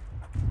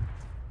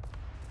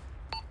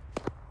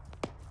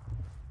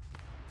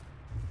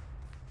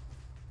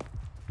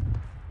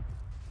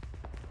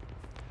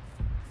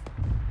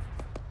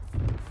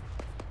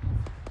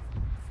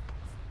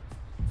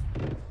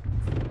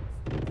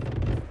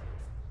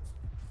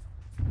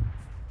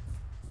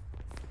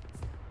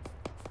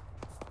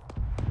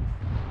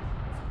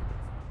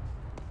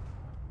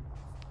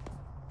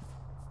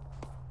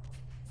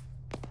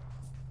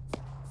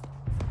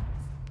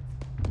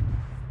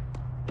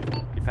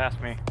 He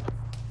passed me.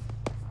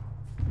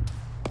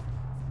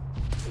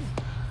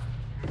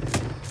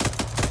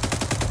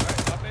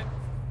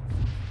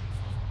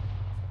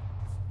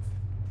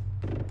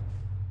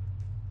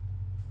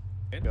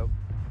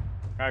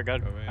 Alright,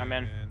 good. Go I'm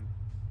in.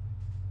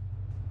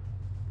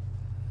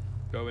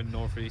 Go in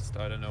northeast.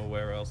 I don't know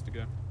where else to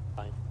go.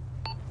 Fine.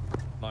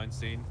 Line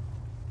scene.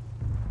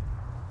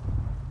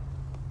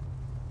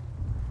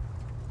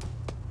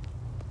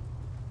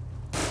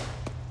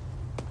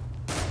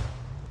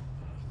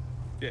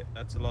 Shit,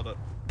 that's a lot of...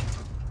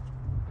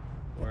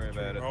 Don't worry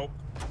about it.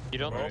 You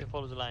don't need to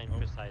follow the line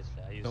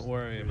precisely. I Don't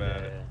worry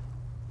about it.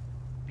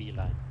 B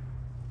line.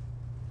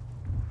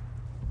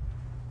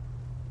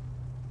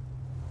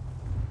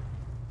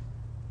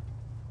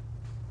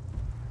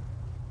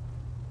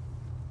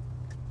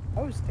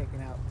 I was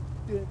taking out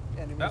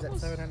enemies That at was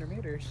 700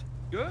 meters.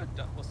 Good.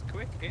 That was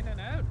quick. In and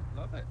out.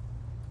 Love it.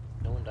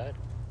 No one died.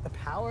 The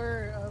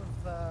power of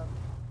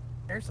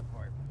air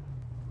support.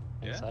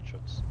 And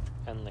Satrox.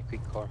 And a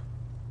quick car.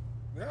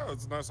 Yeah,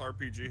 it's a nice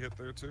RPG hit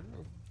there too.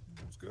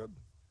 It's good.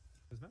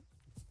 Isn't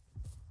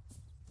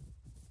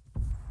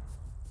it?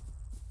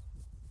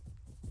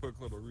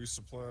 Quick little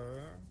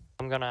resupply.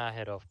 I'm gonna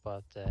head off,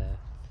 but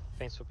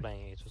thanks for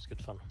playing. It was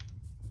good fun.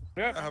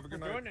 Yeah, have a good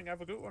night. joining.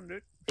 Have a good one,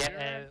 dude. Yeah.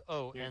 And remember,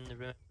 the ID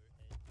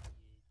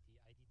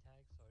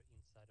tags are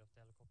inside of the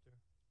helicopter.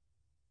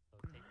 So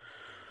take them.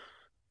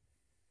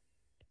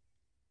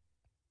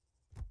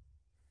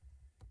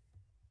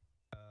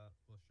 Well,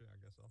 shit. I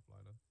guess I'll fly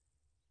then.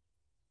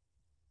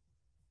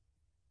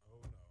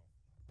 Oh no.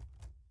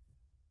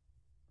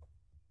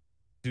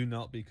 Do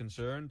not be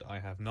concerned. I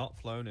have not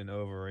flown in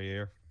over a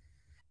year.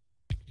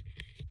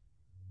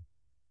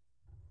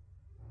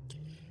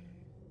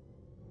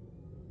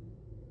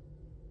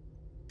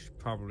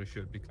 Probably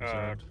should be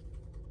concerned.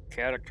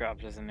 Chaotic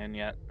Drops isn't in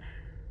yet.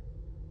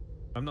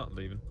 I'm not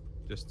leaving.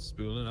 Just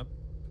spooling up.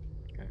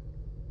 Okay.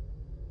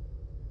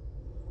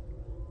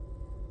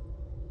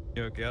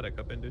 Yo, Chaotic,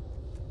 up in, dude.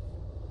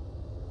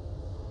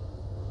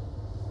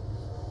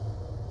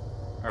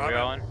 Are we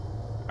all in?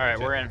 Alright,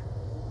 we're in.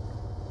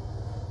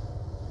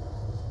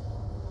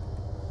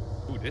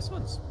 Ooh, this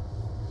one's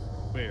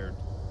weird.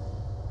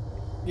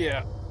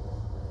 Yeah.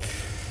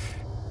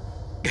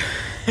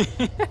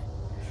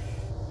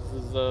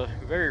 This is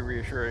very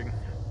reassuring.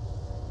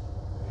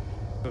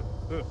 Oh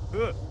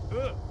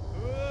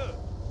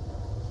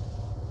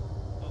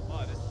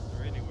my, this is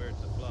really weird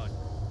to fly.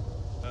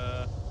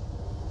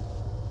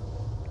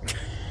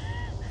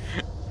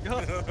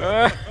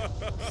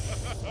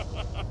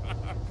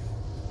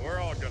 We're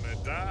all gonna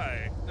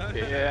die.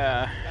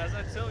 Yeah. As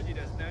I told you,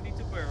 there's no need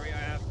to worry.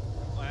 I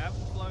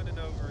haven't flown in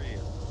over a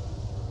year.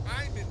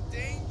 I'm in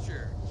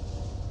danger.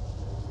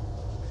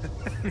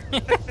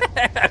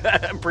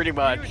 Pretty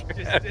much. You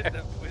just did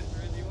that quiz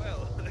really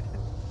well.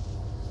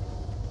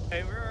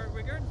 Hey,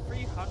 we're going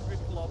 300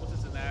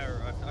 kilometers an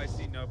hour. I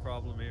see no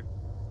problem here.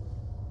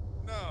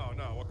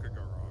 No, what could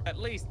go wrong? At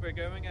least we're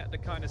going at the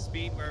kind of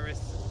speed where if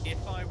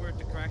I were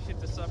to crash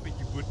into something,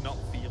 you would not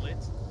feel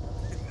it.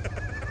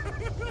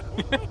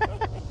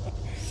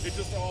 It'd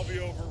just all be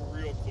over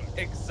real quick.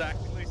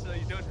 Exactly, so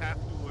you don't have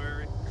to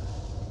worry.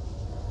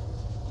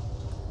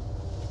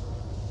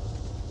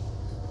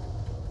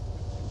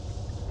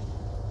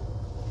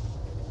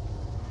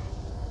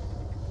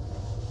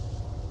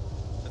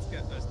 Let's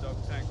get those dog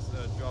tanks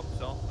dropped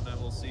off and then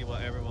we'll see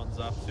what everyone's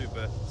up to,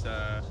 but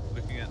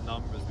looking at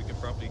numbers, we can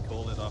probably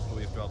call it after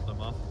we've dropped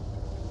them off.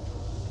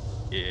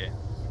 Yeah.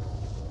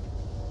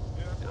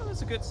 Yeah,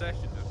 that's a good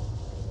session, though.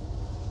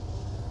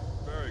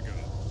 Very good.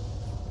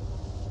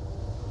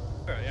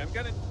 Alright, I'm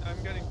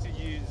gonna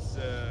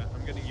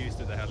use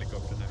the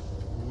helicopter now.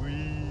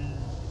 Whee!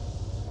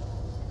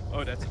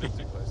 Oh, that's a bit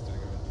too close to the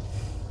ground.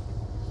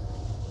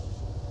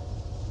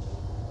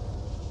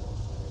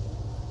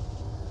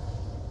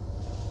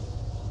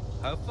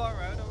 How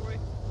far out are we?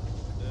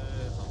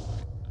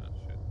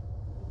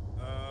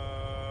 Oh,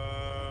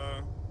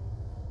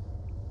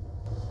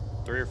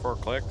 shit. 3 or 4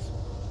 clicks.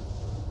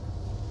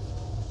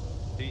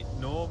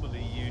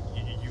 Normally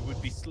you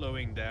would be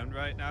slowing down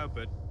right now,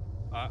 but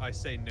I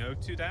say no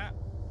to that.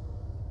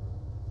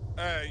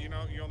 Hey, you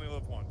know, you only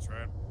live once,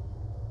 right?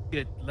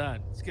 Good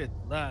lads, good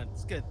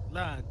lads, good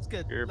lads,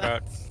 good You're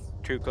lads.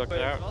 about 2 clicks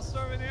Wait, out. is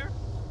Vostar in here?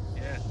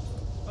 Yeah.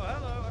 Oh,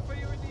 hello. I thought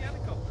you were in the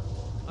helicopter.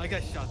 I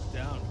got shot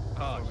down.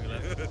 Oh, we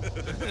left.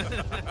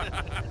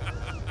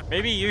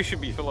 Maybe you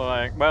should be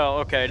flying. Well,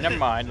 okay, never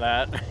mind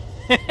that.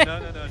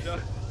 No,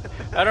 don't.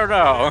 I don't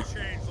know.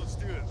 Change, let's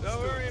do it.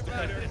 Don't worry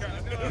about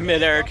it.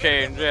 Mid-air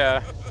change,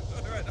 yeah.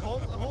 Alright,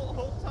 hold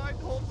tight.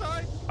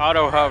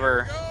 Auto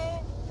hover.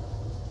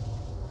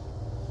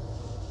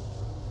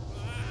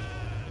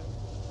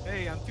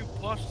 Hey, I'm too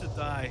plush to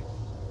die.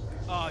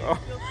 Oh, you Oh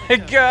killed my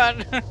me.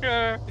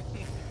 god.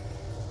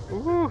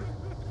 Woo.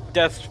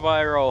 Death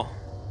spiral.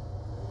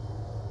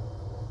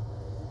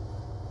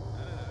 No,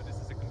 this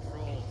is a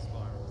controlled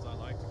spiral, as I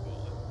like to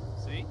call it.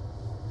 See?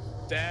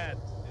 Dead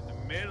in the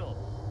middle.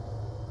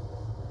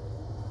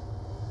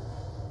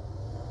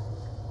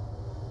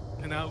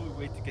 And now we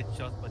wait to get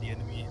shot by the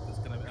enemy that's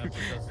gonna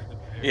ambush us in the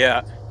air.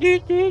 Yeah.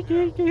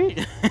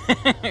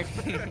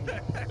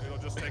 It'll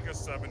just take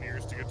us 7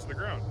 years to get to the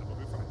ground. It'll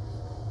be fine.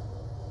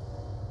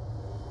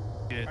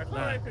 Good I thought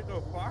I lad. could go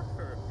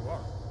faster if you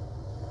want.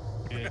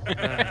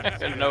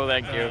 Good. No,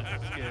 thank you.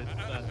 Good.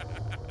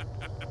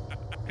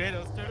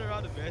 Kratos, turn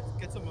around a bit,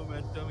 get some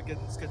momentum, and get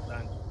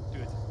land. Do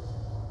it.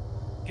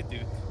 You can do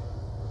it.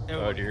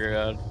 Oh dear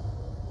God.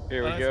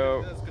 Here we that's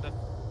go. Good. That's good.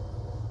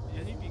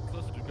 You need to be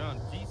closer to the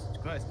ground. Jesus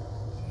Christ.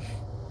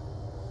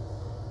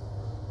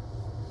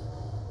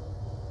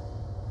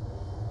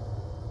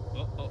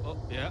 Oh,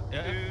 yeah.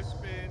 You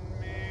spin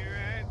me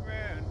right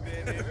round,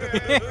 baby.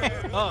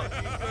 Oh.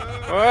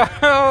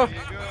 Whoa.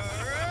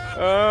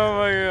 Oh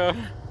my God.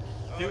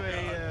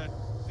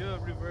 Do a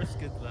reverse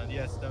skid land.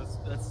 Yes, that's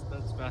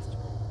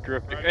masterful.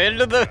 Drifting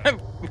into the.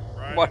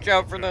 Watch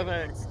out for the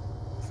things.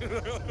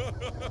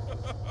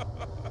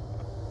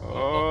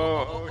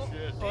 Oh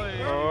shit.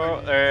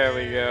 Oh, there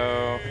we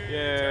go.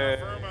 Yay.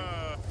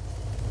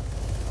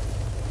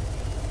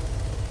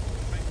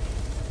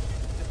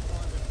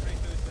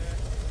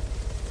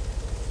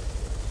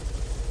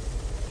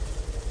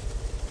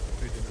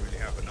 We didn't really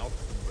have an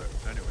outcome, but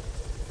anyway.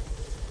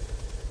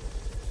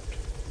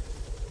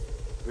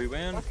 We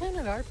win. What kind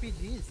of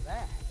RPG is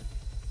that?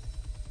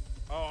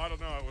 Oh, I don't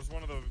know. It was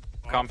one of the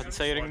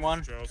compensating options, so I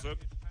one. just chose it.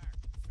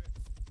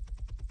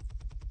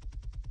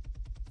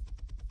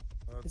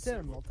 Is it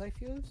a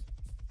multi-fuse?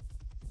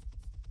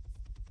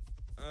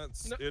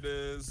 It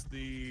is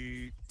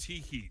the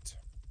T-Heat.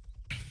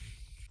 I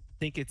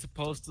think it's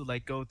supposed to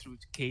like go through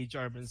cage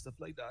armor and stuff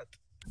like that.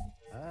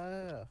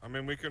 Oh. I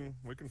mean, we can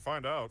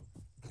find out.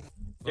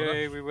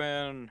 Yay, we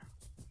win.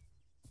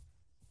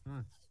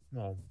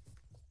 No.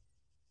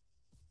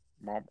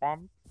 No.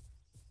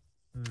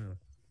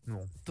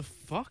 The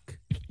fuck?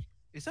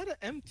 Is that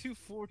an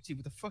M240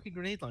 with a fucking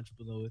grenade launcher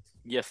below it?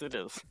 Yes, it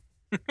is.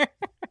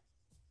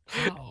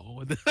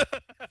 How?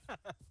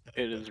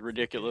 It is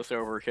ridiculous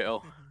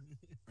overkill.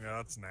 Yeah,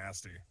 that's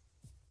nasty.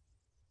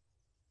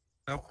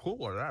 How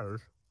cool are that?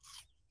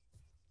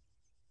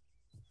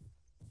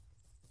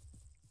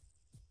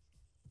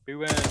 We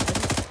win.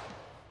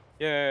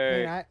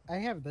 Yay. I mean, I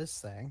have this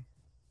thing.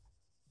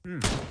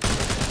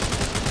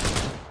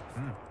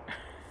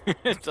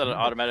 Is that an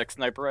automatic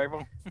sniper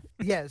rifle?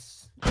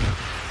 Yes. Or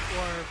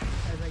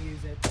as I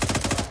use it, to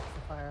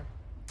fire.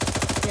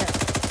 Yes.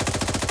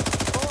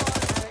 Full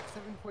automatic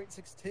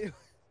 7.62.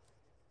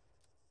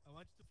 I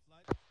want you to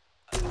fly.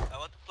 I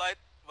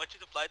want you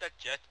to fly that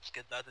jet and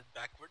skid landed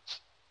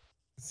backwards.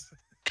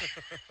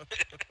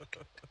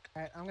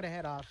 Alright, I'm gonna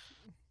head off.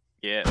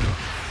 Yeah.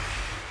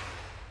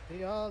 See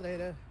y'all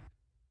later.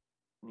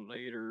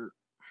 Later.